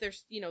knit with their,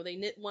 they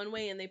knit one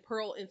way and they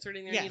purl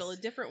inserting their needle a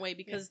different way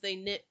because they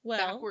knit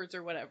backwards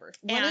or whatever.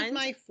 One of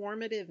my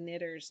formative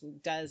knitters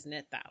does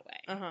knit that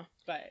way.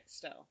 But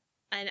still.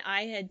 And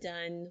I had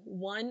done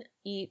one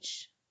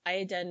each. I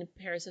had done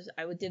pairs of,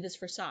 I did this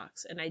for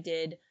socks, and I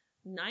did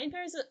 9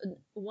 pairs of,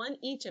 one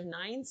each of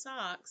 9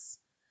 socks,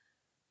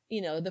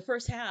 the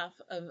first half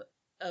of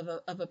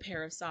a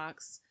pair of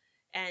socks.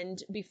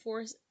 And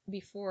before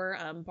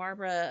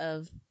Barbara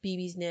of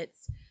BB's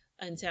Knits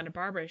in Santa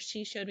Barbara,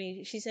 she showed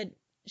me,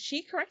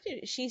 she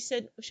corrected it. She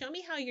said, show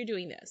me how you're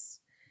doing this.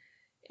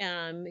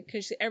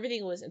 Because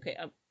everything was,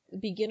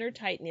 beginner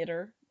tight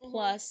knitter,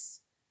 plus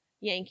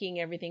yanking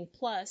everything,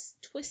 plus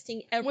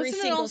twisting every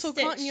single stitch. Wasn't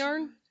it also cotton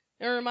yarn?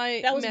 Or am I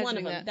That was one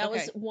of them.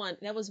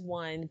 That was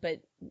one,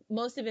 but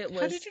most of it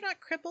was... How did you not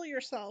cripple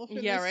yourself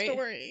in this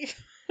story?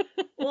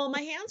 Well,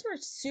 my hands were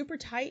super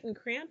tight and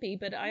crampy,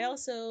 but I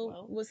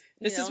also was...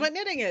 This is what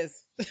knitting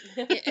is.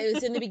 It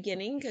was in the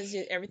beginning because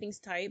everything's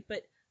tight,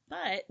 but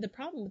the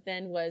problem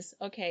then was,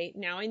 okay,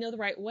 now I know the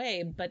right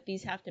way, but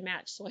these have to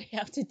match, so I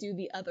have to do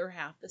the other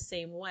half the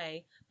same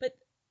way. But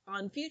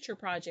on future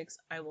projects,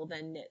 I will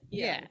then knit.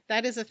 Yeah,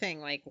 that is a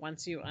thing.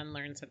 Once you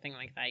unlearn something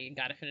like that, you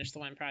got to finish the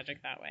one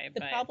project that way.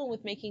 The problem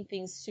with making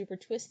things super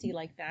twisty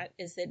like that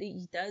is that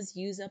it does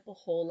use up a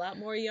whole lot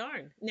more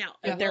yarn. Now,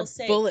 they're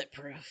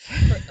bulletproof.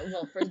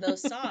 For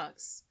those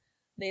socks,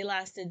 they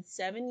lasted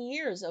 7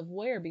 years of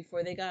wear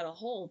before they got a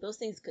hole. Those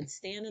things could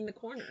stand in the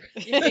corner.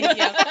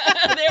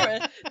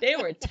 They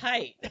were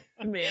tight,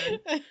 man.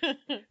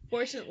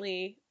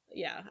 Fortunately,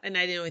 yeah, and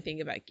I didn't know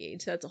anything about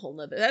gauge. That's a whole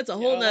nother. That's a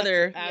whole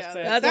nother.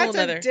 That's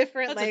a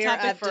different layer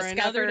topic of for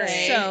another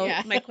day.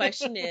 So my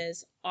question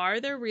is: are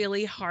there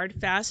really hard,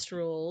 fast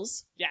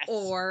rules? Yes.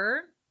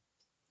 Or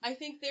I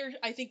think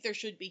there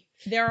should be.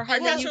 There are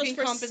hard, fast rules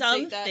for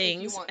some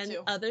things and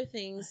other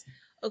things.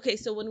 Okay,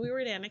 so when we were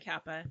at Anna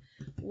Kappa,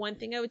 one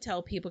thing I would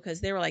tell people,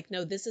 because they were like,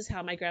 "No, this is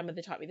how my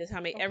grandmother taught me. This is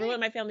how everyone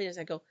in my family does."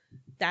 I go,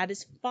 "That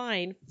is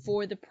fine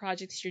for the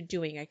projects you're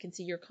doing. I can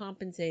see you're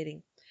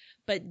compensating."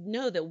 But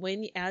know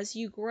that as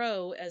you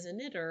grow as a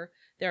knitter,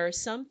 there are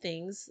some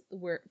things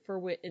where,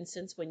 for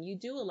instance, when you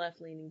do a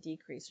left-leaning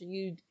decrease or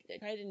you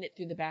try to knit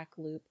through the back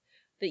loop,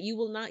 that you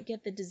will not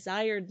get the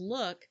desired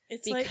look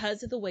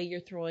because of the way you're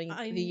throwing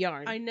the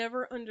yarn. I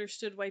never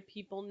understood why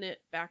people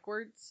knit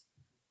backwards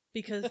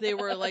because they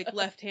were like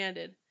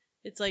left-handed.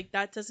 It's like,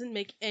 that doesn't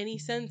make any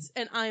sense,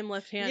 and I'm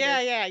left-handed.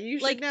 Yeah, you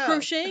should know.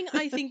 Crocheting,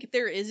 I think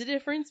there is a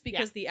difference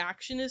because the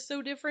action is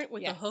so different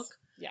with the hook.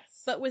 Yes.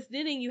 But with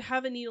knitting, you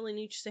have a needle in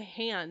each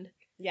hand.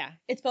 Yeah.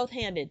 It's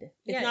both-handed.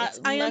 It's not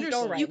I left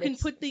understand. or right. You can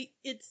put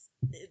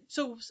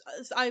so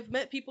I've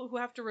met people who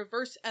have to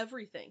reverse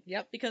everything.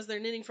 Yep. Because they're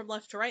knitting from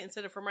left to right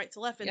instead of from right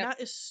to left, and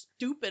that is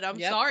stupid. I'm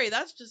Yep. sorry.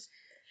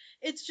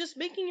 It's just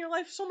making your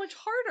life so much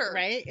harder.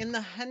 Right? In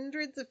the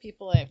hundreds of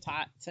people I've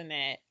taught to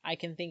knit, I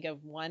can think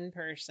of one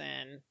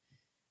person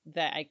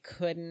that I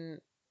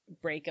couldn't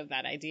break of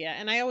that idea.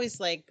 And I always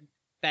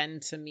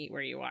bend to meet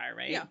where you are,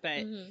 right? Yeah.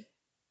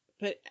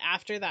 But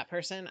after that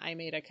person, I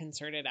made a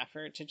concerted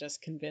effort to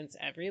just convince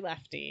every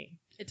lefty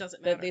it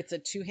doesn't matter that it's a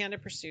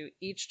two-handed pursuit.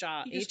 Each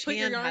just hand put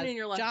your yarn has in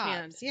your left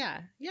jobs.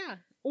 hand. Yeah.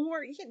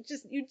 Or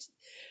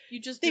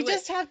they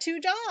just have two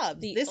jobs.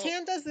 This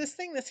hand does this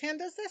thing. This hand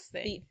does this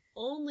thing. The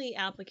only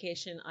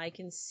application I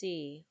can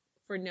see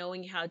for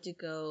knowing how to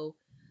go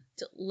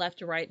to left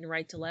to right and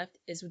right to left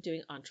is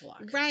doing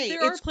entrelac. Right.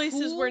 There are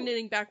places where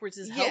knitting backwards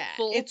is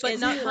helpful, but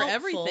not for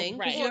everything.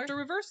 Right. You have to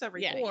reverse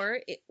everything. Yeah. Or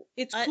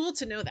it's cool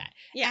to know that.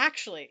 Yeah.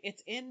 Actually,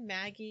 it's in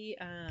Maggie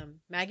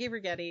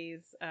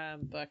Righetti's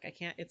book.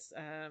 It's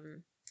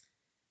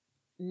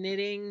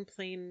Knitting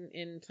Plain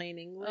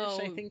English.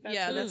 I think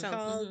that's what it's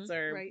called.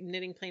 Or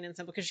Knitting Plain and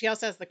Simple. Because she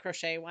also has the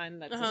crochet one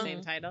that's the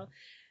same title.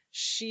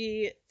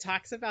 She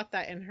talks about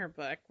that in her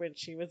book when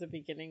she was a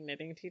beginning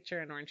knitting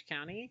teacher in Orange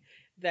County,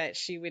 that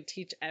she would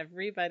teach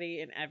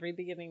everybody in every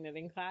beginning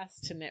knitting class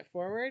to knit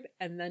forward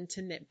and then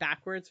to knit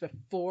backwards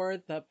before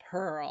the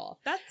purl.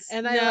 That's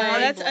unnecessary.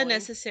 That's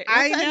unnecessary.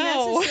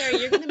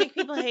 You're going to make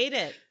people hate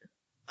it.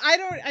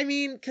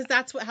 Because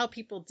that's how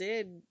people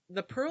did.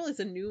 The purl is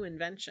a new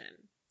invention.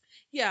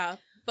 Yeah.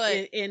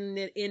 But in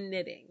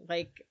knitting,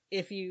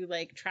 if you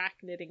track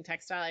knitting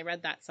textile, I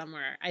read that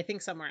somewhere. I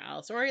think somewhere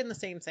else, or in the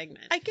same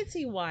segment. I can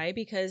see why,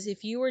 because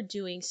if you are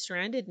doing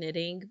stranded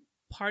knitting,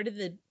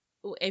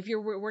 if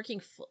you're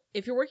working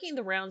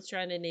the round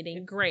stranded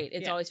knitting, great,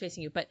 it's always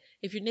facing you. But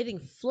if you're knitting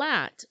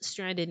flat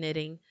stranded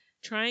knitting,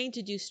 trying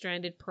to do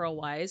stranded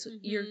purlwise,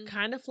 you're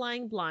kind of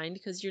flying blind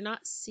because you're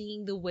not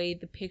seeing the way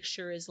the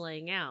picture is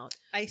laying out.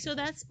 I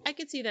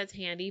could see that's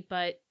handy,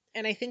 but.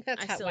 And I think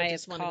that's why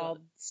it's called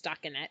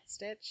stockinette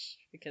stitch,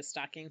 because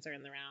stockings are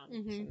in the round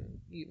and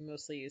you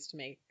mostly used to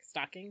make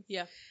stockings.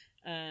 Yeah.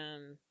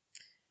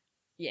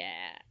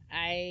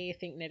 I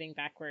think knitting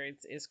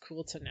backwards is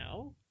cool to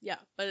know. Yeah,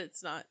 but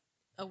it's not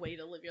a way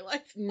to live your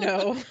life.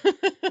 No.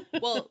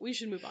 Well, we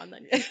should move on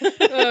then.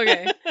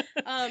 Okay.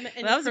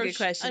 That was a good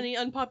question. Any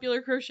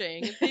unpopular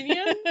crocheting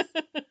opinions?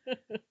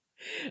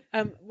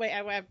 Wait,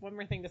 I have one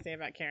more thing to say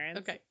about Karen's.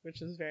 Okay.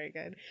 Which is very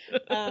good.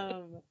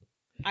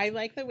 I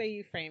like the way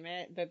you frame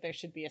it, that there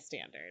should be a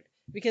standard,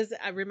 because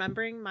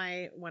remembering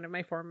one of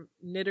my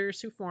knitters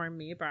who formed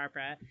me,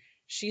 Barbara,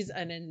 she's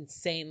an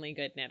insanely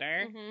good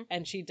knitter,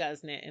 and she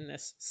does knit in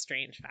this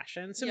strange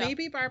fashion. So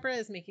maybe Barbara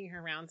is making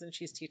her rounds and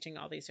she's teaching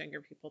all these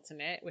younger people to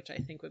knit, which I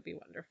think would be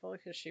wonderful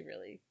because she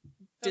really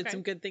did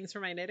some good things for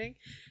my knitting.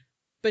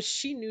 But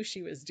she knew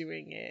she was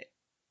doing it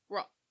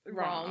wrong.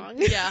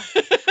 Yeah.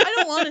 I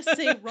don't want to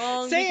say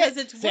wrong because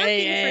it's working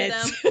for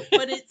them,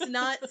 but it's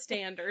not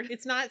standard.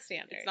 It's not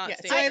standard. It's not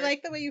standard. So I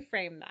like the way you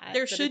frame that.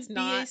 There should be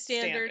a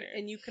standard,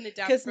 and you can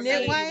adapt because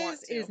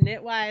knitwise is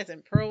knitwise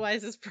and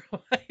purlwise is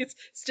purlwise.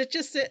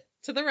 Stitches sit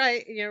to the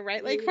right,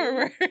 right leg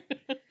forward.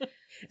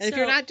 And if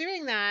you're not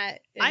doing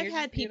that, I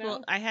had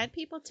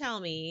people tell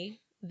me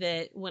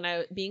that when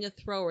being a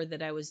thrower,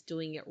 that I was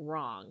doing it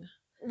wrong.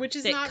 Which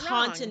is that not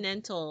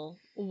continental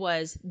wrong.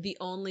 Was the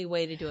only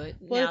way to do it.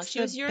 Well, now, it's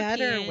she was European.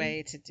 Better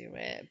way to do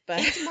it,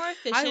 but it's more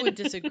efficient. I would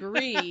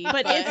disagree,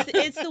 but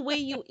it's the way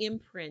you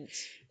imprint.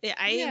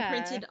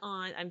 Imprinted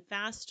on. I'm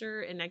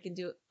faster, and I can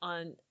do it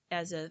on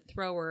as a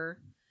thrower.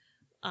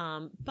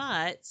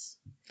 But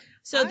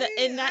so that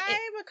I'm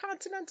a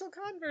continental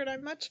convert.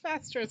 I'm much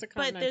faster as a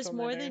continental. But there's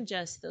more than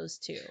just those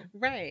two,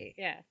 right?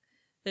 Yeah.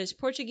 There's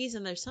Portuguese,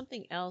 and there's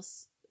something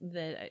else.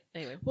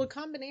 Anyway. Well,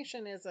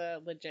 combination is a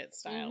legit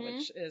style,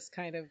 which is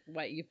kind of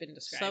what you've been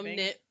describing. Some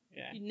knit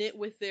knit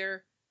with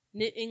their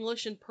knit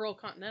English and purl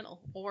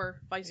continental,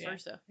 or vice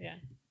versa. Yeah.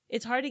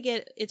 It's hard to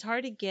get.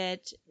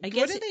 I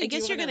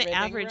guess you're going to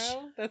average.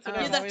 Row? That's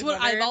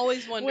what I've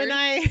always wondered. When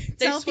I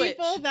tell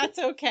people that's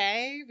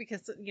okay,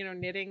 because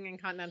knitting in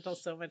continental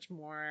is so much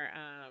more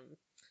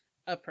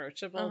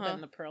approachable than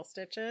the purl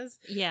stitches.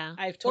 Yeah,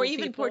 I've told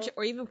people,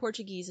 or even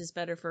Portuguese is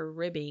better for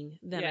ribbing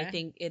than I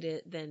think it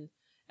is than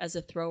as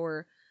a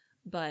thrower.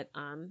 But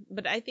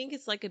I think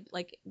it's like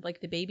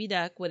the baby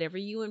duck. Whatever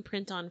you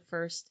imprint on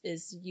first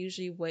is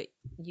usually what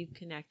you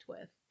connect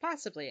with.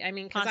 Possibly. I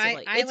mean, because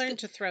I learned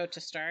to throw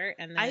to start,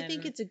 and then I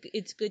think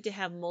it's good to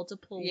have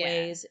multiple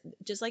ways.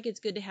 Just like it's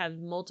good to have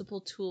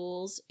multiple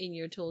tools in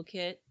your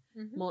toolkit.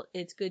 Mm-hmm.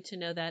 It's good to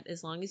know that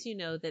as long as you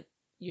know that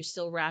you're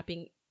still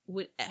wrapping.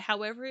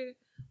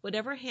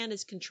 Whatever hand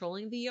is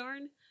controlling the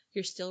yarn,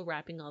 you're still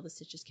wrapping all the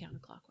stitches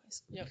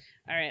counterclockwise. Yep.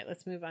 All right,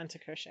 let's move on to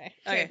crochet.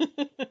 Okay.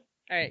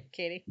 All right,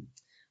 Katie.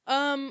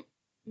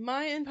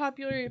 My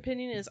unpopular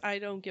opinion is I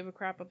don't give a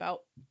crap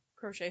about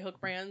crochet hook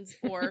brands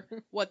or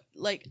what.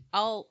 Like,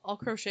 I'll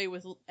crochet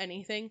with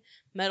anything,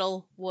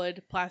 metal,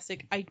 wood,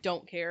 plastic. I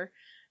don't care.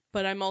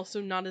 But I'm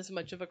also not as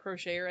much of a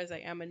crocheter as I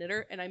am a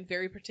knitter, and I'm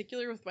very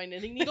particular with my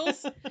knitting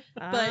needles.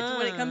 But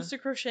when it comes to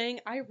crocheting,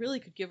 I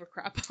really could give a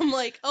crap. I'm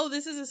like, oh,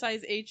 this is a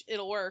size H,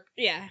 it'll work.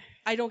 Yeah.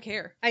 I don't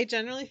care. I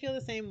generally feel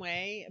the same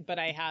way, but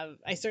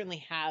I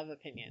certainly have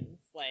opinions.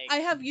 Like, I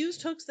have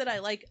used hooks that I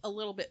like a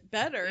little bit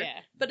better. Yeah.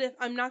 But if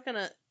I'm not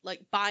gonna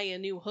buy a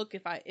new hook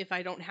if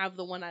I don't have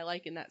the one I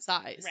like in that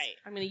size. Right.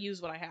 I'm gonna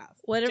use what I have.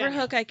 Whatever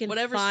hook I can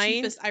Whatever's find.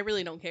 cheapest, I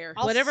really don't care.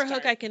 Whatever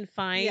hook I can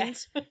find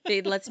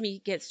that lets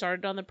me get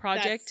started on the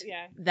project.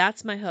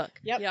 That's my hook.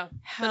 Yep. Yeah.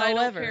 But I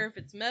don't care if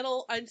it's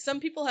metal.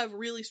 Some people have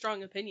really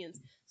strong opinions.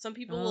 Some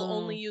people will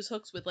only use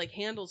hooks with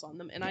handles on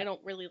them, and I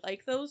don't really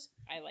like those.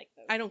 I like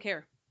those. I don't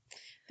care.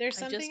 There's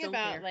something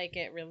about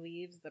it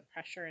relieves the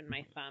pressure in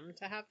my thumb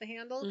to have the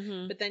handle,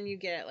 but then you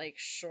get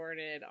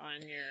shorted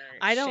on your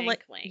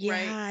shank length.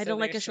 Right? I don't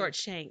like a short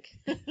shank.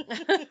 No,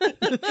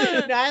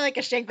 I like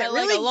a shank that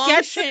really a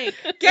long shank.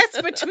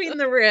 Gets between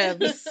the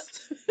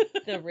ribs.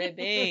 The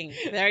ribbing.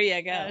 There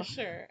you go.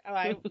 Sure.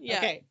 Oh,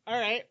 Okay. All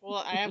right.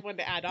 Well, I have one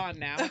to add on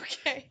now.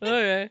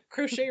 Okay.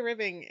 Crochet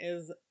ribbing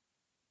is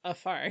a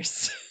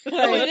farce.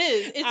 Oh, it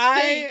is. It's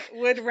fake.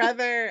 Would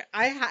rather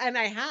I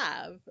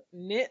have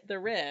knit the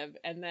rib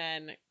and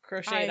then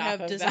crocheted off of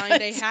that. I have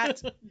designed a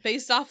hat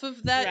based off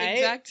of that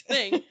exact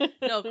thing.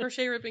 No,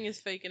 crochet ribbing is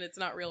fake and it's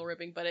not real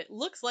ribbing, but it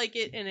looks like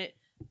it and it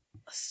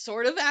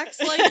sort of acts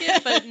like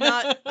it, but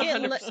not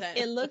 100%.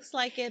 It looks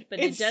like it, but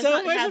it does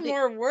not have have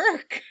more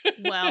work.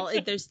 Well,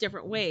 there's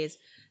different ways.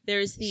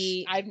 There's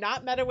I've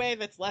not met a way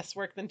that's less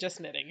work than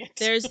just knitting it.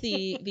 There's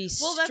the well,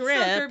 strip. That's not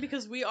fair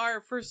because we are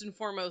first and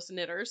foremost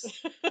knitters.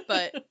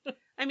 But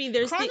I mean,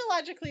 there's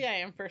chronologically, I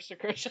am first to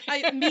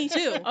crochet. Me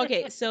too.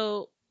 Okay,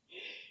 so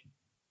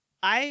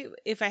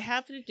if I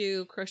have to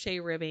do crochet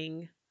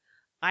ribbing,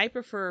 I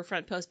prefer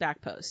front post,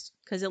 back post,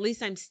 because at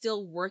least I'm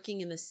still working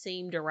in the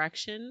same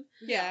direction.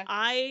 Yeah.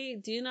 I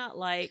do not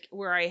like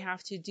where I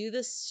have to do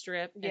the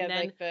strip and then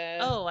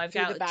I've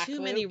got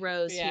too many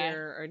rows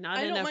here or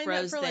not enough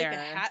rows there. there. Like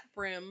a hat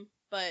brim,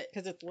 but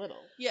because it's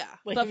little. Yeah.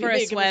 But for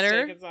a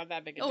sweater, it's not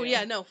that big a deal.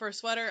 Yeah, no, for a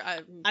sweater,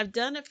 I've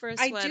done it for a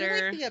sweater. I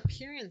do like the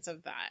appearance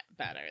of that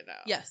better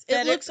though. Yes,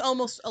 it looks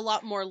almost a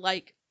lot more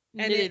like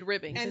knitted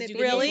ribbing, and it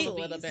really a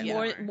little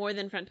bit more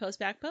than front post,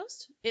 back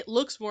post. It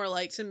looks more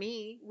like to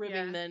me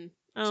ribbing than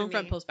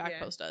front post, back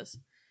post does.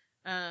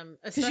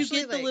 Because you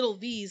get the little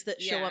V's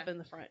that show up in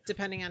the front,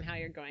 depending on how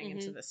you're going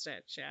into the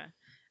stitch. Yeah.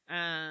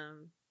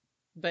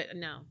 But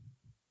no,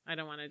 I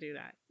don't want to do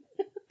that.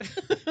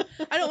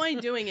 I don't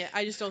mind doing it.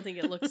 I just don't think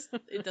it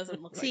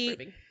doesn't look like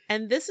ribbing.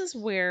 And this is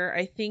where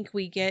I think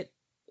we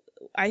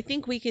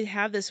could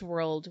have this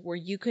world where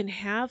you can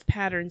have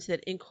patterns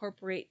that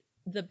incorporate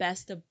the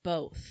best of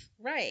both.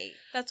 Right.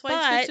 That's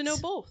why it's good to know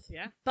both.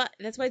 Yeah. But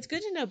that's why it's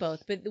good to know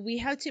both. But we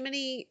have too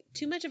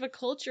much of a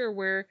culture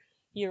where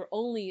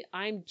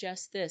I'm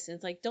just this. And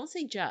it's like, don't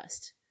say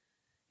just.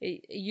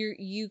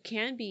 You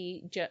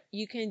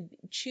can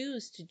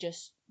choose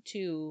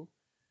to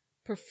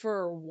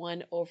prefer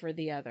one over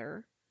the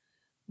other.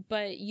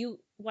 But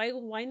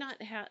why not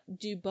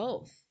do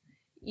both?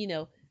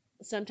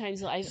 Sometimes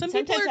people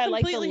are I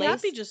like the lace.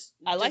 Happy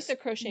I like the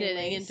crochet knitting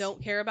lace. And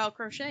don't care about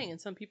crocheting, and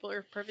some people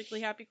are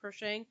perfectly happy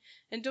crocheting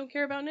and don't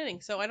care about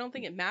knitting. So I don't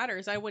think it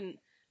matters. I wouldn't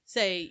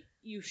say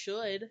you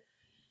should.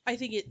 I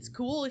think it's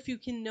cool if you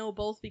can know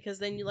both, because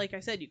then, like I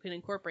said, you can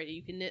incorporate it.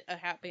 You can knit a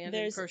hat band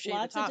and crochet the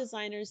top. There's lots of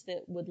designers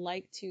that would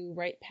like to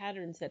write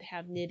patterns that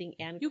have knitting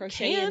and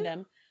crochet in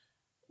them,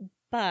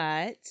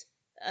 but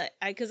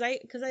because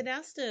I'd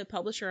asked a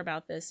publisher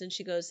about this, and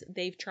she goes,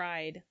 they've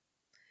tried.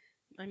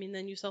 I mean,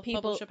 then you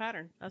self-publish a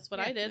pattern. That's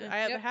what I did. I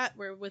have a hat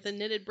with a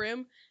knitted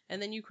brim,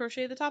 and then you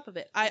crochet the top of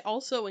it. I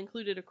also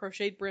included a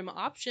crocheted brim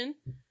option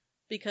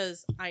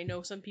because I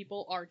know some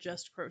people are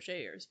just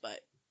crocheters, but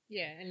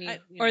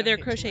or they're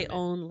crochet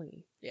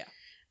only. Yeah.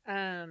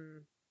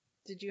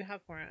 Did you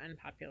have more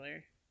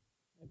unpopular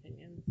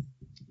opinions?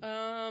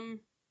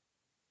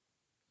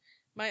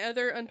 My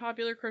other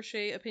unpopular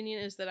crochet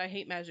opinion is that I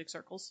hate magic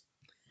circles.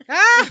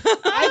 I love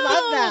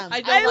them. I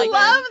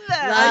love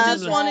them. I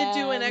just want to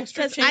do an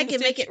extra chain I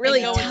can make it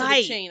really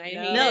tight. Chain. I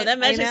hate no, it. that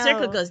magic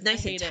circle goes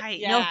nice and tight.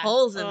 Yeah. No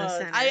holes in the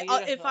center.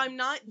 If I'm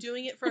not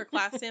doing it for a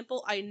class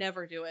sample, I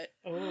never do it.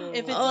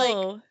 If it's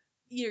like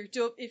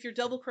if you're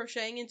double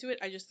crocheting into it,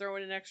 I just throw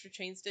in an extra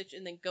chain stitch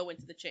and then go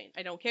into the chain.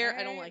 I don't care. Right.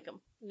 I don't like them.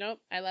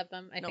 Nope, I love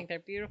them. I think they're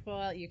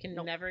beautiful. You can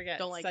never get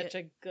such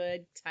a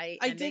good tight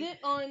ending. I did it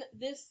on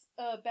this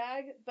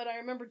bag, but I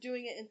remember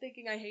doing it and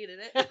thinking I hated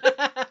it.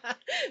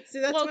 See,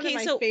 that's one of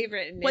my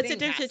favorite knitting. What's the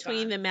difference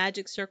between the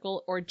magic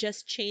circle or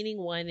just chaining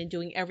one and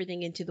doing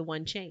everything into the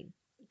one chain?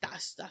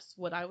 That's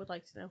what I would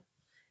like to know.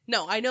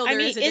 No, I know there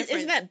is a difference.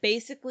 Isn't that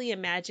basically a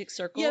magic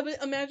circle? Yeah,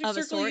 but a magic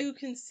circle you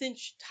can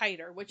cinch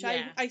tighter, which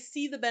I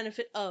see the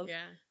benefit of.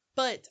 Yeah.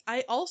 But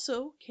I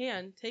also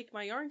can take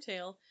my yarn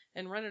tail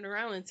and run it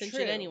around and cinch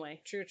it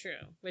anyway. True.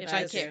 If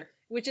I care.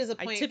 Which is a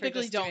point. I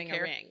typically don't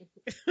care. A ring.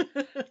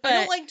 I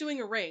don't like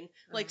doing a ring,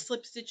 like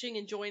slip stitching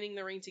and joining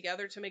the ring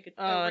together to make a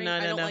ring.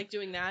 I don't like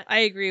doing that. I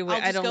agree with.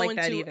 I don't like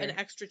that either. I'll just go into an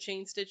extra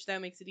chain stitch that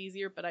makes it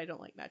easier, but I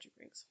don't like magic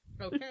rings.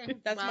 Okay,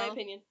 that's my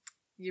opinion.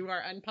 You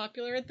are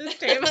unpopular at this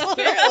table.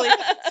 Apparently. So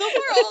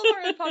far, all of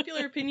our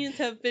unpopular opinions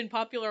have been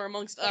popular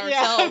amongst ourselves.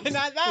 Yeah, but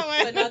not that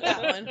one. But not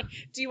that one.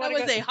 Do you want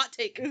that was a hot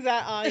take. Is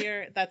that all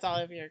your? That's all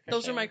of your.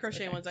 Those are my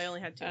crochet ones. I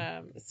only had 2.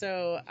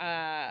 So,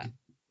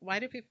 why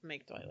do people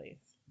make doilies?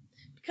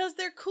 Because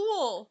they're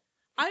cool.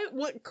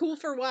 Cool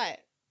for what?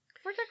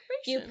 For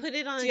decoration. You put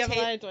it on. Do you have a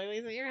lot of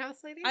doilies at your house,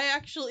 lady? I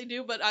actually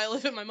do, but I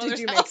live at my mother's house.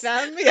 Did you make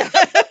them? Yeah.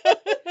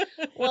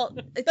 Well,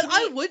 but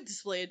I would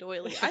display a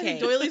doily. Okay. I think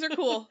doilies are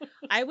cool.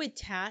 I would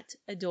tat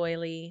a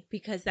doily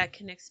because that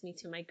connects me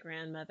to my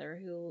grandmother,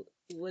 who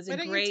was a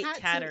great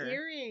tatter. Some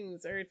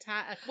earrings or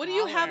tat. What do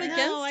you have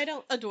against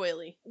a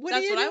doily?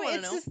 That's what I want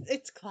to know.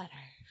 It's clutter.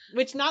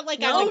 Which not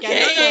like I'm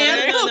against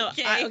clutter. No.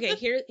 Okay.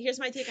 Here's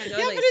my take on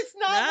doilies. Yeah, but it's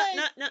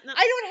not no.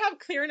 I don't have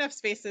clear enough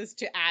spaces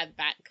to add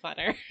that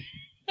clutter.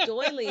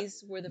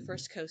 Doilies were the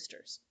first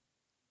coasters.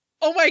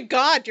 Oh my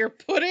God! You're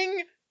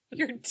putting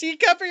your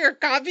teacup or your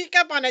coffee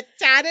cup on a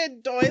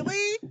tatted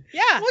doily?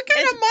 Yeah. What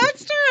kind of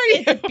monster are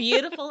you? It's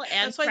beautiful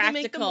and That's why practical.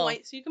 They make them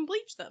white so you can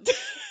bleach them.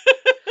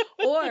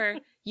 Or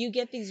you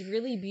get these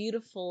really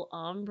beautiful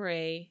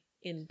ombre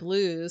in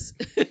blues.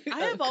 I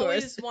have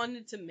always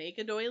wanted to make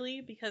a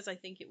doily because I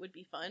think it would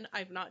be fun.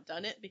 I've not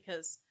done it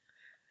because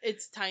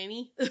it's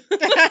tiny.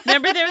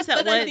 Remember there was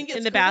that one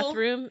in the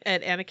bathroom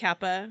at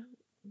Anacapa?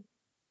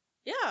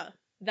 Yeah.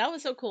 That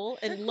was so cool.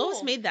 And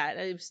Lois made that.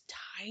 It was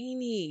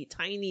tiny,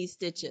 tiny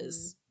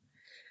stitches.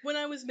 When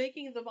I was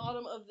making the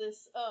bottom of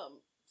this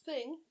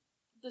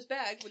this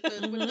bag with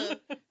the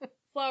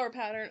flower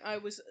pattern, I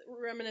was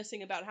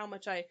reminiscing about how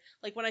much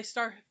when I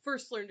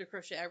first learned to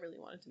crochet, I really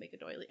wanted to make a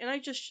doily. And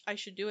I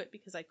should do it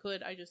because I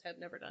could. I just have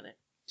never done it.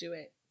 Do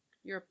it.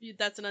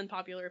 That's an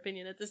unpopular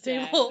opinion at this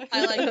table. Yeah.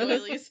 I like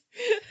doilies.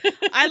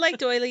 I like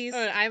doilies.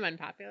 Oh, I'm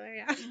unpopular,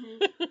 yeah.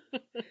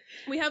 Mm-hmm.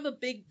 We have a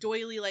big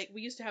doily,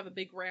 we used to have a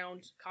big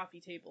round coffee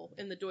table,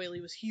 and the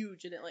doily was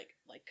huge, and it like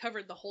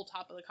covered the whole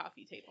top of the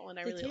coffee table, and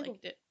I really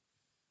liked it.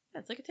 Yeah,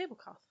 it's like a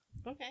tablecloth.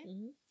 Okay.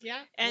 Mm-hmm.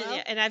 Yeah.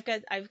 And I've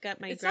got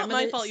my. It's not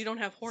my fault you don't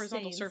have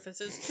horizontal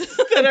surfaces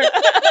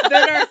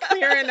that are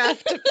clear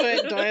enough to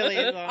put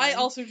doilies on. I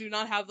also do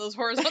not have those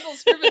horizontal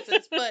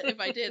surfaces, but if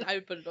I did, I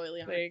would put a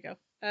doily on. There you go.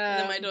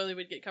 And then my doily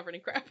would get covered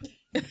in crap.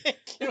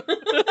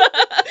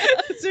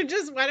 So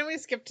just why don't we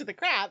skip to the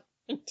crap?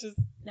 Just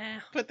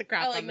put the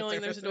crap on the surface. I like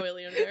knowing there's a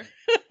doily under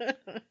there.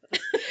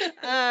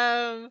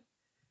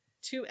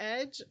 To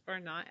edge or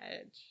not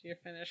edge your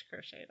finished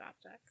crocheted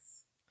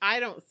objects? I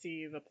don't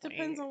see the point.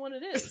 Depends on what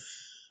it is.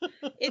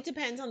 It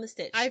depends on the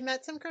stitch. I've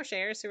met some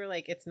crocheters who were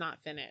like, it's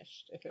not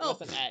finished if it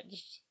wasn't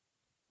edged.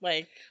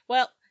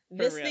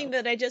 This thing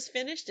that I just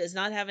finished does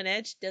not have an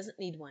edge, doesn't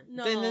need one.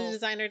 No. Then the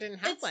designer didn't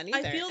have one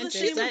either. I feel the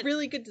she's a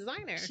really good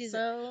designer.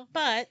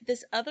 But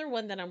this other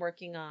one that I'm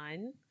working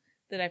on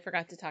that I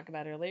forgot to talk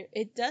about earlier,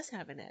 it does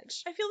have an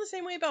edge. I feel the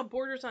same way about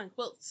borders on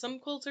quilts. Some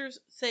quilters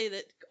say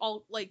that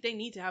they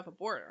need to have a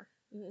border.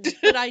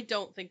 But I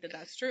don't think that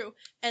that's true.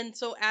 And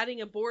so adding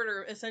a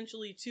border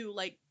essentially to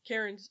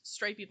Karen's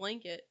stripy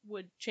blanket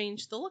would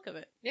change the look of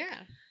it. Yeah.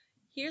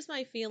 Here's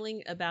my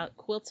feeling about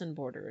quilts and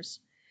borders.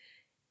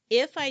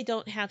 If I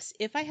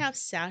have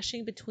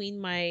sashing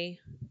between my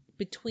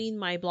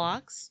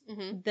blocks,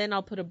 then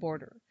I'll put a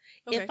border.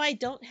 Okay. If I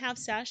don't have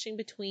sashing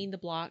between the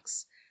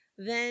blocks,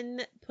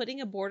 then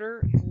putting a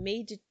border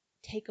may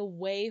take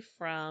away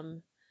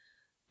from.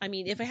 I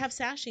mean, if I have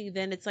sashing,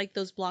 then it's like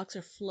those blocks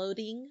are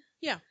floating.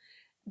 Yeah.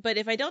 But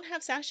if I don't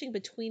have sashing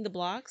between the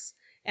blocks,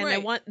 and I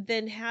want,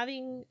 then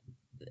having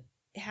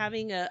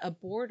a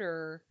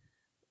border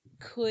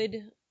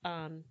could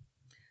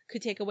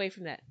take away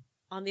from that.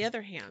 On the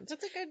other hand,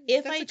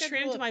 if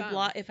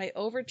I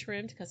over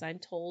trimmed, because I'm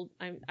told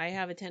I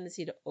have a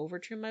tendency to over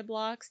trim my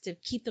blocks to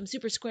keep them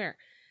super square,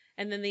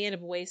 and then they end up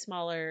way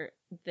smaller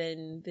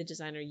than the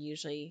designer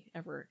usually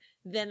ever.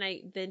 Then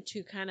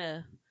to kind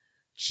of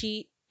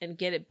cheat and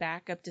get it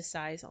back up to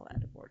size, I'll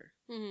add a border.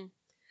 Mm-hmm.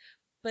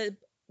 But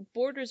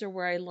borders are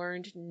where I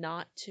learned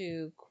not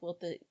to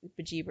quilt the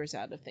bejeebers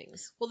out of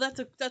things. Well,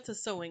 that's a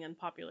sewing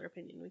unpopular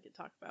opinion we could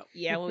talk about.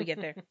 Yeah, when we get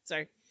there.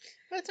 Sorry.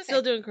 That's okay.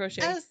 Still doing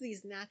crochet. As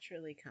these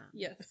naturally come.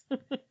 Yes.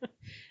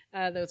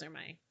 Those are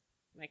my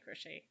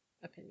crochet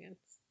opinions.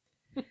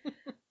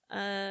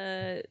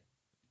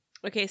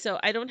 Okay, so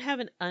I don't have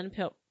an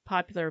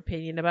unpopular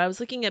opinion, but I was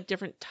looking up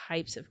different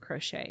types of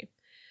crochet.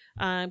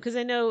 Because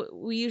I know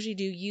we usually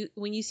do,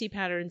 when you see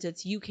patterns,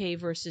 it's UK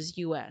versus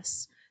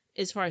US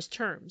as far as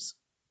terms.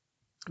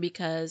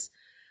 Because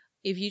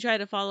if you try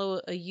to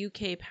follow a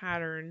UK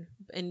pattern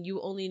and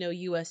you only know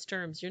US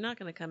terms, you're not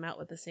going to come out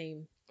with the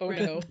same. Oh,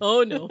 no.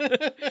 Oh, no.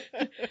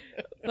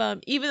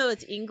 Even though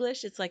it's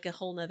English, it's like a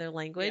whole nother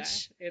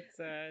language. Yeah,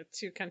 it's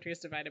 2 countries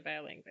divided by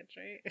a language,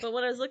 right? But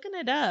when I was looking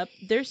it up,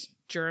 there's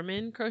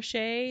German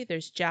crochet,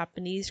 there's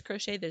Japanese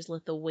crochet, there's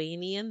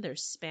Lithuanian,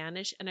 there's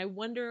Spanish, and I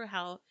wonder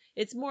how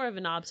it's more of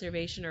an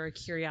observation or a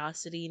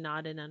curiosity,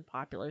 not an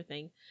unpopular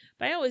thing.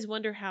 But I always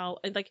wonder how,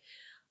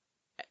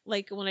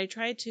 like when I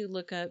tried to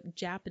look up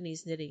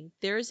Japanese knitting,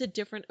 there is a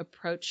different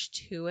approach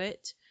to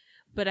it,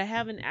 but I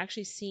haven't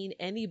actually seen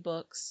any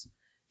books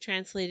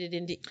translated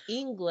into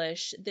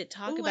English that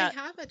talk about.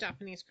 I have a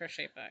Japanese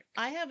crochet book.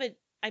 I have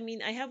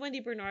Wendy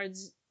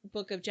Bernard's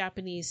book of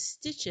Japanese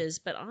stitches,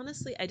 but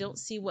honestly, I don't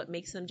see what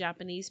makes them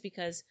Japanese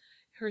because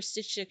her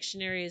stitch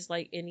dictionary is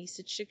like any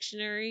stitch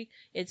dictionary.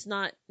 It's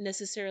not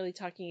necessarily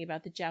talking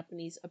about the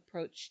Japanese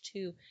approach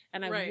to,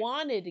 and I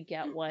wanted to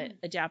get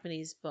a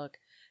Japanese book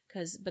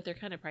but they're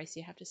kind of pricey.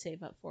 You have to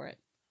save up for it.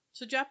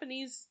 So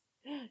Japanese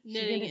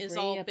knitting is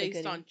all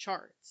based on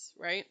charts,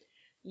 right?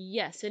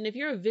 Yes, and if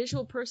you're a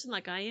visual person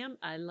like I am,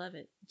 I love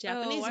it.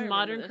 Japanese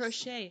modern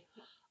crochet.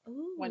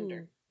 Ooh.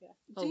 Wonder. Yeah.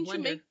 Didn't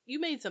Wonder. You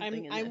made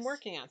something in this. I'm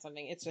working on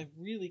something. It's a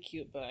really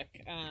cute book.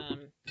 Oh,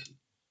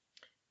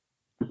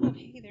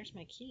 hey, there's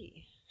my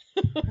key.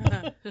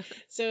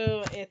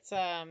 So it's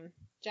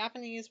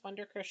Japanese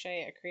Wonder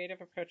Crochet, a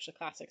creative approach to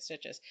classic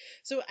stitches.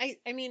 So I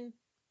mean,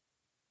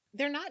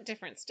 they're not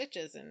different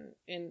stitches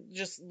in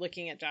just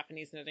looking at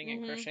Japanese knitting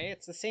and crochet.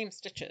 It's the same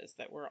stitches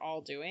that we're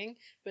all doing,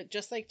 but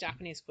just like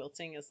Japanese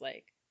quilting is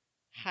like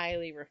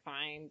highly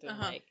refined and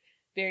like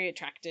very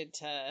attracted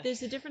to.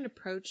 There's a different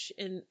approach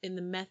in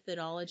the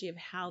methodology of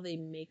how they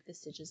make the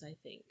stitches. I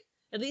think,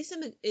 at least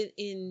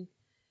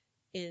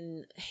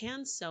in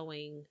hand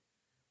sewing,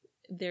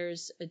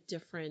 there's a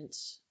different.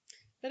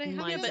 But I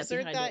haven't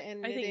observed that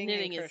in knitting. I think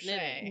knitting is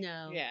knitting.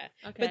 No. Yeah.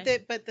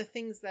 Okay. But the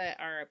things that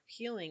are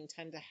appealing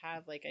tend to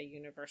have like a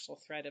universal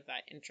thread of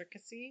that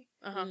intricacy.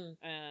 And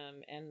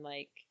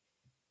like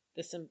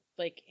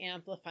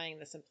amplifying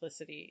the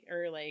simplicity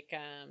or like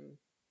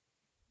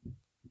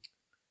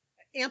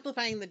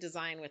amplifying the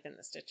design within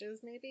the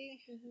stitches maybe.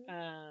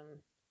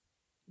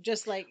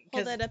 Just like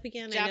hold that up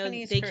again.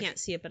 Japanese, I know they can't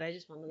see it, but I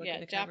just want to look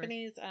at the cover.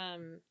 Japanese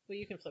well,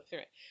 you can flip through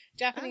it.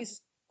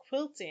 Japanese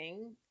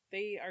quilting,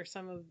 they are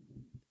some of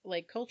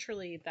like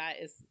culturally that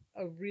is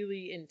a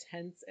really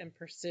intense and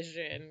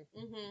precision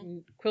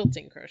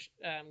quilting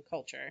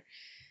culture,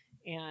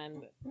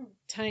 and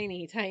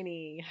tiny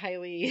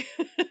highly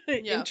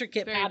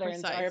intricate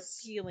patterns are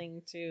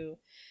appealing to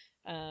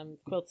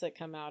quilts that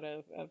come out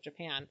of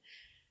Japan.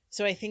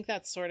 So I think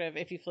that's sort of,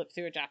 if you flip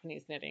through a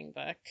Japanese knitting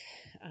book,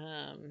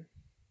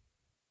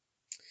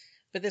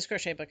 but this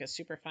crochet book is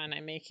super fun.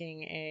 I'm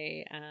making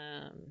a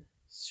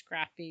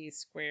scrappy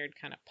squared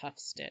kind of puff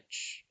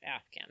stitch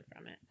afghan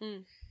from it.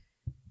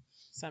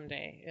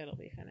 Someday it'll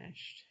be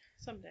finished.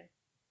 Someday.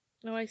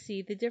 Oh, I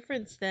see. The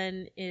difference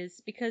then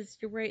is because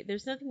you're right.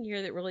 There's nothing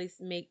here that really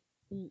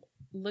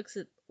looks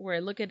at where I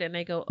look at it and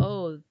I go,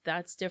 oh,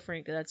 that's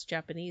different. That's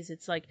Japanese.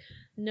 It's like,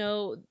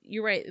 no,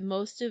 you're right.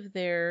 Most of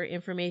their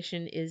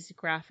information is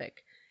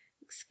graphic.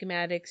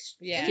 Schematics,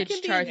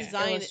 stitch charts,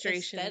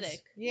 illustrations.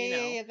 Aesthetic,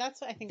 yeah.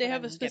 That's what I think. They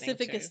have a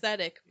specific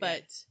aesthetic,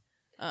 but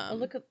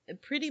look at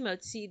pretty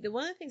much. See,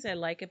 one of the things I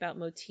like about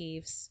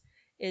motifs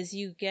is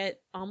you get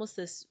almost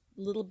this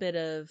little bit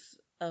of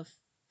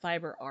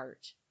fiber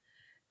art.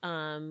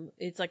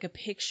 It's like a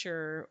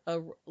picture,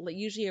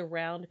 usually a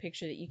round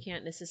picture that you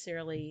can't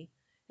necessarily.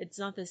 It's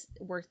not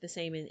work the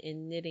same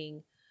in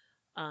knitting.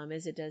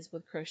 As it does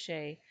with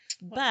crochet,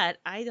 but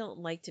I don't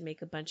like to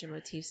make a bunch of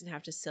motifs and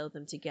have to sew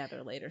them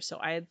together later. So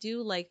I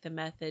do like the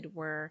method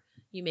where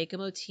you make a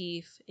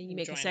motif and you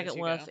make a second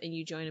one and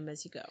you join them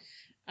as you go.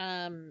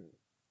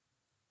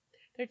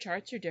 Their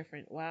charts are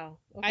different. Wow.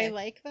 Okay. I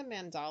like the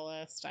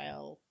mandala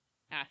style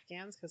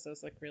afghans because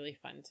those look really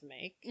fun to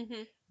make.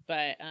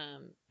 But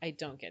I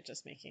don't get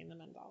just making the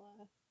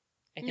mandala.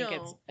 I think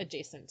it's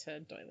adjacent to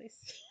doilies.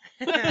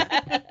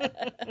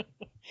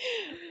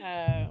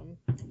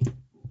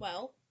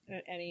 Well,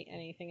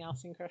 anything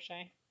else in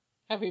crochet?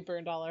 Have we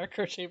burned all our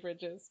crochet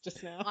bridges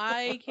just now?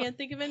 I can't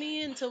think of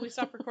any until we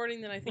stop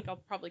recording. Then I think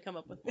I'll probably come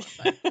up with more.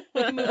 But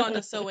we can move on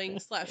to sewing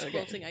 /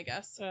 quilting, I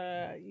guess.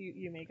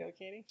 You may go,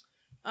 Katie.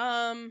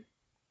 I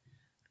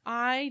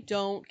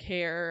don't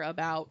care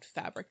about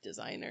fabric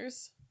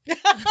designers.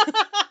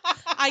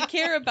 I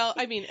care about,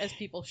 as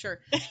people, sure,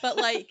 but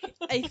like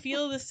I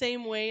feel the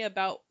same way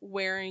about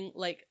wearing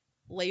like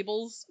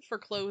labels for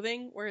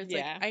clothing where it's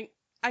like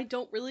I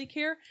don't really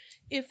care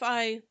if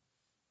I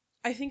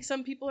think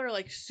some people are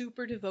like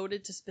super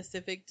devoted to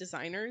specific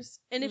designers,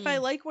 and if I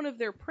like one of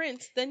their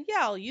prints, then yeah,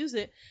 I'll use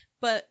it,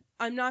 but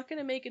I'm not going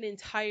to make an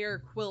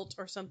entire quilt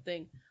or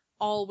something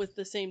all with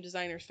the same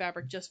designer's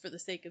fabric just for the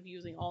sake of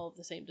using all of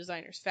the same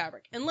designer's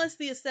fabric, unless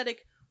the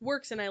aesthetic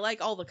works and I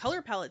like all the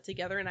color palette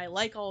together and I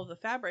like all of the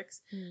fabrics.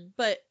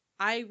 But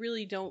I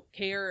really don't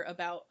care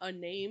about a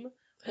name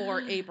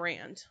or a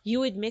brand.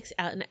 You would mix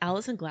out an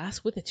Allison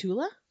Glass with a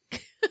Tula?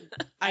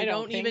 I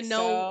don't even know.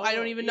 So. I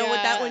don't even know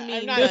what that would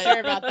mean. I'm not sure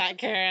about that,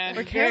 Karen.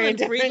 Or Carolyn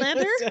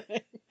Friedlander?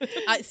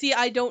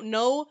 I don't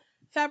know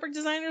fabric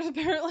designers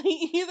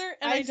apparently either,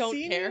 and I don't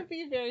care. I've seen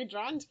you be very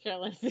drawn to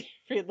Carolyn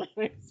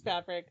Friedlander's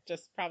fabric,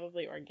 just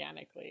probably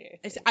organically.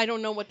 I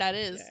don't know what that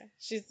is. Yeah.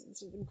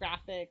 She's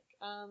graphic.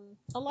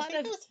 A lot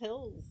of those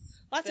hills.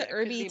 Lots of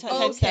herby type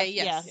stuff. Okay,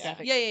 yes.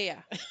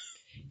 Yeah.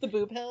 The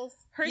boob hills?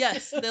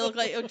 Yes, they look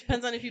like, it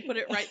depends on if you put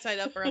it right side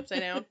up or upside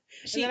down.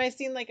 And then I've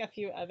seen like a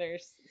few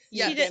others.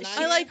 Yeah,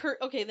 I like her.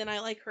 Okay, then I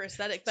like her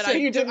aesthetic, but so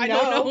I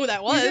don't know who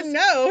that was. You didn't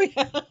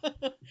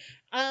know.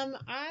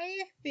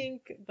 I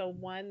think the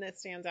one that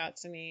stands out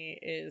to me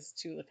is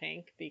Tula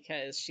Pink,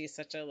 because she's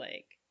such a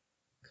like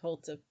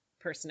cult of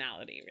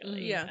personality,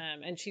 really. Yeah.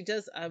 And she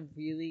does a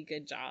really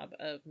good job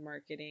of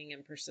marketing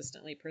and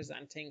persistently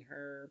presenting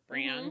her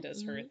brand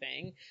as her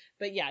thing.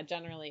 But yeah,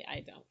 generally I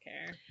don't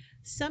care.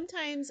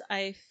 Sometimes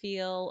I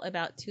feel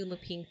about Tula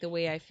Pink the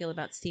way I feel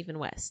about Stephen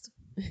West.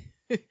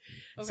 Okay.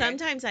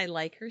 Sometimes I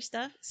like her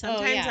stuff.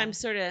 Sometimes I'm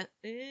sort of,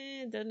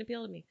 it doesn't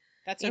appeal to me.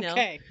 That's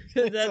okay.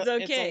 That's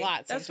okay. It's a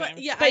lot sometimes. That's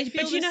what, yeah,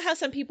 but you know how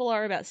some people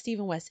are about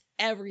Stephen West.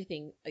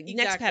 Everything.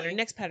 Exactly.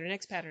 Next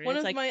pattern. One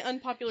of like, my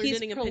unpopular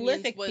knitting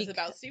opinions was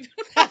about Stephen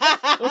West.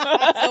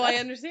 So I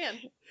understand.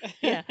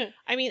 Yeah.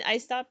 I mean, I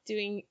stopped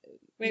doing...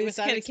 Wait, was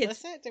that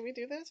explicit? Did we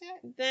do those yet?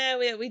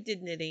 No, we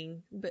did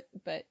knitting, but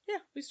yeah,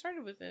 we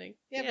started with knitting.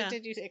 Yeah, but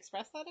did you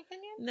express that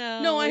opinion?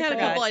 No, I had a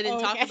couple I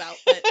didn't talk about,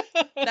 but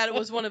that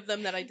was one of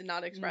them that I did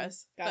not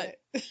express. Got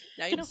it.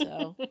 Now you know.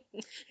 So.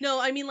 No,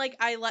 I mean, like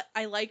I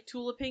like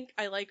Tula Pink.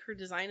 I like her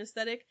design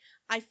aesthetic.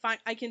 I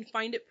can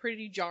find it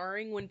pretty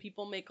jarring when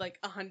people make like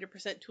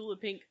 100% Tula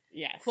Pink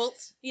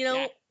quilts,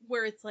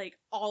 where it's like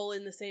all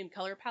in the same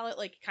color palette.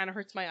 Like it kind of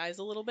hurts my eyes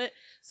a little bit.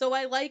 So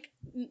I like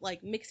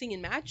mixing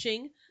and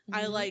matching.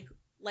 I like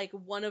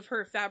one of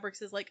her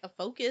fabrics is like a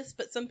focus,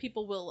 but some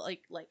people will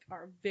like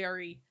are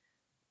very,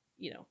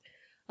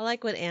 I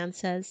like what Anne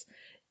says.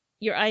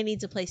 Your eye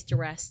needs a place to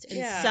rest.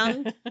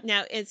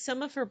 And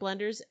some of her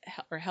blenders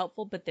are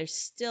helpful, but there's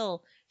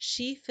still,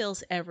 she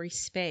fills every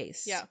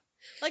space. Yeah.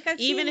 Like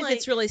even if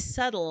it's really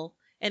subtle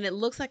and it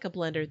looks like a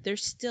blender,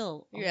 there's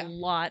still a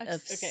lot of.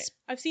 Okay.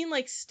 I've seen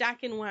like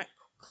stack and whack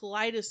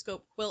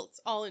kaleidoscope quilts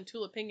all in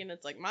Tula Pink, and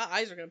it's like my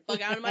eyes are gonna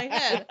bug out of my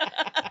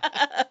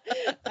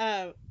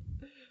head.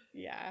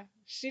 Yeah,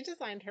 she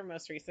designed her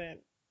most recent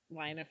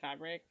line of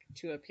fabric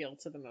to appeal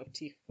to the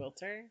motif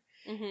quilter,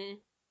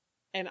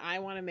 and I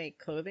want to make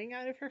clothing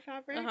out of her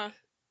fabric.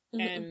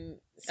 And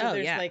so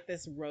there's like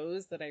this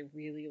rose that I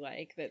really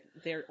like that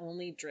they're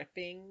only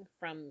dripping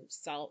from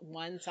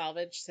one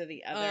salvage to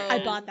the other.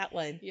 I bought that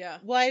one. Yeah.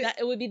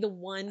 It would be the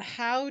one.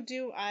 How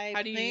do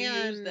you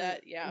use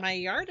that? Yeah. My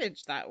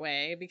yardage that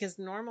way? Because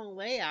normal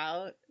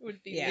layout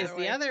would be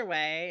the other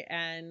way.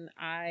 And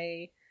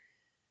I'm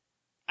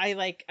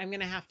going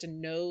to have to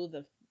know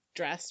the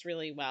dress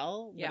really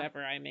well,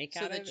 whatever I make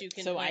out of it,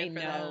 so I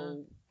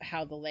know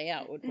how the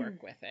layout would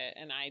work with it,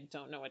 and I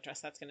don't know what dress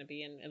that's going to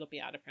be, and it'll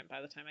be out of print by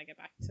the time I get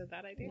back to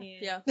that idea.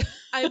 Yeah.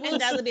 And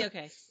that'll be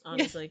okay,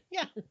 honestly.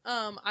 Yeah.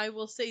 I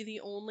will say the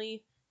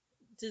only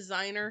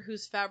designer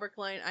whose fabric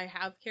line I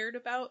have cared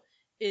about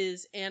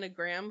is Anna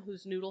Graham,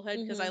 who's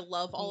Noodlehead, because I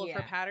love all of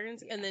her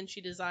patterns, and then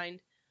she designed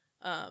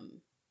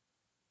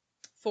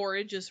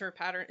Forage is her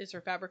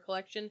fabric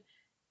collection.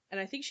 And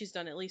I think she's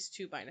done at least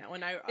 2 by now.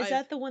 And Is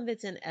that the one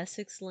that's in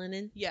Essex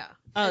linen? Yeah.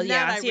 Oh, and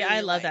yeah.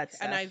 I love that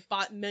stuff. And I've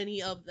bought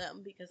many of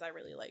them because I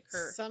really like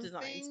her designs.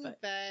 Something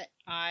that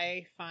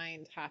I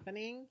find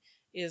happening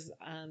is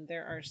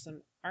there are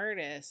some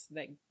artists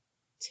that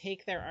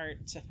take their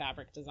art to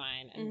fabric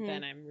design, and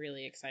then I'm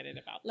really excited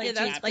about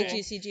that. Like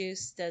Juicy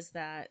Juice does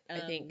that,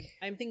 I think.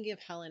 I'm thinking of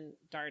Helen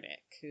Dardick,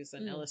 who's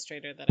an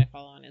illustrator that I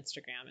follow on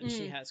Instagram, and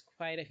she has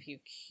quite a few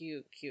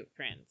cute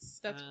prints.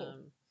 That's cool.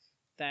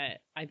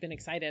 That I've been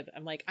excited.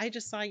 I'm like, I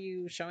just saw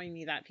you showing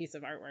me that piece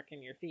of artwork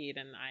in your feed,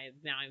 and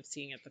now I'm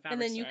seeing it at the fabric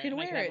store. And then you can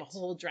wear it. Have a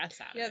whole dress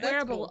out. Yeah,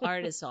 wearable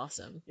art is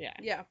awesome.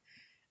 Yeah.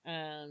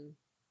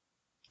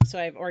 So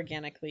I've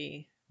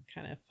organically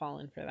kind of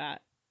fallen for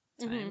that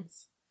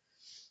times.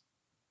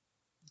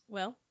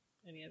 Well,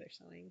 any other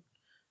sewing?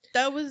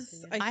 That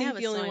was, I think,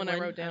 the only one I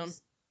wrote down.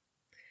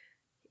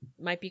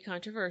 Might be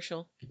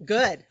controversial.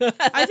 Good.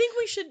 I think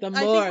we should.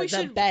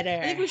 The better.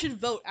 I think we should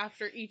vote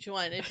after each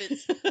one if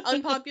it's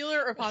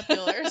unpopular or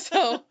popular.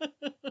 So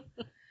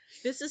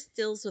this is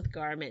stills with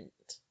garment,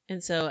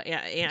 and so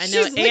I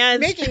know she's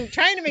Anne's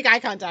trying to make eye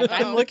contact.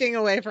 I'm looking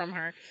away from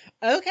her.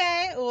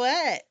 Okay,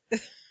 what?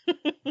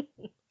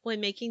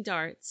 When making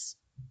darts,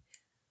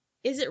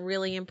 is it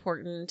really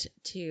important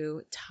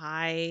to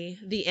tie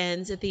the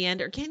ends at the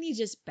end, or can you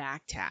just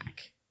back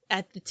tack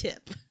at the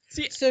tip?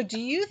 So do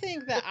you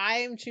think that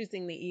I'm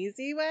choosing the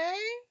easy way?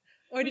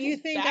 Or do you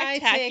think I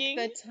take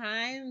the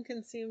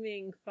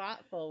time-consuming,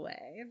 thoughtful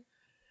way?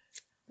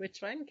 Which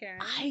one,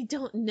 Karen? I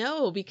don't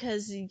know,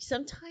 because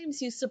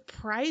sometimes you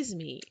surprise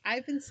me.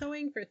 I've been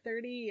sewing for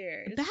 30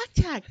 years. Back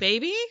tack,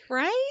 baby,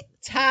 right?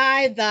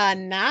 Tie the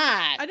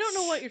knot. I don't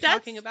know what you're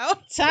talking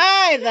about.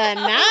 Tie the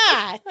knot.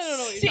 I don't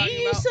know what you're talking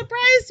about. You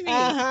surprised me.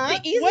 Uh-huh.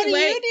 The easy what do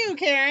way, you do,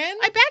 Karen?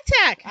 I back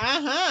tack.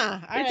 Uh-huh.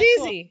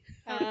 It's easy.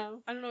 I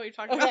don't know what you're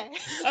talking Okay.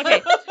 about.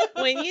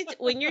 Okay.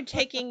 When you're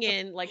taking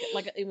in like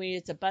when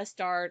it's a bust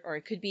dart, or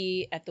it could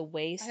be at the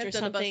waist I have or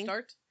done something. a bust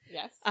dart.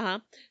 Yes.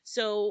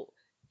 So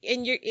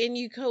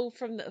you go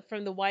from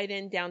the wide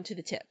end down to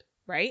the tip,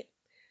 right?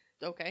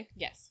 Okay.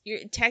 Yes.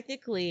 You're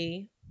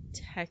technically.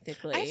 I've sort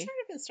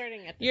of been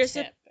starting at the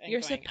tip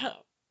and going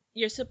out.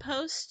 You're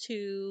supposed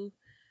to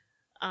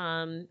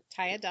tie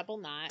a double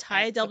knot.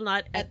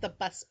 At the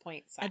bust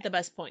point side. At the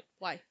bust point.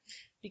 Why?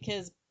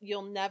 Because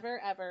you'll never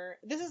ever.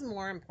 This is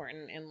more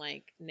important in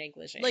like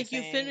negligee. Like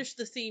you finish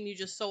the seam, you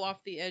just sew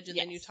off the edge, and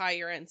then you tie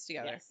your ends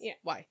together. Yes. Yeah.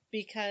 Why?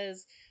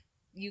 Because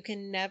you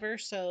can never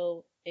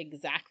sew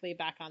exactly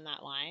back on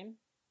that line,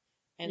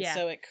 and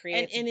so it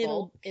creates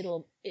bulk.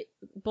 It'll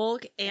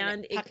bulk,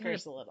 and it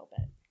puckers a little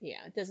bit.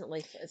 Yeah, it doesn't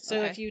lay.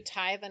 So if you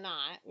tie the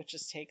knot, which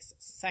just takes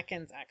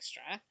seconds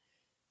extra.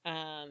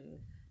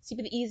 See,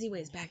 but the easy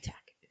way is back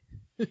tack.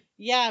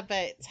 Yeah,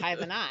 but tie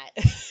the knot.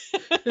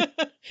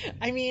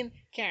 I mean,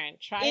 Karen,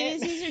 try it. It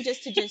is easier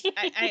just to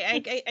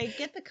I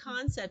get the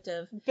concept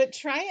of, but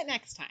try it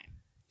next time.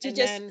 To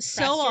just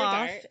sew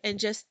off and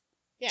just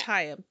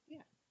tie them. Yeah.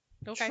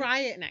 Okay. Try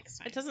it next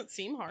time. It doesn't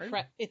seem hard.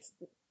 But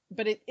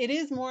it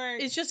is more.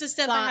 It's just a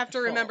step thoughtful. I have to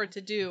remember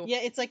to do. Yeah,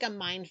 it's like a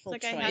mindful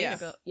choice. I have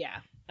to go. Yeah.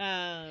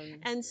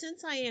 And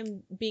since I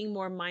am being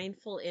more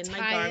mindful in my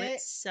garment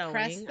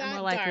sewing, I'm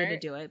more likely to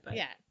do it. But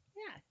yeah,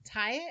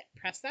 tie it,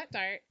 press that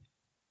dart,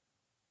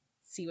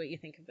 see what you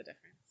think of the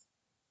difference.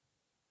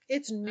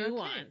 It's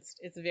nuanced.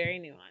 Okay. It's very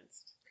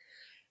nuanced.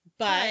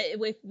 But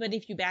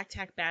if you back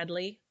tack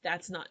badly,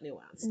 that's not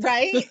nuanced.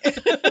 Right?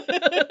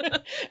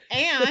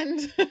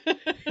 And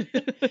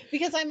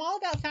because I'm all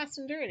about fast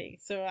and dirty.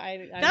 So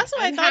that's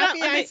what I'm I thought.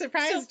 Happy I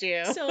surprised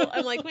you. So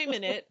I'm like, wait a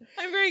minute.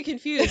 I'm very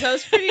confused. I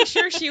was pretty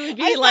sure she would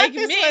be I like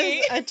this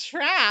me. Was a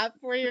trap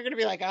where you're going to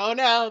be like, oh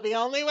no, the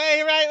only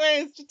right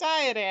way is to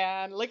tie it,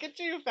 Anne. Look at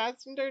you,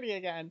 fast and dirty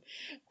again.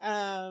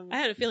 I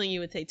had a feeling you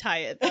would say tie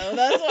it, though.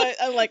 That's why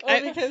I'm like,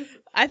 because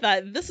I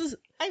thought this is.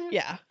 I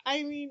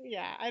mean,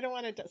 I don't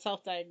want to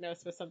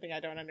self-diagnose with something I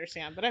don't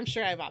understand, but I'm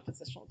sure I have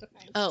oppositional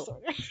defiance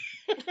disorder.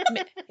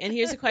 And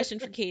here's a question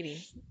for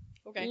Katie.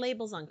 Okay.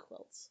 Labels on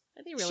quilts.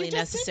 Are they really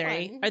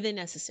necessary? Are they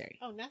necessary?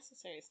 Oh,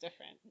 necessary is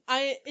different.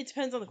 It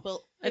depends on the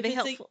quilt. Are they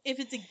helpful? If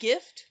it's a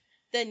gift,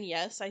 then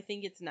yes, I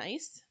think it's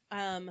nice.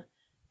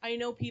 I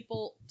know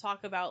people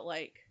talk about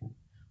like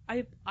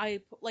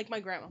I like my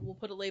grandma will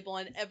put a label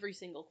on every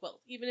single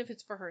quilt, even if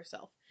it's for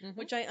herself,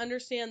 which I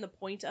understand the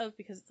point of,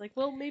 because it's like,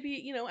 well,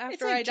 maybe,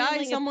 after I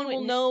die, someone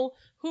will know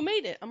who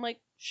made it. I'm like,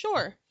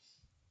 sure.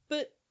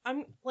 But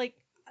I'm like,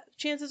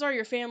 chances are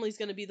your family's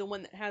going to be the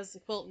one that has the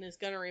quilt and is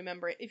going to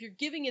remember it. If you're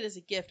giving it as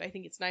a gift, I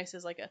think it's nice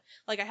as like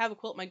I have a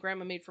quilt my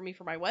grandma made for me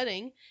for my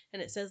wedding,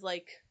 and it says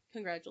like,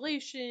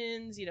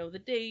 congratulations,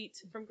 the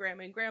date from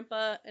grandma and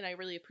grandpa, and I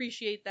really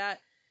appreciate that.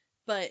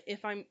 But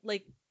if I'm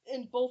like,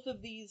 in both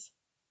of these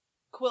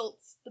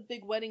quilts, the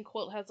big wedding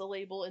quilt has a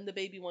label and the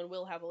baby one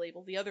will have a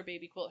label. The other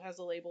baby quilt has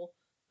a label.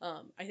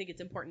 I think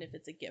it's important if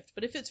it's a gift,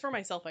 but if it's for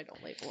myself, I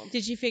don't label them.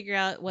 Did you figure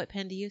out what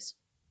pen to use?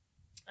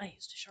 I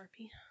used a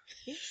Sharpie.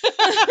 Yeah.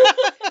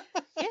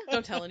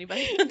 Don't tell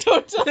anybody.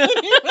 Don't tell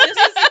anybody.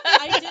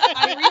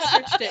 I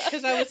researched it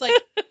because I was like,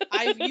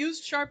 I've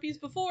used Sharpies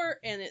before,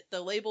 and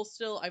the label's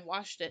still, I've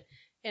washed it,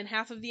 and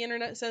half of the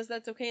internet says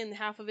that's okay, and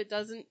half of it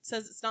doesn't,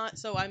 says it's not,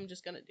 so I'm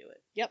just gonna do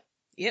it. Yep.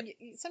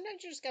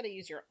 Sometimes you just got to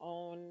use your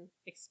own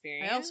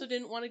experience. I also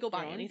didn't want to go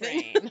buy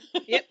anything.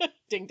 Yep.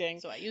 Ding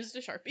ding. So I used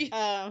a Sharpie.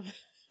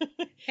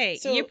 Hey,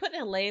 you're putting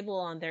a label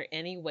on there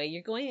anyway.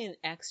 You're going an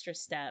extra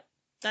step.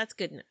 That's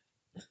good enough.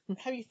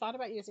 Have you thought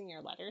about using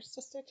your letters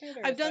to stitch it?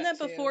 I've done that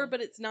before,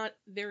 but it's not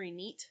very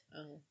neat.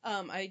 Oh.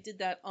 I did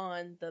that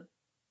on the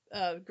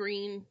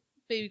green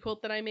baby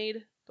quilt that I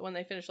made. The one that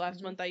I finished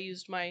last month. I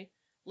used my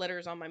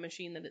letters on my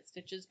machine that it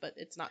stitches, but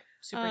it's not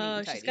super neat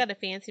and tidy. She's got a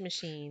fancy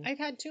machine. I've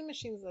had 2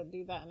 machines that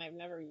do that, and I've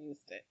never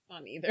used it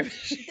on either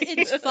machine.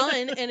 It's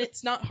fun, and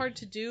it's not hard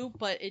to do,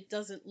 but it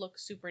doesn't look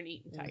super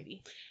neat and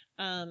tidy.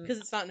 Because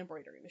it's not an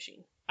embroidery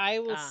machine. I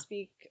will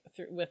speak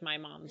with my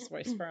mom's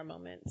voice for a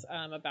moment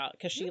about,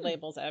 because she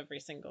labels every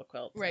single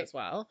quilt as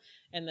well.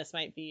 And this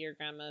might be your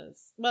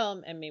grandma's,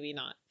 well, and maybe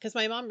not. Because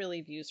my mom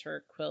really views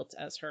her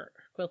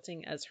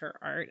quilting as her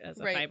art, as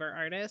a fiber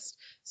artist.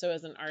 So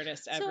as an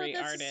artist, every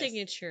artist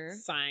signature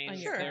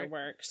signs their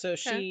work. So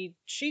she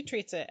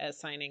treats it as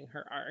signing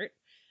her art,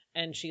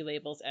 and she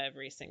labels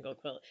every single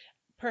quilt.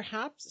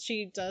 Perhaps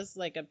she does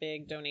like a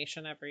big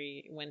donation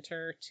every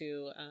winter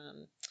to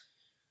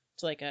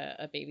to like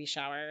a baby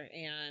shower,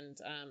 and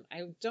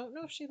I don't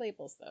know if she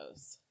labels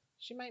those.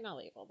 She might not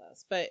label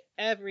those, but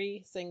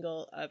every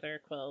single other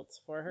quilt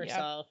for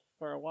herself,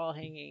 for a wall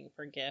hanging,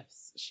 for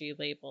gifts, she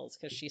labels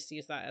because she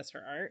sees that as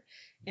her art.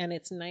 And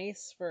it's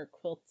nice for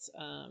quilts.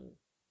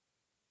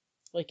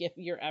 Like if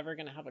you're ever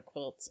going to have a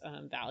quilt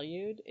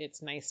valued,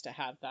 it's nice to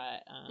have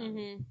that.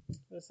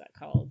 What is that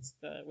called?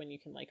 When you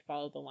can like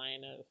follow the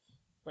line of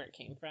where it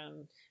came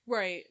from.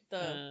 Right.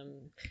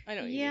 I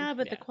know. Yeah,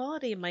 but the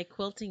quality of my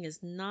quilting is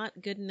not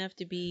good enough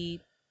to be.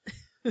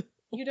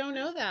 You don't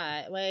know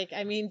that. Like,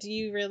 I mean, do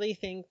you really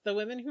think the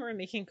women who are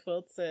making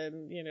quilts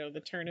in, the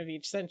turn of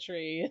each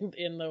century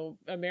in the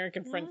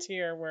American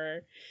frontier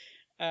were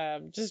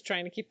just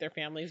trying to keep their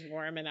families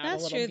warm and add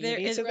a little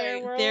beauty to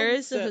their world? There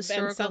is a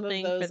historical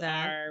thing for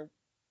that. Are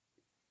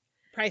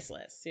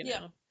priceless, you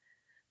know.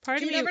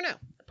 You never know.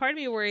 Part of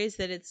me worries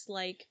that it's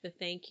like the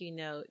thank you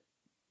note.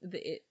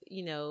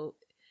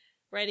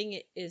 Writing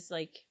it is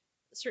like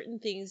certain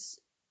things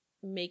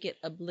make it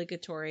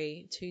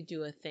obligatory to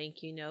do a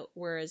thank you note,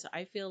 whereas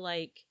I feel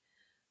like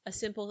a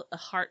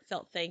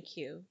heartfelt thank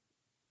you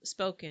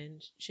spoken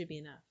should be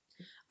enough.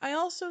 I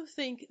also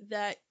think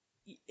that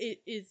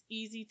it is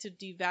easy to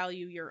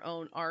devalue your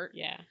own art.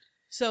 Yeah.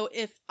 So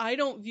if I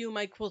don't view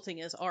my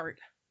quilting as art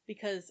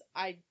because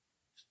I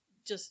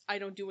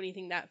don't do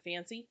anything that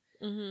fancy,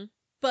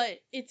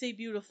 but it's a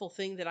beautiful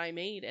thing that I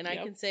made, and I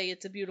can say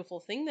it's a beautiful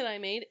thing that I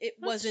made. It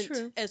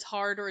wasn't as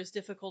hard or as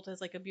difficult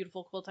as like a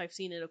beautiful quilt I've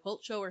seen at a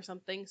quilt show or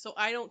something, so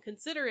I don't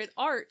consider it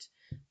art,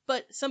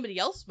 but somebody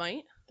else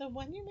might. The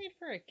one you made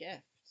for a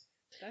gift.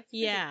 That's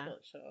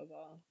quilt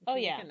showable.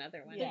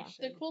 Another one. Yeah.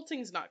 The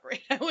quilting's not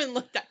great. I wouldn't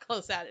look that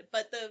close at it,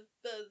 but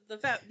the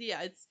fact,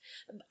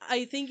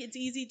 I think it's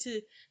easy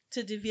to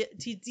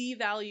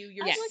devalue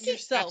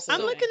yourself.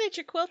 I'm looking at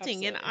your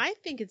quilting, and I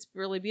think it's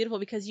really beautiful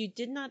because you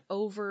did not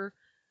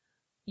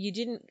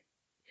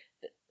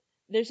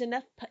there's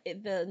enough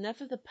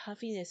of the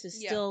puffiness is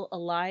still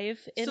alive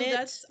in it. So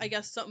that's, I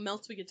guess, something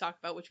else we could talk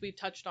about, which we've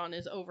touched on,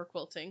 is over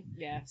quilting.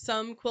 Yeah.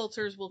 Some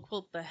quilters will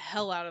quilt the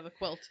hell out of a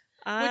quilt,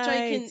 which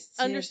I can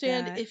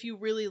understand if you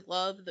really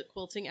love the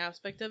quilting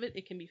aspect of it.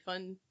 It can be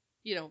fun,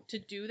 to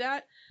do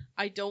that.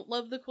 I don't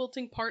love the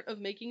quilting part of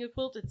making a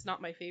quilt. It's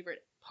not my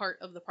favorite part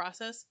of the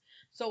process.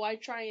 So I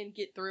try and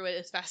get through it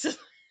as fast as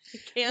I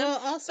can.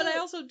 Well, but I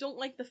also don't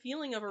like the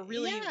feeling of a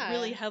really,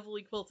 really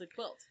heavily quilted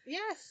quilt.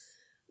 Yes.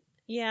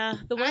 Yeah,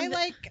 I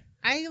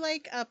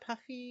like a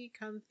puffy,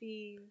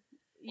 comfy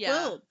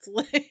quilt.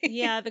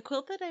 Yeah, the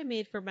quilt that I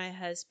made for my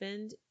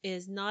husband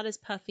is not as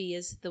puffy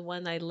as the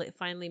one I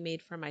finally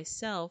made for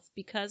myself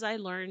because I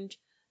learned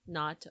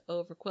not to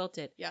over quilt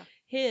it. Yeah,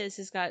 his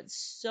has got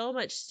so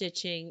much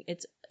stitching;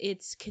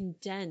 it's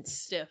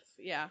condensed, stiff.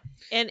 Yeah,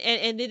 and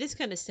it is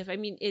kind of stiff. I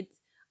mean,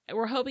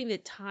 we're hoping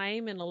that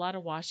time and a lot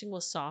of washing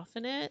will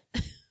soften it.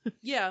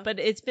 Yeah, but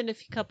it's been a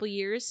couple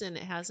years and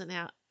it hasn't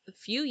a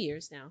few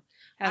years now.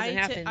 Hasn't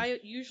happened. I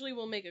usually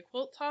will make a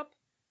quilt top,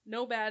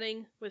 no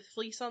batting, with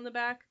fleece on the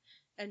back,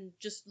 and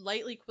just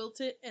lightly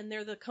quilt it, and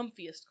they're the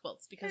comfiest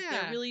quilts because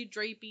they're really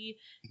drapey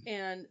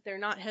and they're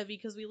not heavy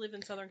because we live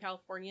in Southern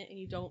California and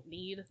you don't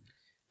need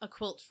a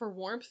quilt for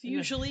warmth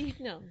usually.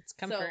 No, it's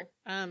comfort.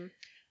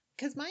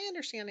 Because my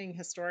understanding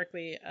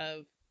historically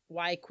of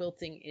why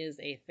quilting is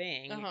a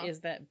thing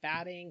is that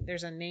batting,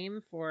 there's a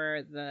name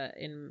for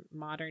in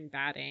modern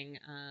batting,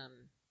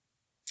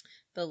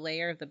 the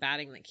layer of the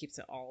batting that keeps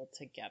it all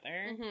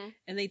together,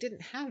 and they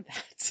didn't have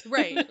that.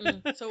 Right.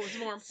 So it was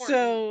more important.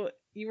 So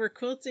you were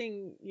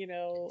quilting,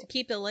 to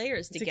keep the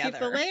layers together.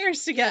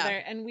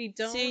 And we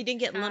don't. So you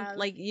didn't get lump,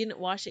 like you didn't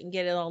wash it and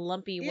get it all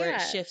lumpy where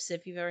it shifts.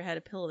 If you've ever had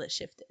a pillow that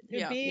shifted.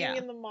 Being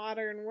in the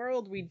modern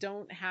world, we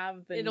don't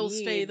have the It'll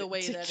need stay the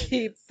way to that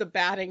keep the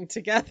batting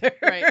together.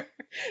 Right.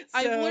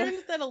 I've learned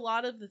that a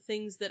lot of the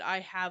things that I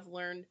have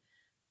learned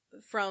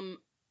from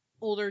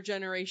older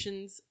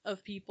generations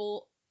of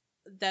people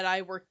that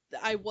I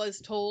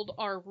was told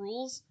are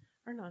rules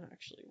are not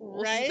actually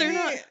rules. Right? They're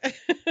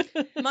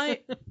not.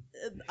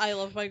 I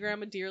love my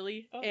grandma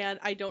dearly, and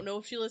I don't know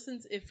if she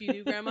listens. If you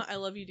do, Grandma, I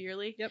love you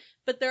dearly. Yep.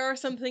 But there are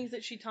some things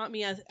that she taught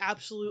me as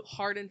absolute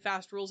hard and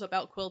fast rules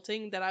about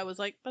quilting that I was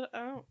like, but I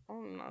don't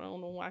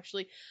know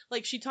actually.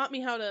 Like she taught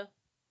me how to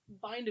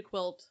bind a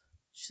quilt.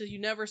 She said you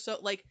never sew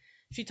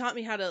She taught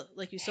me how to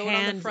you sew it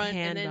on the front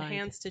and then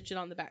hand stitch it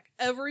on the back.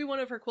 Every one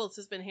of her quilts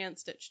has been hand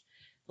stitched.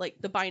 Like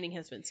the binding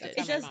has been stitched.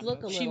 It does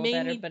look a little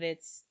better, but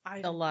it's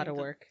a lot of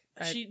work.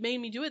 She made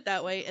me do it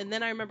that way, and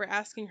then I remember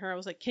asking her, I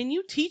was like, "Can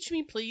you teach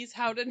me, please,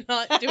 how to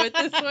not do it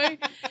this way?"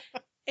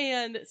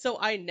 And so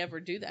I never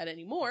do that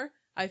anymore.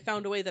 I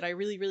found a way that I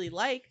really, really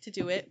like to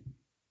do it.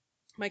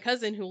 My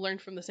cousin, who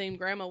learned from the same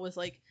grandma, was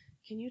like,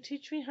 "Can you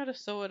teach me how to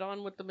sew it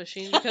on with the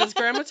machine? Because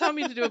Grandma taught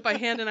me to do it by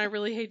hand, and I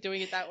really hate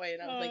doing it that way."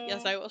 And I was like,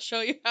 "Yes, I will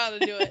show you how to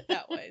do it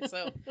that way."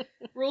 So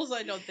rules,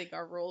 I don't think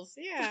are rules.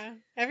 Yeah,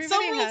 everybody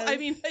Some rules. Has... I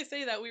mean, I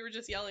say that we were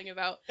just yelling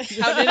about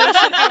how dinners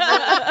should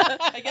have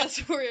rules. I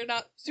guess we're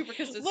not super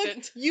consistent.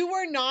 Look, you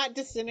are not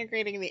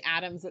disintegrating the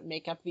atoms that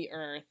make up the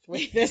earth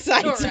with this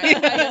idea. Right. I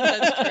guess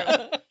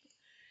that's true.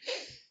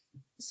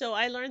 So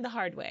I learned the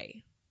hard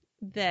way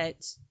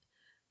that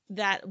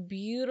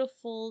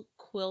beautiful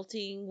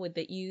quilting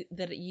that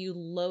you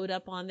load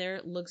up on there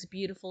looks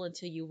beautiful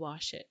until you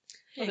wash it.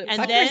 Well,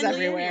 and then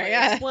everywhere,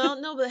 yeah. Well,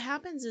 no, what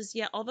happens is,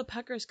 all the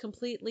puckers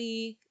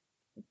completely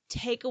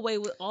take away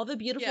with all the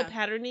beautiful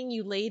patterning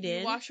you laid in.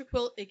 You wash a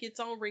quilt, it gets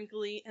all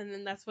wrinkly, and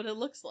then that's what it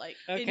looks like.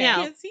 Okay. And you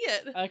can't see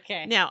it.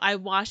 Okay. Now,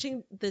 I'm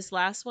washing this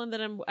last one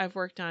that I've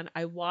worked on.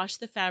 I wash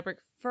the fabric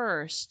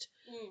first,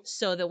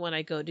 so that when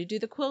I go to do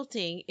the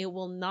quilting, it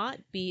will not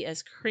be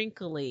as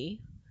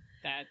crinkly.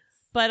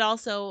 But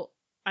also,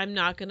 I'm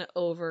not going to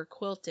over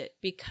quilt it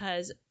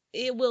because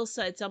it will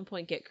at some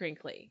point get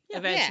crinkly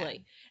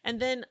eventually. Yeah. And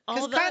then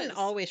all the cotton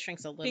always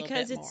shrinks a little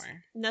bit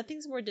more.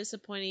 Nothing's more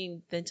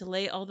disappointing than to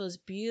lay all those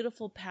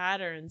beautiful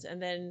patterns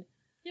and then.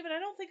 Yeah, but I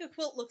don't think a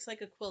quilt looks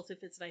like a quilt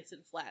if it's nice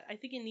and flat. I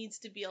think it needs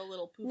to be a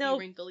little poofy,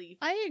 wrinkly.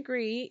 I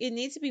agree. It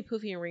needs to be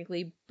poofy and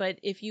wrinkly, but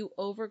if you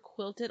over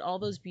quilt it, all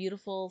those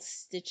beautiful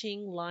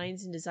stitching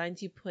lines and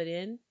designs you put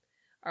in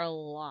are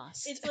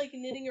lost. It's like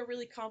knitting a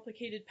really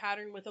complicated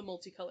pattern with a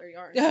multicolor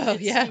yarn. Oh,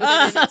 it's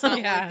yeah. It's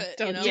not worth it.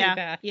 Don't do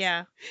that.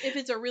 Yeah. If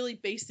it's a really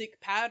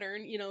basic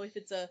pattern, if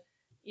it's a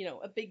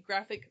big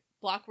graphic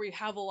block where you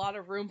have a lot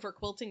of room for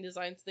quilting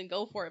designs, then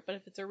go for it. But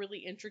if it's a really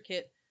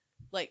intricate,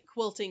 like,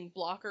 quilting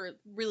block or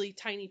really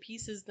tiny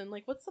pieces, then,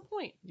 like, what's the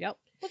point? Yep.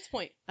 What's the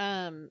point?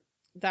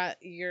 That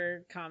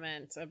your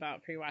comment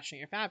about pre-washing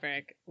your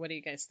fabric, what do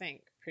you guys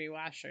think?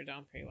 Pre-wash or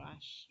don't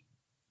pre-wash?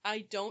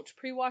 I don't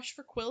pre-wash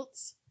for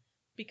quilts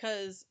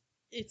because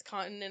it's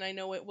cotton and I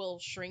know it will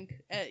shrink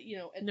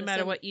no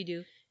matter what you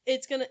do.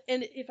 It's gonna,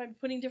 and if I'm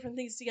putting different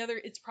things together,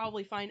 it's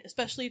probably fine,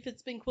 especially if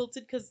it's been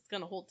quilted because it's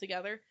gonna hold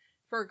together.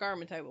 For a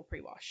garment, I will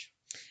pre-wash.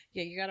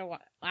 Yeah,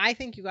 I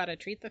think you gotta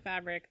treat the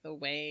fabric the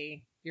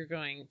way you're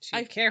going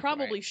to care I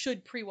probably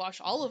should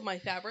pre-wash all of my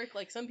fabric,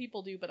 like some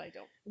people do, but I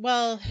don't.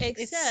 Well, except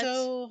it's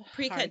so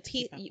pre-cut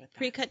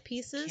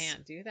pieces.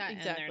 Can't do that,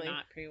 exactly. And they're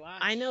not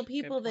pre-washed. I know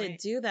people that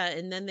do that,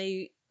 and then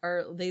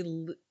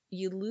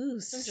you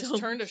lose. And just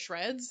turn to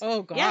shreds.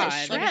 Oh god, yeah,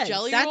 shreds. Like a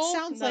jelly that roll?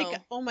 sounds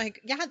like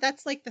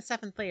that's like the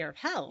 7th layer of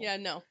hell. Yeah,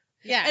 no.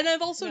 Yeah, and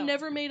I've also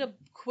never made a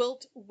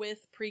quilt with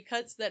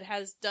pre-cuts that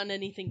has done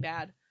anything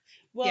bad.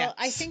 Well,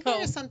 I think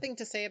there is something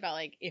to say about,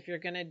 like, if you're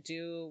gonna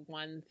do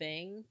one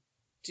thing,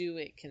 do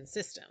it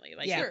consistently.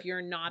 Like, if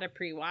you're not a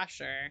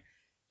pre-washer,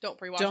 don't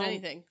pre-wash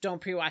anything. Don't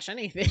pre-wash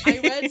anything. I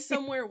read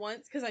somewhere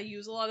once, because I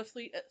use a lot of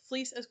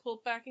fleece as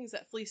quilt backings,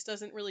 that fleece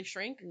doesn't really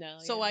shrink. No.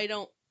 So I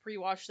don't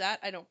pre-wash that.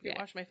 I don't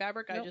pre-wash my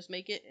fabric. Nope. I just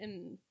make it,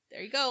 and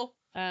there you go.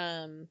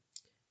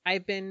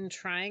 I've been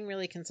trying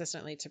really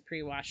consistently to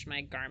pre-wash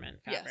my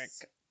garment fabric.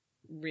 Yes.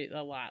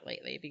 A lot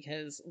lately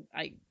because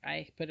I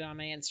put it on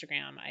my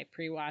Instagram. I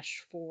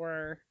pre-washed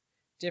 4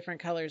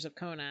 different colors of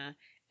Kona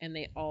and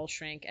they all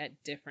shrank at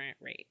different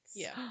rates.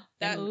 Yeah.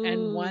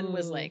 And one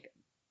was like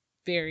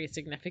very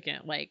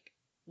significant, like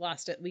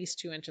lost at least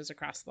 2 inches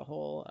across the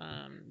whole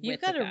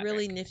You've got a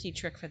really nifty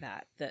trick for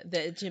that,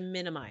 to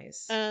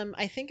minimize.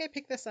 I think I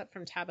picked this up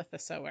from Tabitha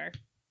Sewer.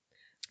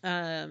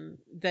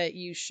 That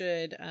you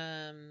should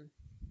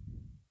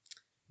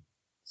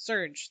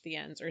serge the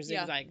ends or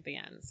zigzag the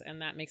ends,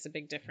 and that makes a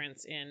big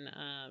difference in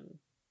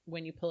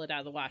when you pull it out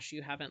of the wash.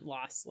 You haven't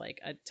lost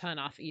like a ton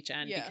off each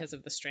end because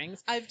of the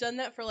strings. I've done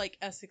that for like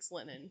Essex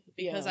linen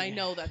because I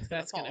know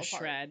that's gonna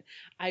shred.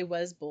 I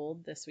was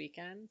bold this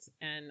weekend,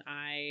 and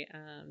I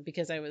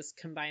because I was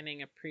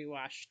combining a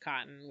pre-washed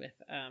cotton with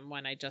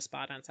one I just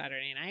bought on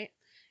Saturday night,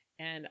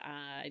 and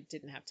I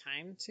didn't have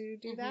time to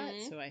do that,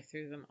 so I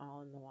threw them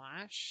all in the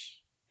wash.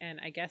 And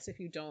I guess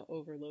if you don't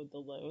overload the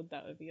load,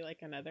 that would be like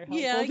another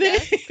helpful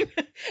thing.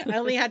 I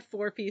only had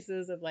 4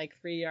 pieces of like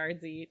 3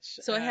 yards each.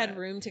 So I had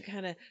room to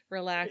kind of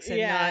relax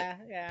and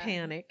not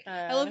panic.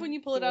 I love when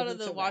you pull it out of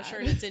the washer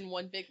and it's in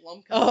one big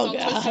lump. Oh,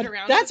 God.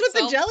 That's what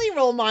the jelly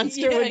roll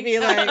monster would be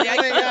like. Oh,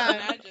 my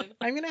God.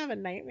 I'm going to have a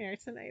nightmare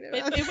tonight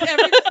about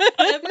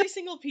every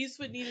single piece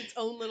would need its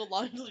own little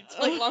lingerie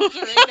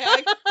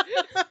bag.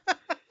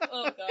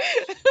 Oh,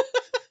 gosh.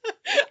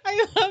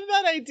 I love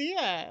that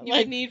idea. You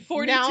would need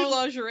 42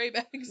 lingerie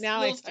bags.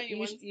 Now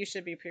you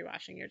should be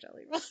pre-washing your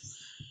jelly rolls.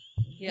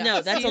 Yeah.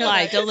 No, that's a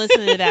lie. Don't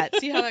listen to that.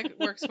 See how that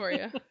works for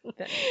you.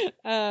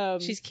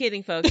 She's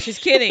kidding, folks. She's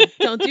kidding.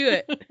 Don't do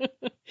it.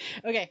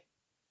 Okay.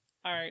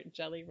 Are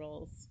jelly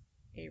rolls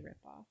a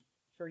ripoff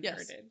for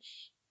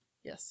yardage?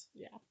 Yes.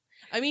 Yeah.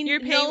 I mean, you're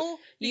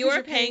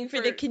paying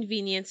for the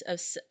convenience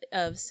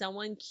of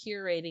someone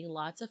curating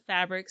lots of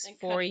fabrics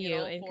for you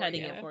and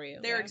cutting it for you.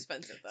 They're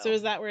expensive, though. So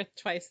is that worth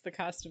twice the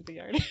cost of the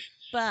yarn?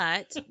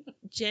 But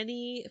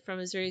Jenny from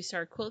Missouri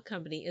Star Quilt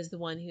Company is the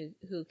one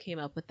who came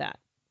up with that.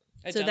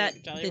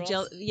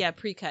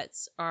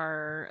 Pre-cuts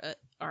are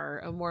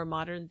a more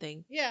modern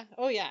thing. Yeah.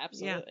 Oh yeah,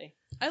 absolutely.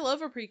 Yeah. I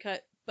love a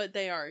pre-cut, but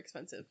they are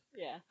expensive.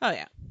 Yeah. Oh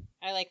yeah.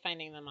 I like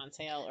finding them on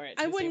sale or at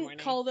Tuesday I wouldn't morning.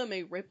 call them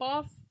a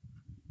ripoff.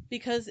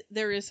 Because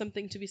there is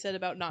something to be said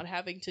about not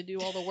having to do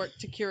all the work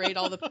to curate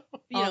all the,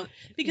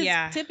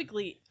 because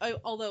typically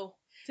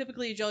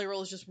a jelly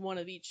roll is just one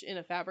of each in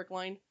a fabric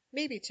line.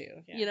 Maybe 2.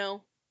 Yeah.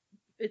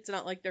 it's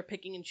not like they're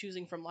picking and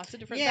choosing from lots of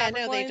different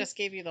fabric lines. They just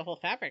gave you the whole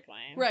fabric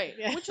line. Right,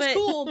 which is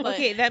cool. But...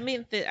 Okay, that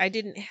meant that I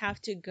didn't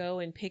have to go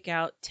and pick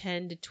out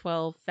 10 to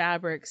 12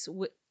 fabrics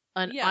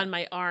on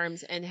my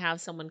arms and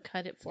have someone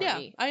cut it for me. Yeah,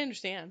 I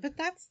understand. But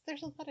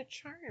there's a lot of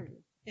charm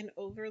in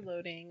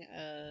overloading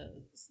a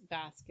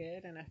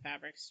basket in a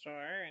fabric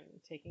store and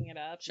taking it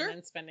up and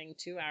then spending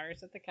 2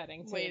 hours at the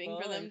cutting table. Waiting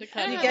for them to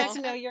cut it. You get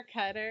to know your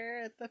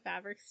cutter at the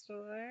fabric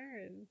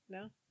store and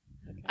no?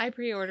 Okay. I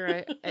pre-order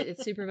it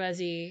at Super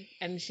Buzzy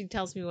and she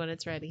tells me when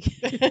it's ready.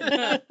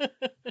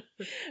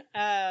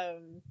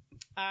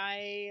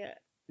 I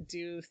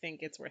do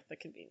think it's worth the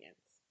convenience.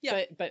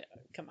 Yeah. But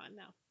come on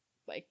now.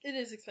 Like it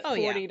is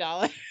expensive.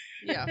 $40.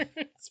 Yeah.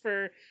 It's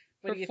for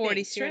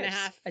 40 strips.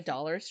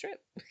 $2.50 a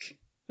strip.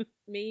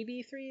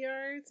 Maybe 3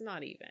 yards,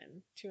 not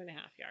even 2.5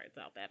 yards.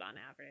 I'll bet on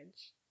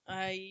average.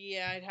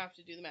 Yeah, I'd have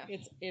to do the math.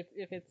 It's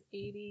if it's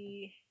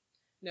 80.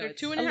 No, they're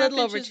it's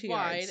 2.5 inches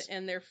wide,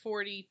 and they're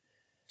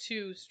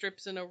 42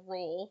 strips in a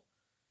roll.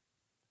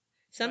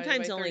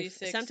 Sometimes only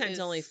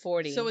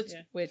 40. So it's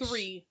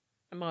 3.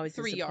 I'm always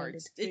 3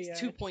 yards.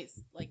 It's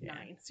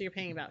 2.9. So you're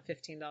paying about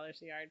 $15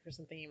 a yard for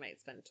something you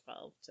might spend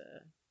 12 to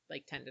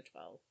 10 to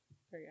 12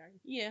 per yard.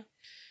 Yeah.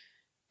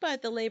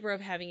 But the labor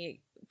of having it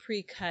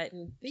pre-cut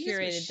and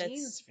curated,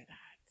 that's for that.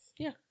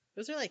 Yeah.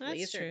 Those are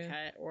laser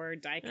cut or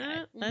die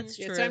cut. That's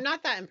true. So I'm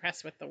not that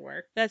impressed with the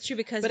work. That's true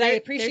because I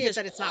appreciate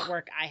that it's not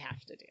work I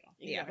have to do.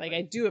 Yeah.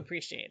 I do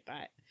appreciate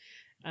that.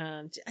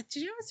 Did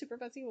you know Super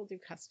Buzzy will do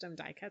custom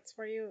die cuts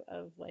for you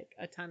of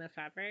a ton of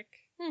fabric?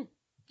 I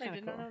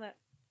did not know that.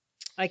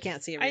 I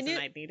can't see a reason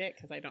I'd need it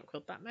because I don't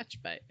quilt that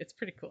much, but it's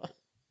pretty cool.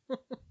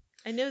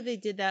 I know they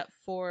did that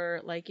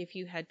for if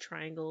you had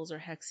triangles or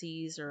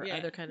hexes or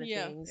other kind of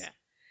things. Yeah.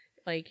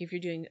 Like if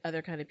you're doing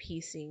other kind of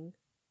piecing.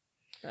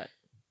 But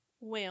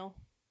well,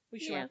 we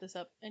should wrap this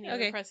up. Any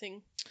other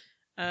pressing?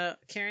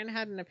 Karen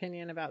had an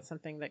opinion about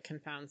something that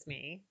confounds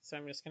me, so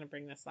I'm just going to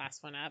bring this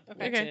last one up,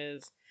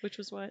 which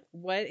was what?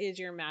 What is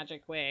your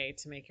magic way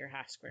to make your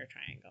half square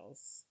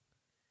triangles?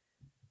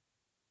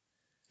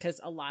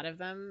 Because a lot of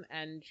them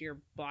end your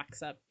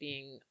blocks up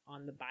being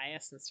on the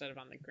bias instead of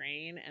on the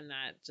grain, and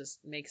that just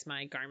makes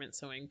my garment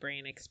sewing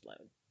brain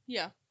explode.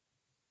 Yeah.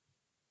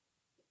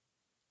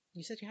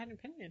 You said you had an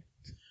opinion.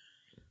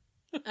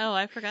 Oh,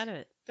 I forgot of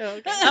it.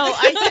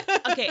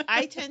 Okay.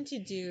 I tend to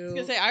do... I was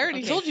going to say, I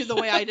already told you the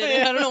way I did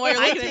it. I don't know why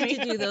you're looking at me. I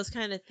tend to do those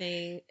kind of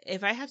things.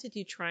 If I have to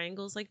do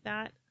triangles like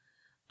that,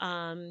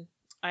 I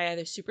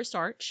either super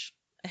starch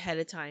ahead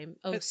of time.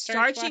 But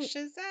starching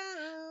washes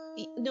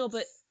out. No,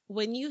 but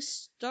when you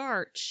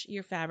starch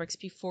your fabrics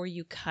before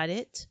you cut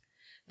it,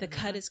 the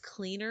cut is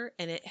cleaner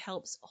and it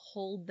helps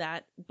hold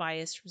that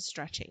bias from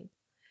stretching.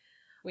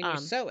 When you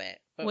sew it.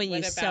 But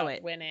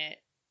when it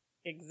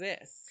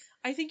exists?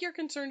 I think you're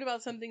concerned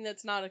about something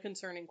that's not a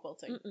concern in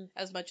quilting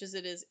as much as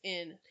it is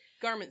in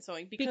garment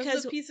sewing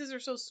because the pieces are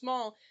so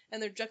small and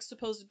they're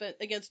juxtaposed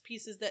against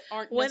pieces that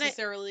aren't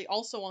necessarily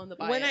also on the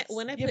bias.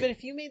 But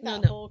if you made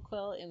that whole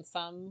quilt in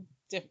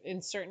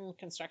certain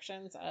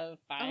constructions of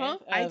bias,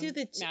 I do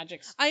the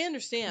magic. I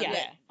understand.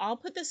 Yeah. I'll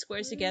put the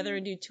squares together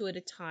and do 2 at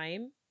a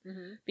time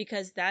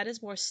because that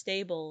is more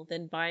stable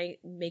than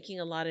making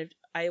a lot of.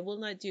 I will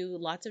not do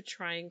lots of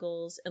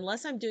triangles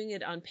unless I'm doing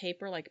it on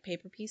paper, like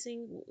paper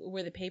piecing,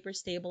 where the paper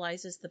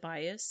stabilizes the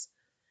bias.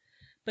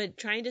 But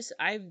I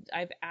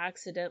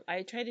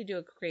tried to do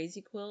a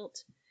crazy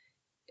quilt,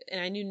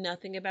 and I knew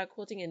nothing about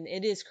quilting, and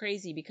it is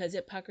crazy because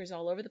it puckers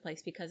all over the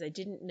place because I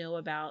didn't know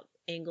about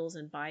angles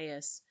and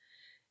bias.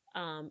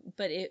 So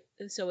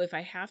if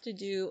I have to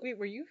do... Wait,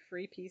 were you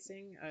free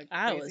piecing a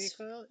crazy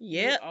quilt?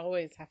 Yeah. You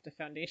always have to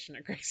foundation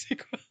a crazy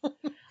quilt.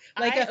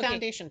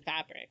 Foundation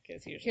fabric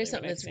is usually Here's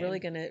something that's really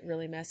going to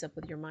really mess up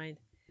with your mind.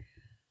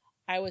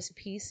 I was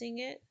piecing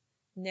it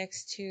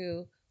next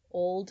to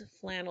old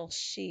flannel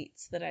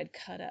sheets that I'd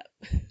cut up.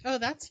 Oh,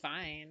 that's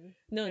fine.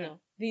 No.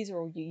 These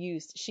were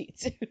used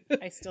sheets.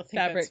 I still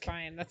think that's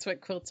fine. That's what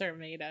quilts are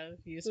made of,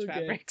 used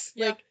fabrics.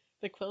 Yeah.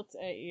 The quilts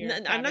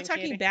I'm not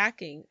talking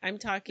backing. I'm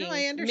talking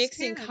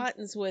mixing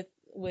cottons with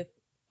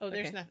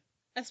there's nothing,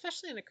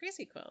 especially in a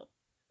crazy quilt.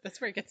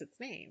 That's where it gets its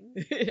name.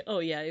 Oh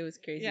yeah, it was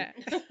crazy. Yeah.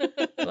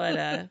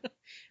 But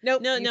no,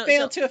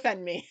 failed to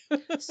offend me.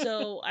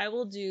 So I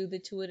will do the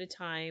 2 at a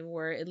time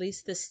where at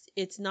least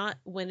it's not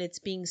when it's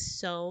being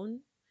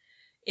sewn,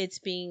 it's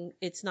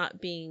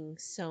not being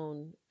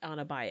sewn on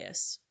a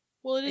bias.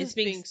 Well, it is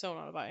being sewn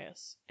on a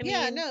bias.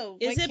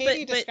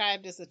 Katie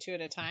described as the 2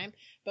 at a time,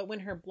 but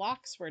when her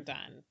blocks were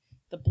done,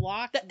 the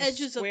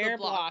edges of the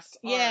blocks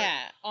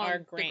are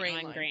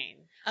grain.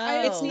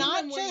 Oh. It's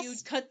not just where you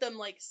cut them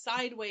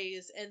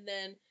sideways and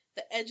then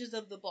the edges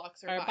of the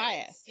blocks are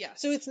biased. Yeah.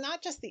 So it's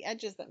not just the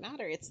edges that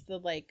matter. It's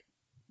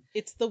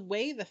the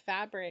way the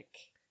fabric.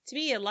 To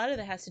me, a lot of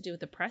that has to do with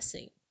the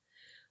pressing.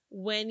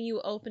 When you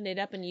open it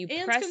up and you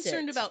press it. Anne's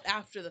concerned about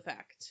after the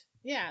fact.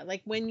 Yeah,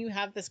 when you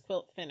have this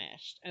quilt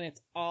finished and it's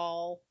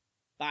all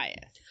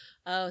biased.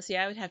 Oh, see,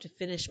 I would have to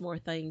finish more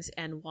things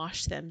and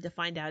wash them to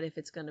find out if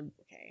it's going to...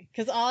 Okay.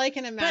 Because all I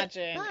can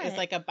imagine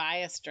is a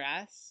biased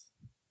dress.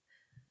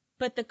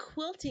 But the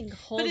quilting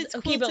holds. But it's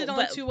quilted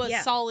onto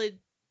a solid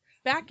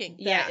backing.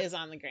 That is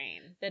on the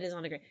grain. That is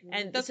on the grain.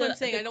 And that's what I'm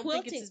saying. I don't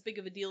think it's as big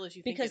of a deal as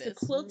you think it is. Because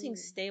the quilting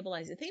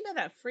stabilizes. Think about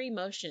that free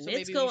motion. So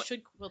maybe you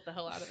should quilt the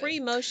hell out of it. Free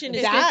motion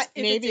is that.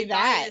 If maybe it's a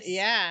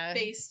that.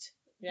 based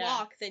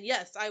block, then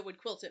yes, I would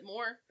quilt it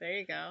more. There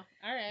you go.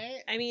 All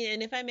right. I mean,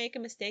 and if I make a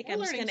mistake, I'm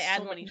just going to so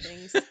add many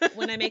things.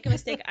 When I make a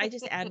mistake, I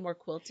just add more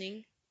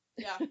quilting.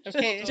 Yeah.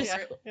 Okay.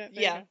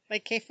 Yeah.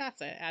 Like Kate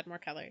Fassett, add more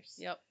colors.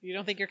 Yep. You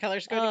don't think your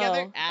colors go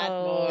together? Add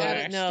more.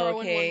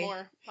 Throw in one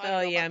more.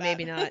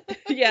 Maybe not.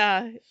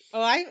 Yeah.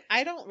 Oh,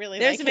 I don't really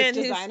like his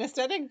design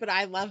aesthetic, but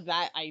I love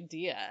that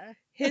idea.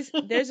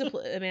 There's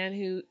a man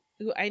who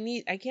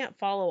I can't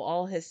follow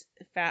all his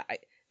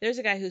there's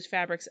a guy whose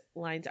fabrics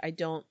lines I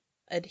don't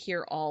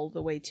adhere all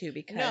the way to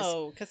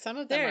because some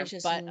of them are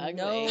just butt ugly.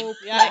 No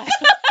yeah.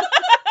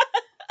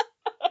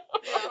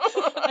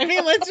 I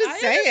mean, let's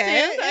just say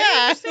it.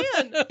 I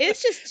understand.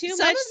 It's just too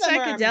much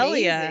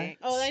psychedelia.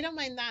 Oh, I don't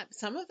mind that.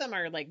 Some of them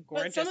are like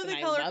gorgeous. But some of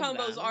the color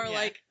combos are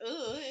like,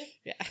 ugh.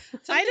 Yeah.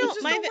 I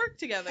don't mind work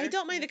together. I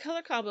don't mind the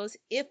color combos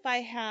if I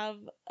have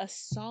a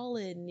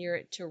solid near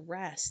it to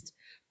rest.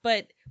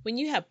 But when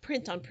you have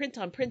print on print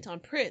on print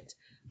on print,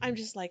 I'm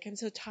just like, I'm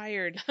so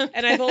tired.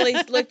 And I've only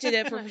looked at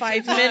it for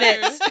 5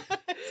 minutes.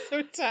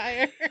 So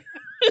tired.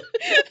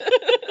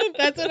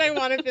 That's what I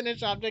want a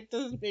finished object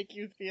to make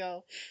you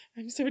feel.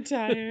 I'm so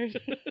tired.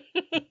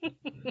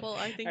 Well,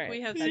 I think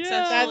we have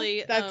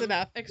successfully that's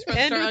enough.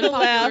 Expressed our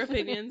unpopular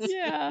opinions.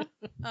 Yeah.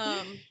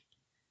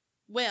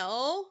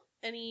 Well,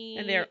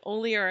 and they're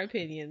only our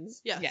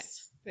opinions.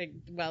 Yes.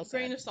 Well said.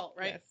 Grain of salt,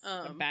 right?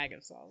 Yes. A bag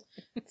of salt.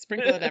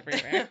 Sprinkle it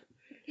everywhere.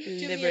 Do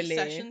you have any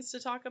obsessions to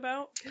talk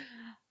about? I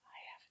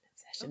have an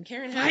obsession. Oh,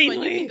 Karen has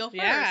one. You can go first.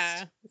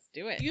 Yeah, let's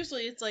do it.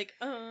 Usually it's like,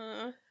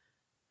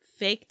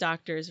 Fake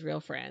Doctors, Real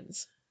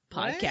Friends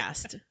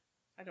podcast.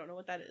 I don't know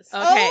what that is. Okay.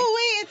 Oh,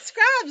 wait, it's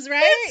Scrubs,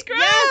 right? It's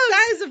Scrubs! Yes,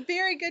 that is a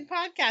very good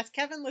podcast.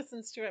 Kevin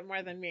listens to it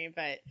more than me,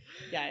 but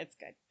yeah, it's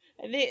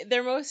good.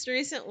 Their most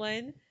recent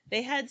one,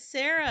 they had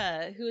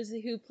Sarah,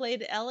 who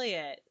played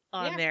Elliot,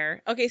 on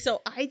there. Okay,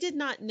 so I did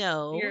not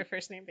know. You're a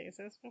first name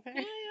basis.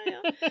 Okay.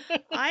 Yeah.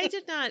 I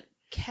did not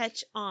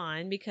catch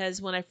on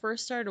because when I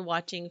first started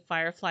watching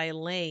Firefly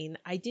Lane,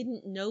 I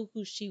didn't know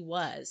who she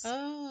was.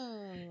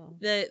 Oh.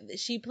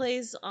 She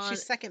plays on.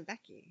 She's second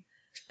Becky.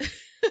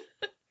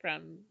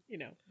 From,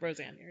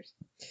 Roseanne years.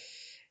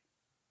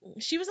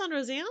 She was on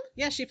Roseanne?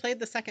 Yeah, she played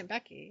the second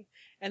Becky.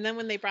 And then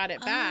when they brought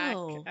it back,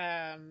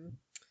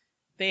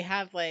 they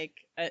have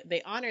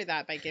they honor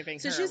that by giving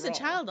her So she's a role. A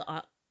child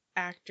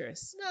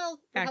actress. Well,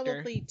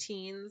 probably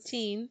teens.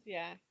 Teen.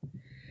 Yeah.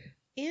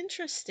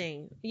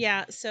 Interesting.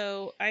 Yeah,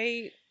 so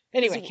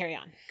Anyway, carry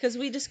on. Because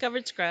we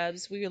discovered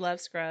Scrubs. We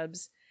love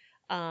Scrubs.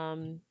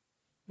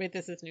 Wait,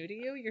 this is new to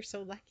you? You're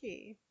so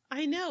lucky.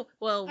 I know.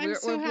 Well,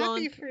 we're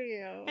happy for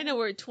you. I know.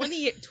 We're 20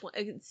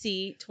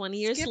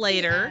 years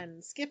later.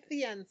 Skip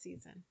the end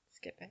season.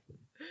 Skip it.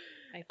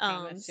 I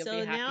promise you'll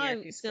be happier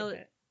if you skip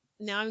it.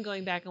 Now I'm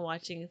going back and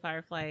watching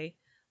Firefly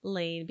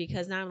Lane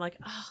because now I'm like,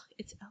 oh,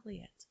 it's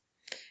Elliot.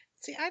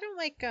 See, I don't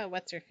like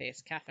what's her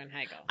face, Katherine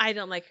Heigl. I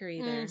don't like her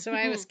either. So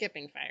I was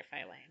skipping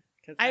Firefly Lane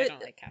because I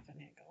don't like Katherine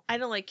Heigl. I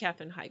don't like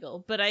Katherine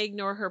Heigl, but I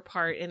ignore her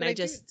part, and I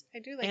do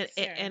like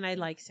Sarah. And I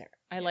like Sarah.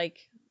 I like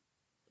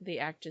the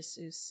actress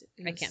who's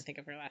I can't think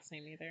of her last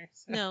name either.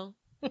 So. No.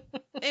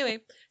 Anyway,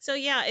 so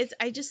yeah,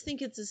 I just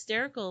think it's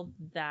hysterical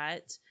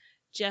that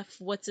Jeff,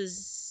 what's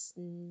his?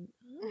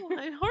 Oh,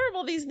 I'm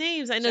horrible these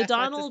names. I know Jeff,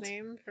 Donald. What's his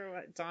name for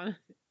what? Don.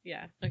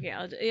 Yeah. Okay.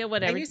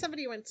 Whatever. I knew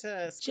somebody went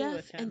to school Jeff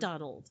with him. and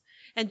Donald.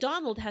 And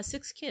Donald has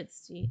 6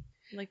 kids.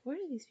 Like, where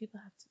do these people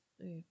have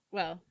to?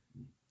 Well,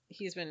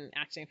 he's been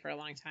acting for a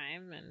long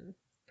time and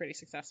pretty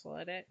successful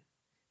at it.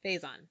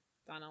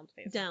 Donald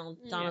Faison.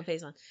 Donald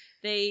Faison.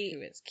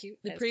 Who is cute.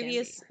 The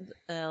previous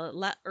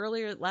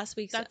earlier last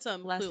week's. That's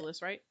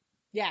Clueless, right?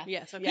 Yeah.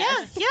 Yes. Okay.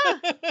 Yeah.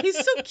 He's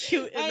so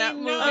cute in that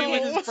movie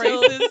with his So,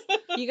 braces.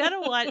 You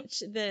gotta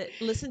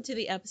listen to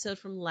the episode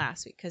from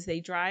last week because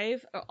they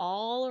drive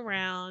all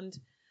around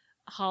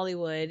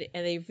Hollywood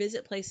and they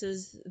visit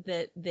places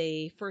that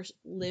they first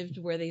lived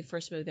where they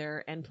first moved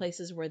there and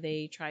places where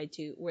they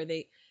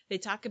they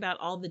talk about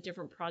all the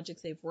different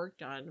projects they've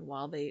worked on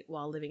while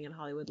living in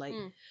Hollywood. Like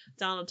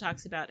Donald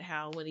talks about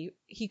how when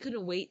he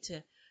couldn't wait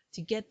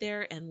to get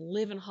there and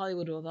live in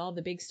Hollywood with all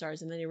the big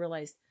stars, and then he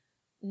realized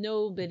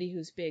nobody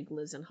who's big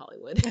lives in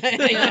Hollywood.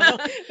 I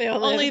know.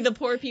 Only the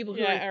poor people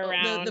who are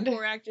around. The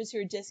poor actors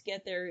who just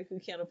get there who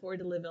can't afford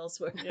to live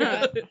elsewhere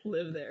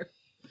live there.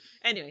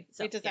 Anyway,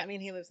 so does that mean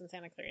he lives in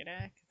Santa Clarita?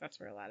 Because that's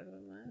where a lot of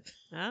them live.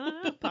 I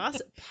don't know.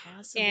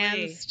 Possibly.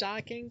 And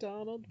stalking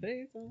Donald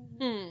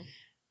Faison.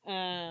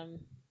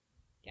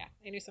 Yeah,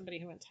 I knew somebody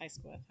who went to high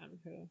school with him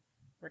who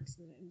works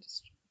in the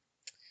industry.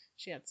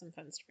 She had some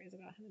fun stories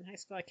about him in high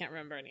school. I can't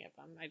remember any of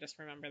them. I just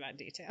remember that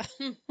detail.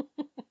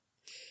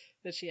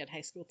 That she had high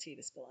school tea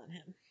to spill on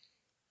him.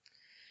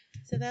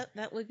 So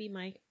that would be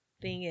my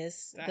thing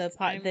is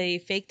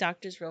the Fake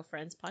Doctors Real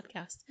Friends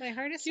podcast. My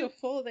heart is so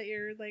full that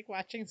you're like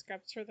watching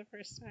Scrubs for the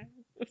first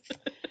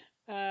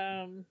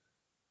time.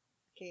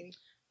 Katie?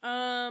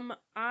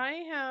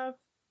 I have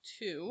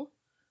two.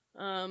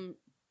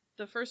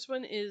 The first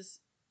one is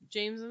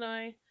James and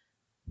I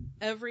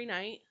every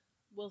night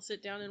will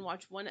sit down and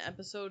watch one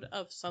episode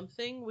of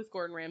something with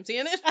Gordon Ramsay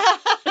in it.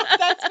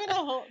 That's been a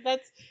whole.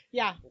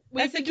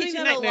 We've been doing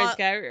that a lot.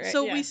 Guy, right?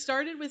 So we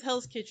started with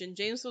Hell's Kitchen.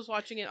 James was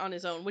watching it on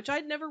his own, which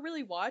I'd never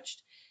really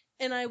watched,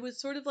 and I was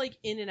sort of like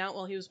in and out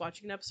while he was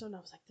watching an episode, and I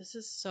was like, "This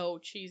is so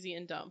cheesy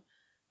and dumb."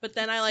 But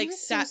then I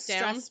sat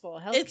down. Stressful.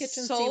 Hell's Kitchen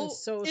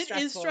seems so stressful.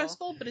 It is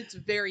stressful, but it's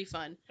very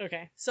fun.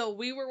 Okay. So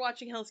we were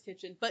watching Hell's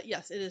Kitchen, but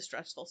yes, it is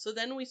stressful. So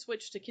then we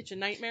switched to Kitchen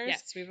Nightmares.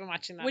 Yes, we've been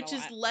watching that which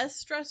is less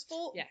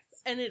stressful. Yes.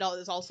 And it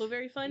is also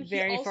very fun.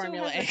 Very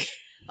formulaic.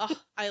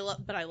 I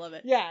love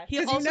it. Yeah. He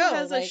also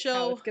has a show.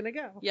 How it's gonna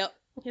go. Yep.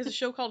 He has a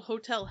show called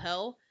Hotel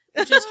Hell,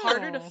 which is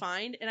harder to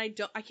find, and I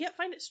can't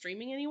find it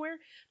streaming anywhere.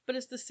 But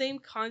it's the same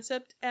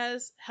concept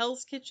as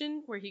Hell's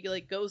Kitchen, where he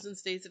goes and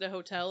stays at a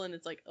hotel, and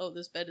it's like, oh,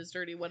 this bed is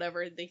dirty,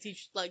 whatever. They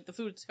teach the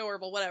food's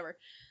horrible, whatever.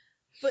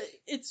 But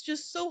it's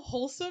just so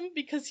wholesome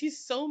because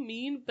he's so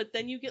mean, but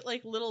then you get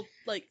little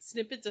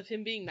snippets of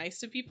him being nice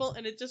to people,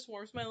 and it just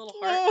warms my little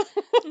heart.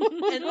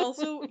 And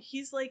also,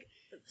 he's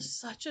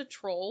such a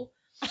troll,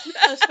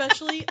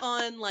 especially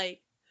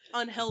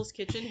on Hell's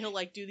Kitchen. He'll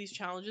do these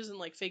challenges and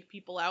fake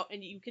people out,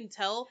 and you can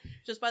tell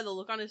just by the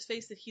look on his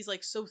face that he's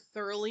so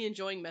thoroughly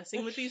enjoying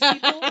messing with these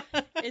people.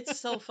 It's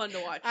so fun to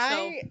watch.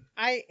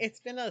 It's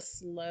been a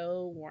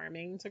slow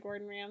warming to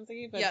Gordon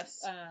Ramsay, but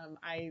yes.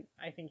 I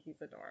think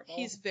he's adorable.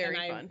 He's very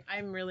fun.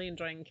 I'm really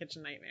enjoying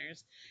Kitchen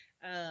Nightmares.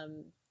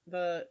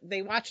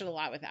 They watch it a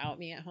lot without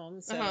me at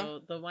home,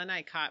 so the one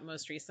I caught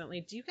most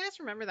recently. Do you guys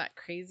remember that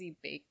crazy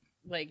bake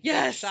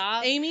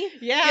shop? Amy?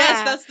 Yeah.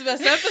 Yes, that's the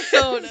best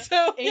episode.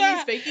 So,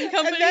 Amy's Baking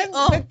Company.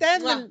 But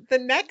then the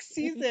next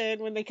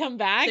season when they come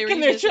back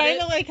and they're trying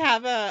to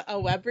have a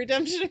web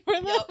redemption for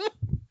them. Yep.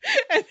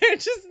 And they're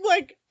just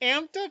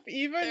amped up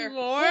even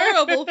more.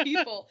 Horrible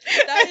people.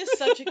 That is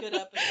such a good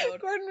episode.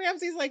 Gordon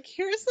Ramsay's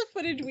here's the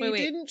footage we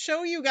didn't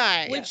show you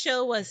guys. Which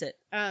show was it?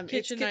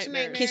 Kitchen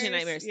Nightmares. Kitchen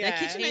Nightmares. Yeah.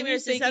 Kitchen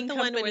Nightmares, is that the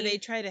one where they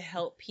try to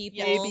help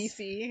people?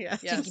 ABC.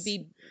 Yes.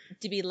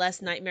 To be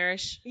less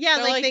nightmarish.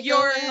 Yeah,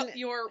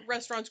 your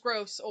restaurant's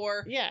gross,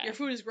 or your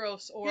food is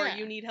gross, or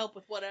you need help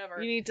with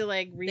whatever. You need to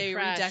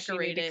refresh,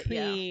 redecorate it,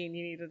 clean.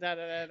 You need to da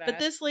da da da. But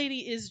this lady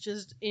is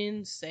just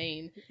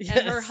insane,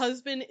 and her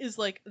husband is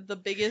the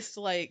biggest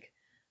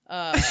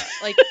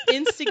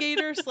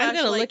instigator / I'm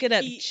gonna look it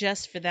up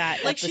just for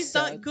that. She's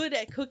not good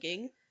at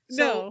cooking.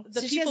 So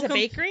she has a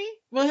bakery?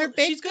 Well, her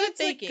she's good at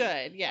baking.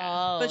 Good, yeah.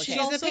 Oh, but she's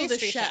also the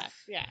chef.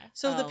 Yeah.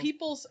 So the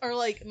people's are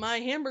my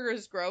hamburger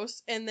is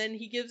gross, and then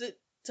he gives it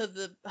to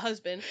the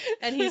husband,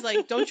 and he's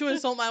like, "Don't you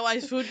insult my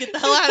wife's food? Get the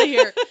hell out of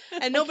here!"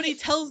 And nobody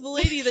tells the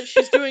lady that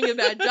she's doing a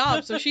bad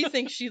job, so she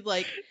thinks she's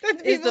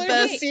is the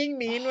best. Being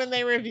mean when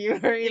they review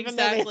her, even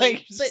though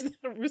they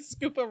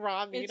scoop a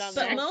raw meat on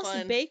there. But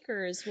most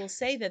bakers will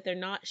say that they're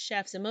not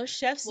chefs, and most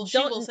chefs she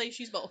will say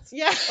she's both.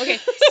 Yeah. Okay.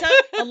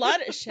 A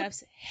lot of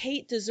chefs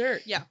hate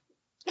dessert. Yeah.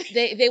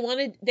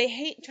 They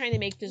hate trying to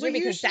make dessert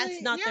because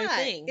that's not their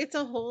thing. It's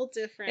a whole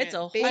different. It's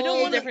a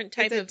whole different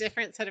type of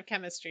different set of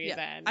chemistry. Yeah.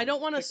 Than I don't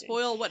want to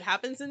spoil what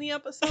happens in the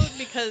episode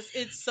because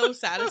it's so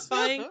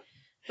satisfying.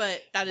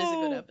 But that is a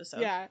good episode.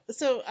 Yeah.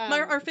 So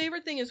our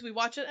favorite thing is we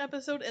watch an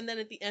episode and then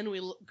at the end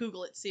we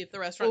Google it, see if the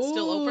restaurant's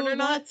still open or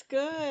not. That's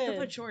good. The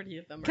majority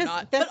of them are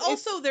not. But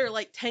also they're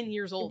 10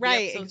 years old.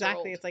 Right.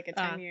 Exactly. It's a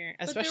 10-year,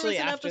 especially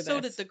after after this. There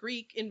was an episode at the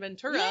Greek in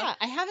Ventura. Yeah,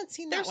 I haven't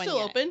seen that one. They're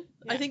still open.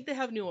 Yeah. I think they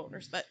have new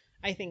owners, but.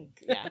 I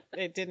think,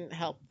 it didn't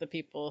help the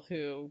people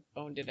who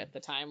owned it at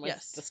the time with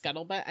the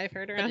scuttlebutt I've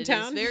heard around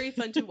town. It is very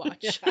fun to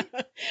watch.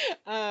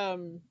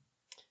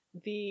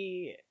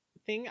 The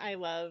thing I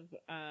love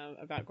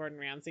about Gordon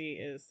Ramsay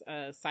is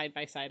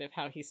side-by-side of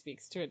how he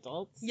speaks to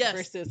adults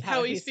versus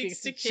how he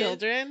speaks to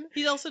children.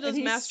 He also does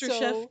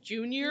MasterChef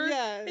Junior.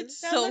 Yes.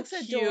 It's so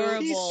cute.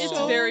 Adorable. It's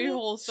very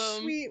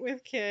wholesome. Sweet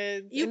with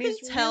kids. You can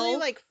tell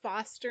really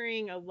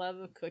fostering a love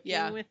of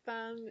cooking with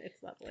them.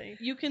 It's lovely.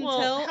 You can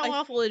tell how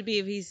awful would it be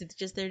if he's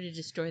just there to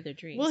destroy their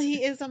dreams. Well,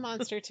 he is a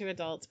monster to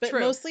adults, but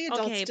mostly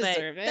adults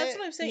deserve it. That's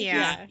what I'm saying.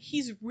 Yeah.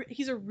 He's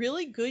a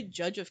really good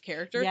judge of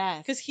character. Yes.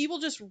 Because he will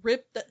just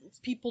rip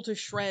people to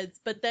shreds,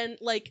 but then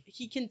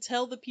he can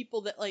tell the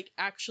people that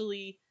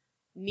actually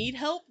need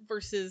help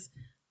versus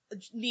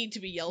need to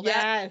be yelled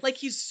at.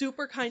 He's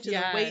super kind to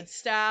the wait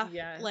staff.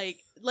 Yes.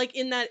 Like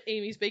in that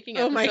Amy's Baking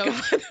episode. Oh my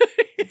god.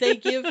 They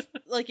give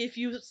if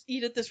you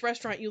eat at this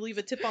restaurant, you leave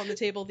a tip on the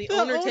table. The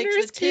owner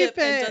takes the tip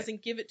and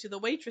doesn't give it to the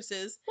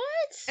waitresses.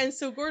 What? And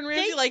so Gordon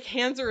Ramsay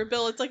hands her a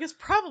bill. It's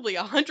probably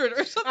 100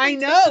 or something. I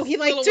know. He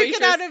took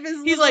it out of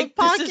his little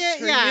pocket. This is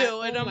for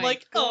you. And I'm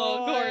like,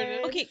 oh,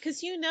 Gordon. Okay,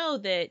 because you know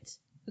that.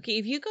 Okay,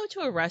 if you go to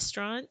a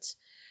restaurant,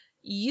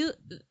 you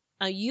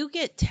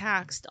get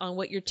taxed on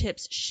what your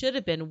tips should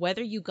have been,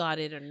 whether you got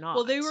it or not.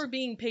 Well, they were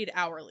being paid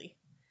hourly.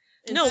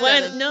 What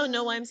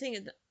I'm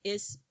saying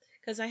is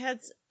because I had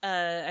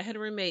a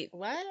roommate.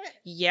 What?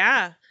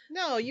 Yeah.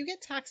 No, you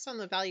get taxed on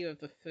the value of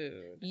the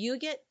food. You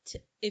get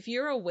if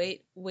you're a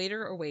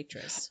waiter or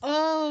waitress.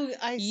 Oh,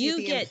 I see. You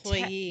the get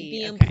employee.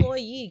 The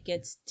employee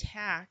gets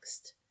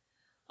taxed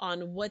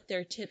on what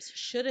their tips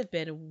should have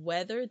been,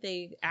 whether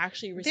they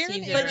actually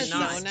received it or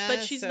not.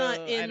 But she's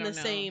not in the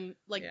same,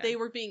 like, they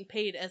were being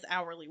paid as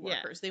hourly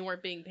workers. They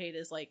weren't being paid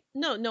as, like...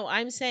 No,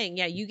 I'm saying,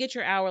 you get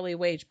your hourly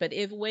wage, but the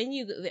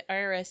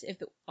IRS,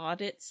 if it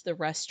audits the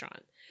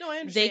restaurant, no, I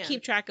understand. they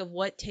keep track of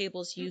what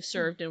tables you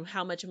served and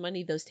how much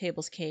money those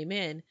tables came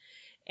in,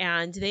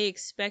 and they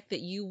expect that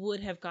you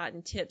would have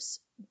gotten tips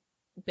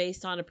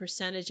based on a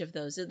percentage of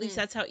those. At least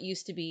that's how it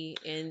used to be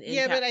in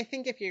but I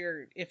think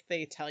if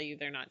they tell you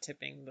they're not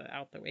tipping the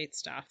out the wait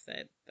staff,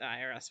 that the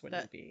IRS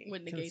wouldn't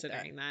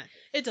considering that.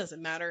 It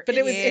doesn't matter. But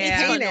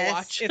it's fun to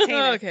watch. It's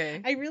heinous.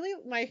 Okay.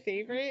 My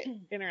favorite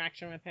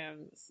interaction with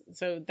him.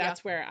 So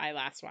that's where I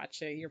last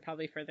watched it. You're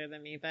probably further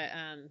than me, but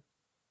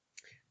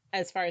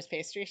as far as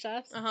pastry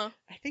chefs, I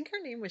think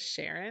her name was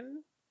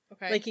Sharon.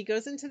 Okay. Like, he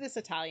goes into this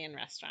Italian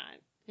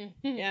restaurant.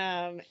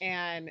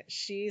 And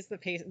she's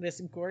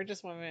this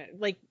gorgeous woman.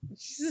 Like,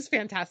 she's just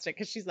fantastic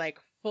because she's like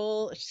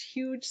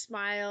huge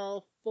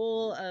smile,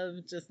 full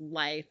of just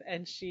life,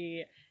 and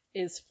she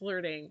is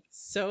flirting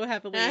so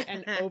heavily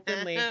and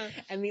openly.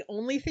 And the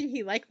only thing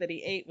he liked that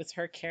he ate was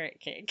her carrot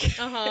cake.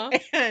 And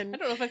I don't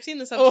know if I've seen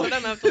this episode. I'm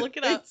gonna have to look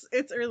it up.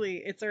 It's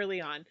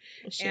early on.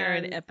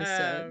 Sharon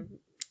episode.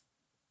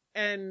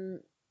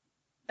 And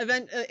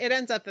it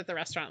ends up that the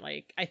restaurant,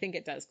 like, I think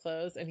it does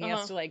close, and he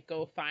has to, like,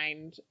 go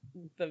find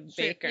the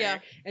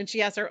baker, and she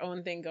has her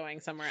own thing going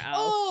somewhere else.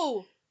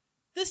 Oh,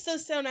 this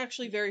does sound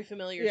actually very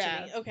familiar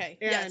to me. Okay,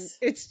 and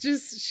it's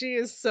just, she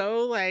is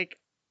so, like,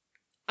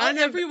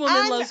 every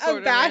woman loves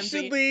Gordon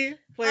Ramsay.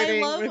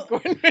 Flirting with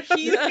Gordon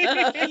Ramsay.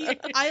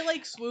 I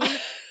like swoon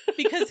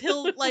because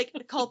he'll, like,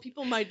 call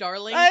people my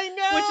darling. I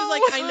know, which is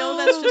like, I know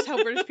that's just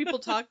how British people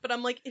talk, but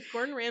I'm like, if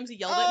Gordon Ramsay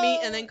yelled at me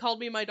and then called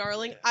me my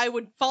darling, I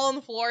would fall on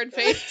the floor and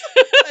faint.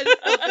 I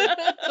just love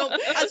it. So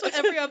that's what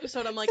every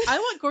episode I'm like, I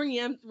want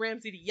Gordon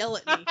Ramsay to yell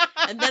at me,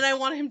 and then I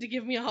want him to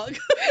give me a hug.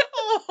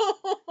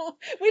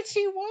 Which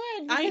he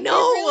would. I know.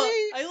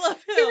 I love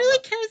him. He really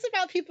cares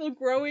about people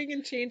growing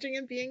and changing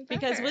and being better.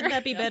 Because wouldn't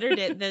that be better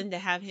than to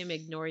have him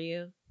ignore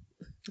you?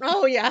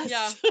 Oh, yes.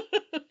 Yeah.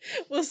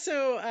 Well,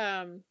 so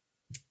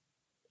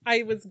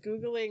I was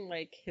Googling,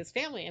 like, his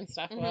family and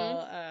stuff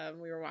while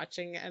we were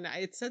watching, and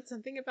it said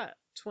something about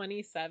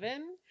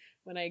 27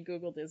 when I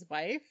Googled his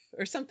wife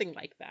or something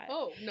like that.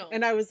 Oh, no.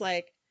 And I was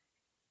like,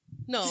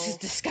 no, this is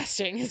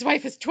disgusting. His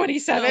wife is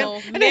 27. No,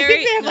 and I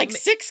think they have like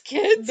 6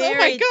 kids. Oh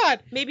my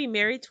God. Maybe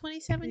married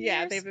 27 years?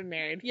 Yeah, they've been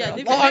married for they've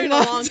been married a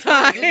long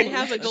time. They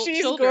have adult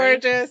She's children.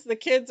 gorgeous. The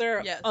kids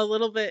are a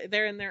little bit,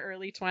 they're in their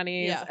early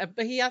 20s. Yeah.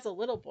 But he has a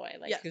little boy,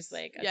 like, who's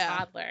like a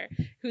toddler,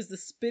 who's the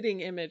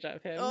spitting image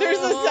of him. Oh, there's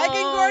a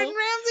second Gordon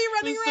Ramsay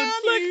running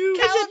around like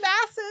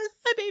Calabasas.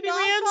 My baby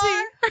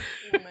Ramsay.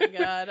 Oh my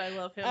God, I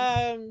love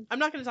him. I'm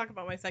not going to talk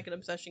about my second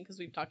obsession because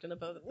we've talked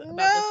about this one.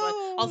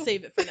 I'll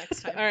save it for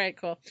next time. All right,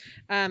 cool.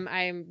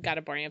 I've got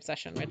a boring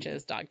obsession, which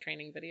is dog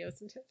training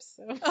videos and tips.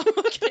 So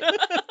okay.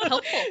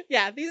 Helpful.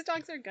 Yeah, these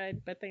dogs are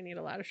good, but they need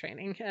a lot of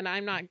training. And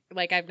I'm not,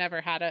 like, I've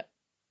never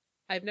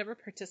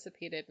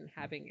participated in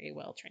having a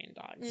well-trained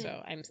dog.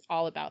 So I'm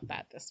all about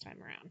that this time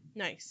around.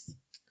 Nice.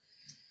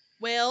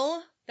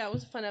 Well, that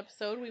was a fun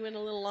episode. We went a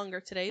little longer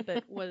today,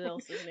 but what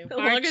else is new?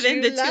 Longer than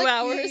the 2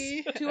 hours.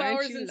 2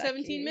 hours and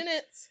 17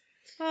 minutes.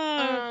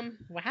 Wow,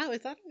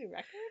 is that a new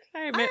record?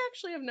 I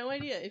actually have no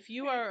idea. If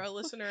you are a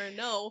listener and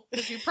know,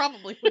 because you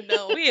probably would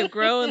know. We have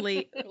grown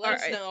Let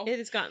us know. It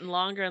has gotten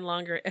longer and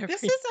longer every...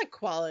 This is a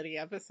quality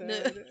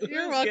episode.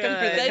 You're welcome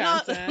for the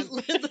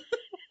content.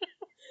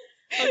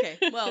 Okay,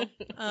 well,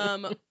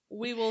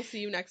 we will see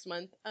you next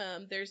month.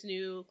 There's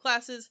new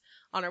classes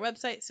on our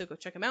website, so go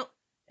check them out.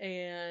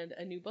 And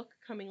a new book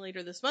coming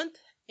later this month.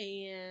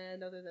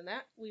 And other than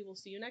that, we will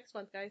see you next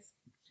month, guys.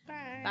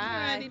 Bye.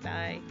 Bye.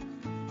 Bye.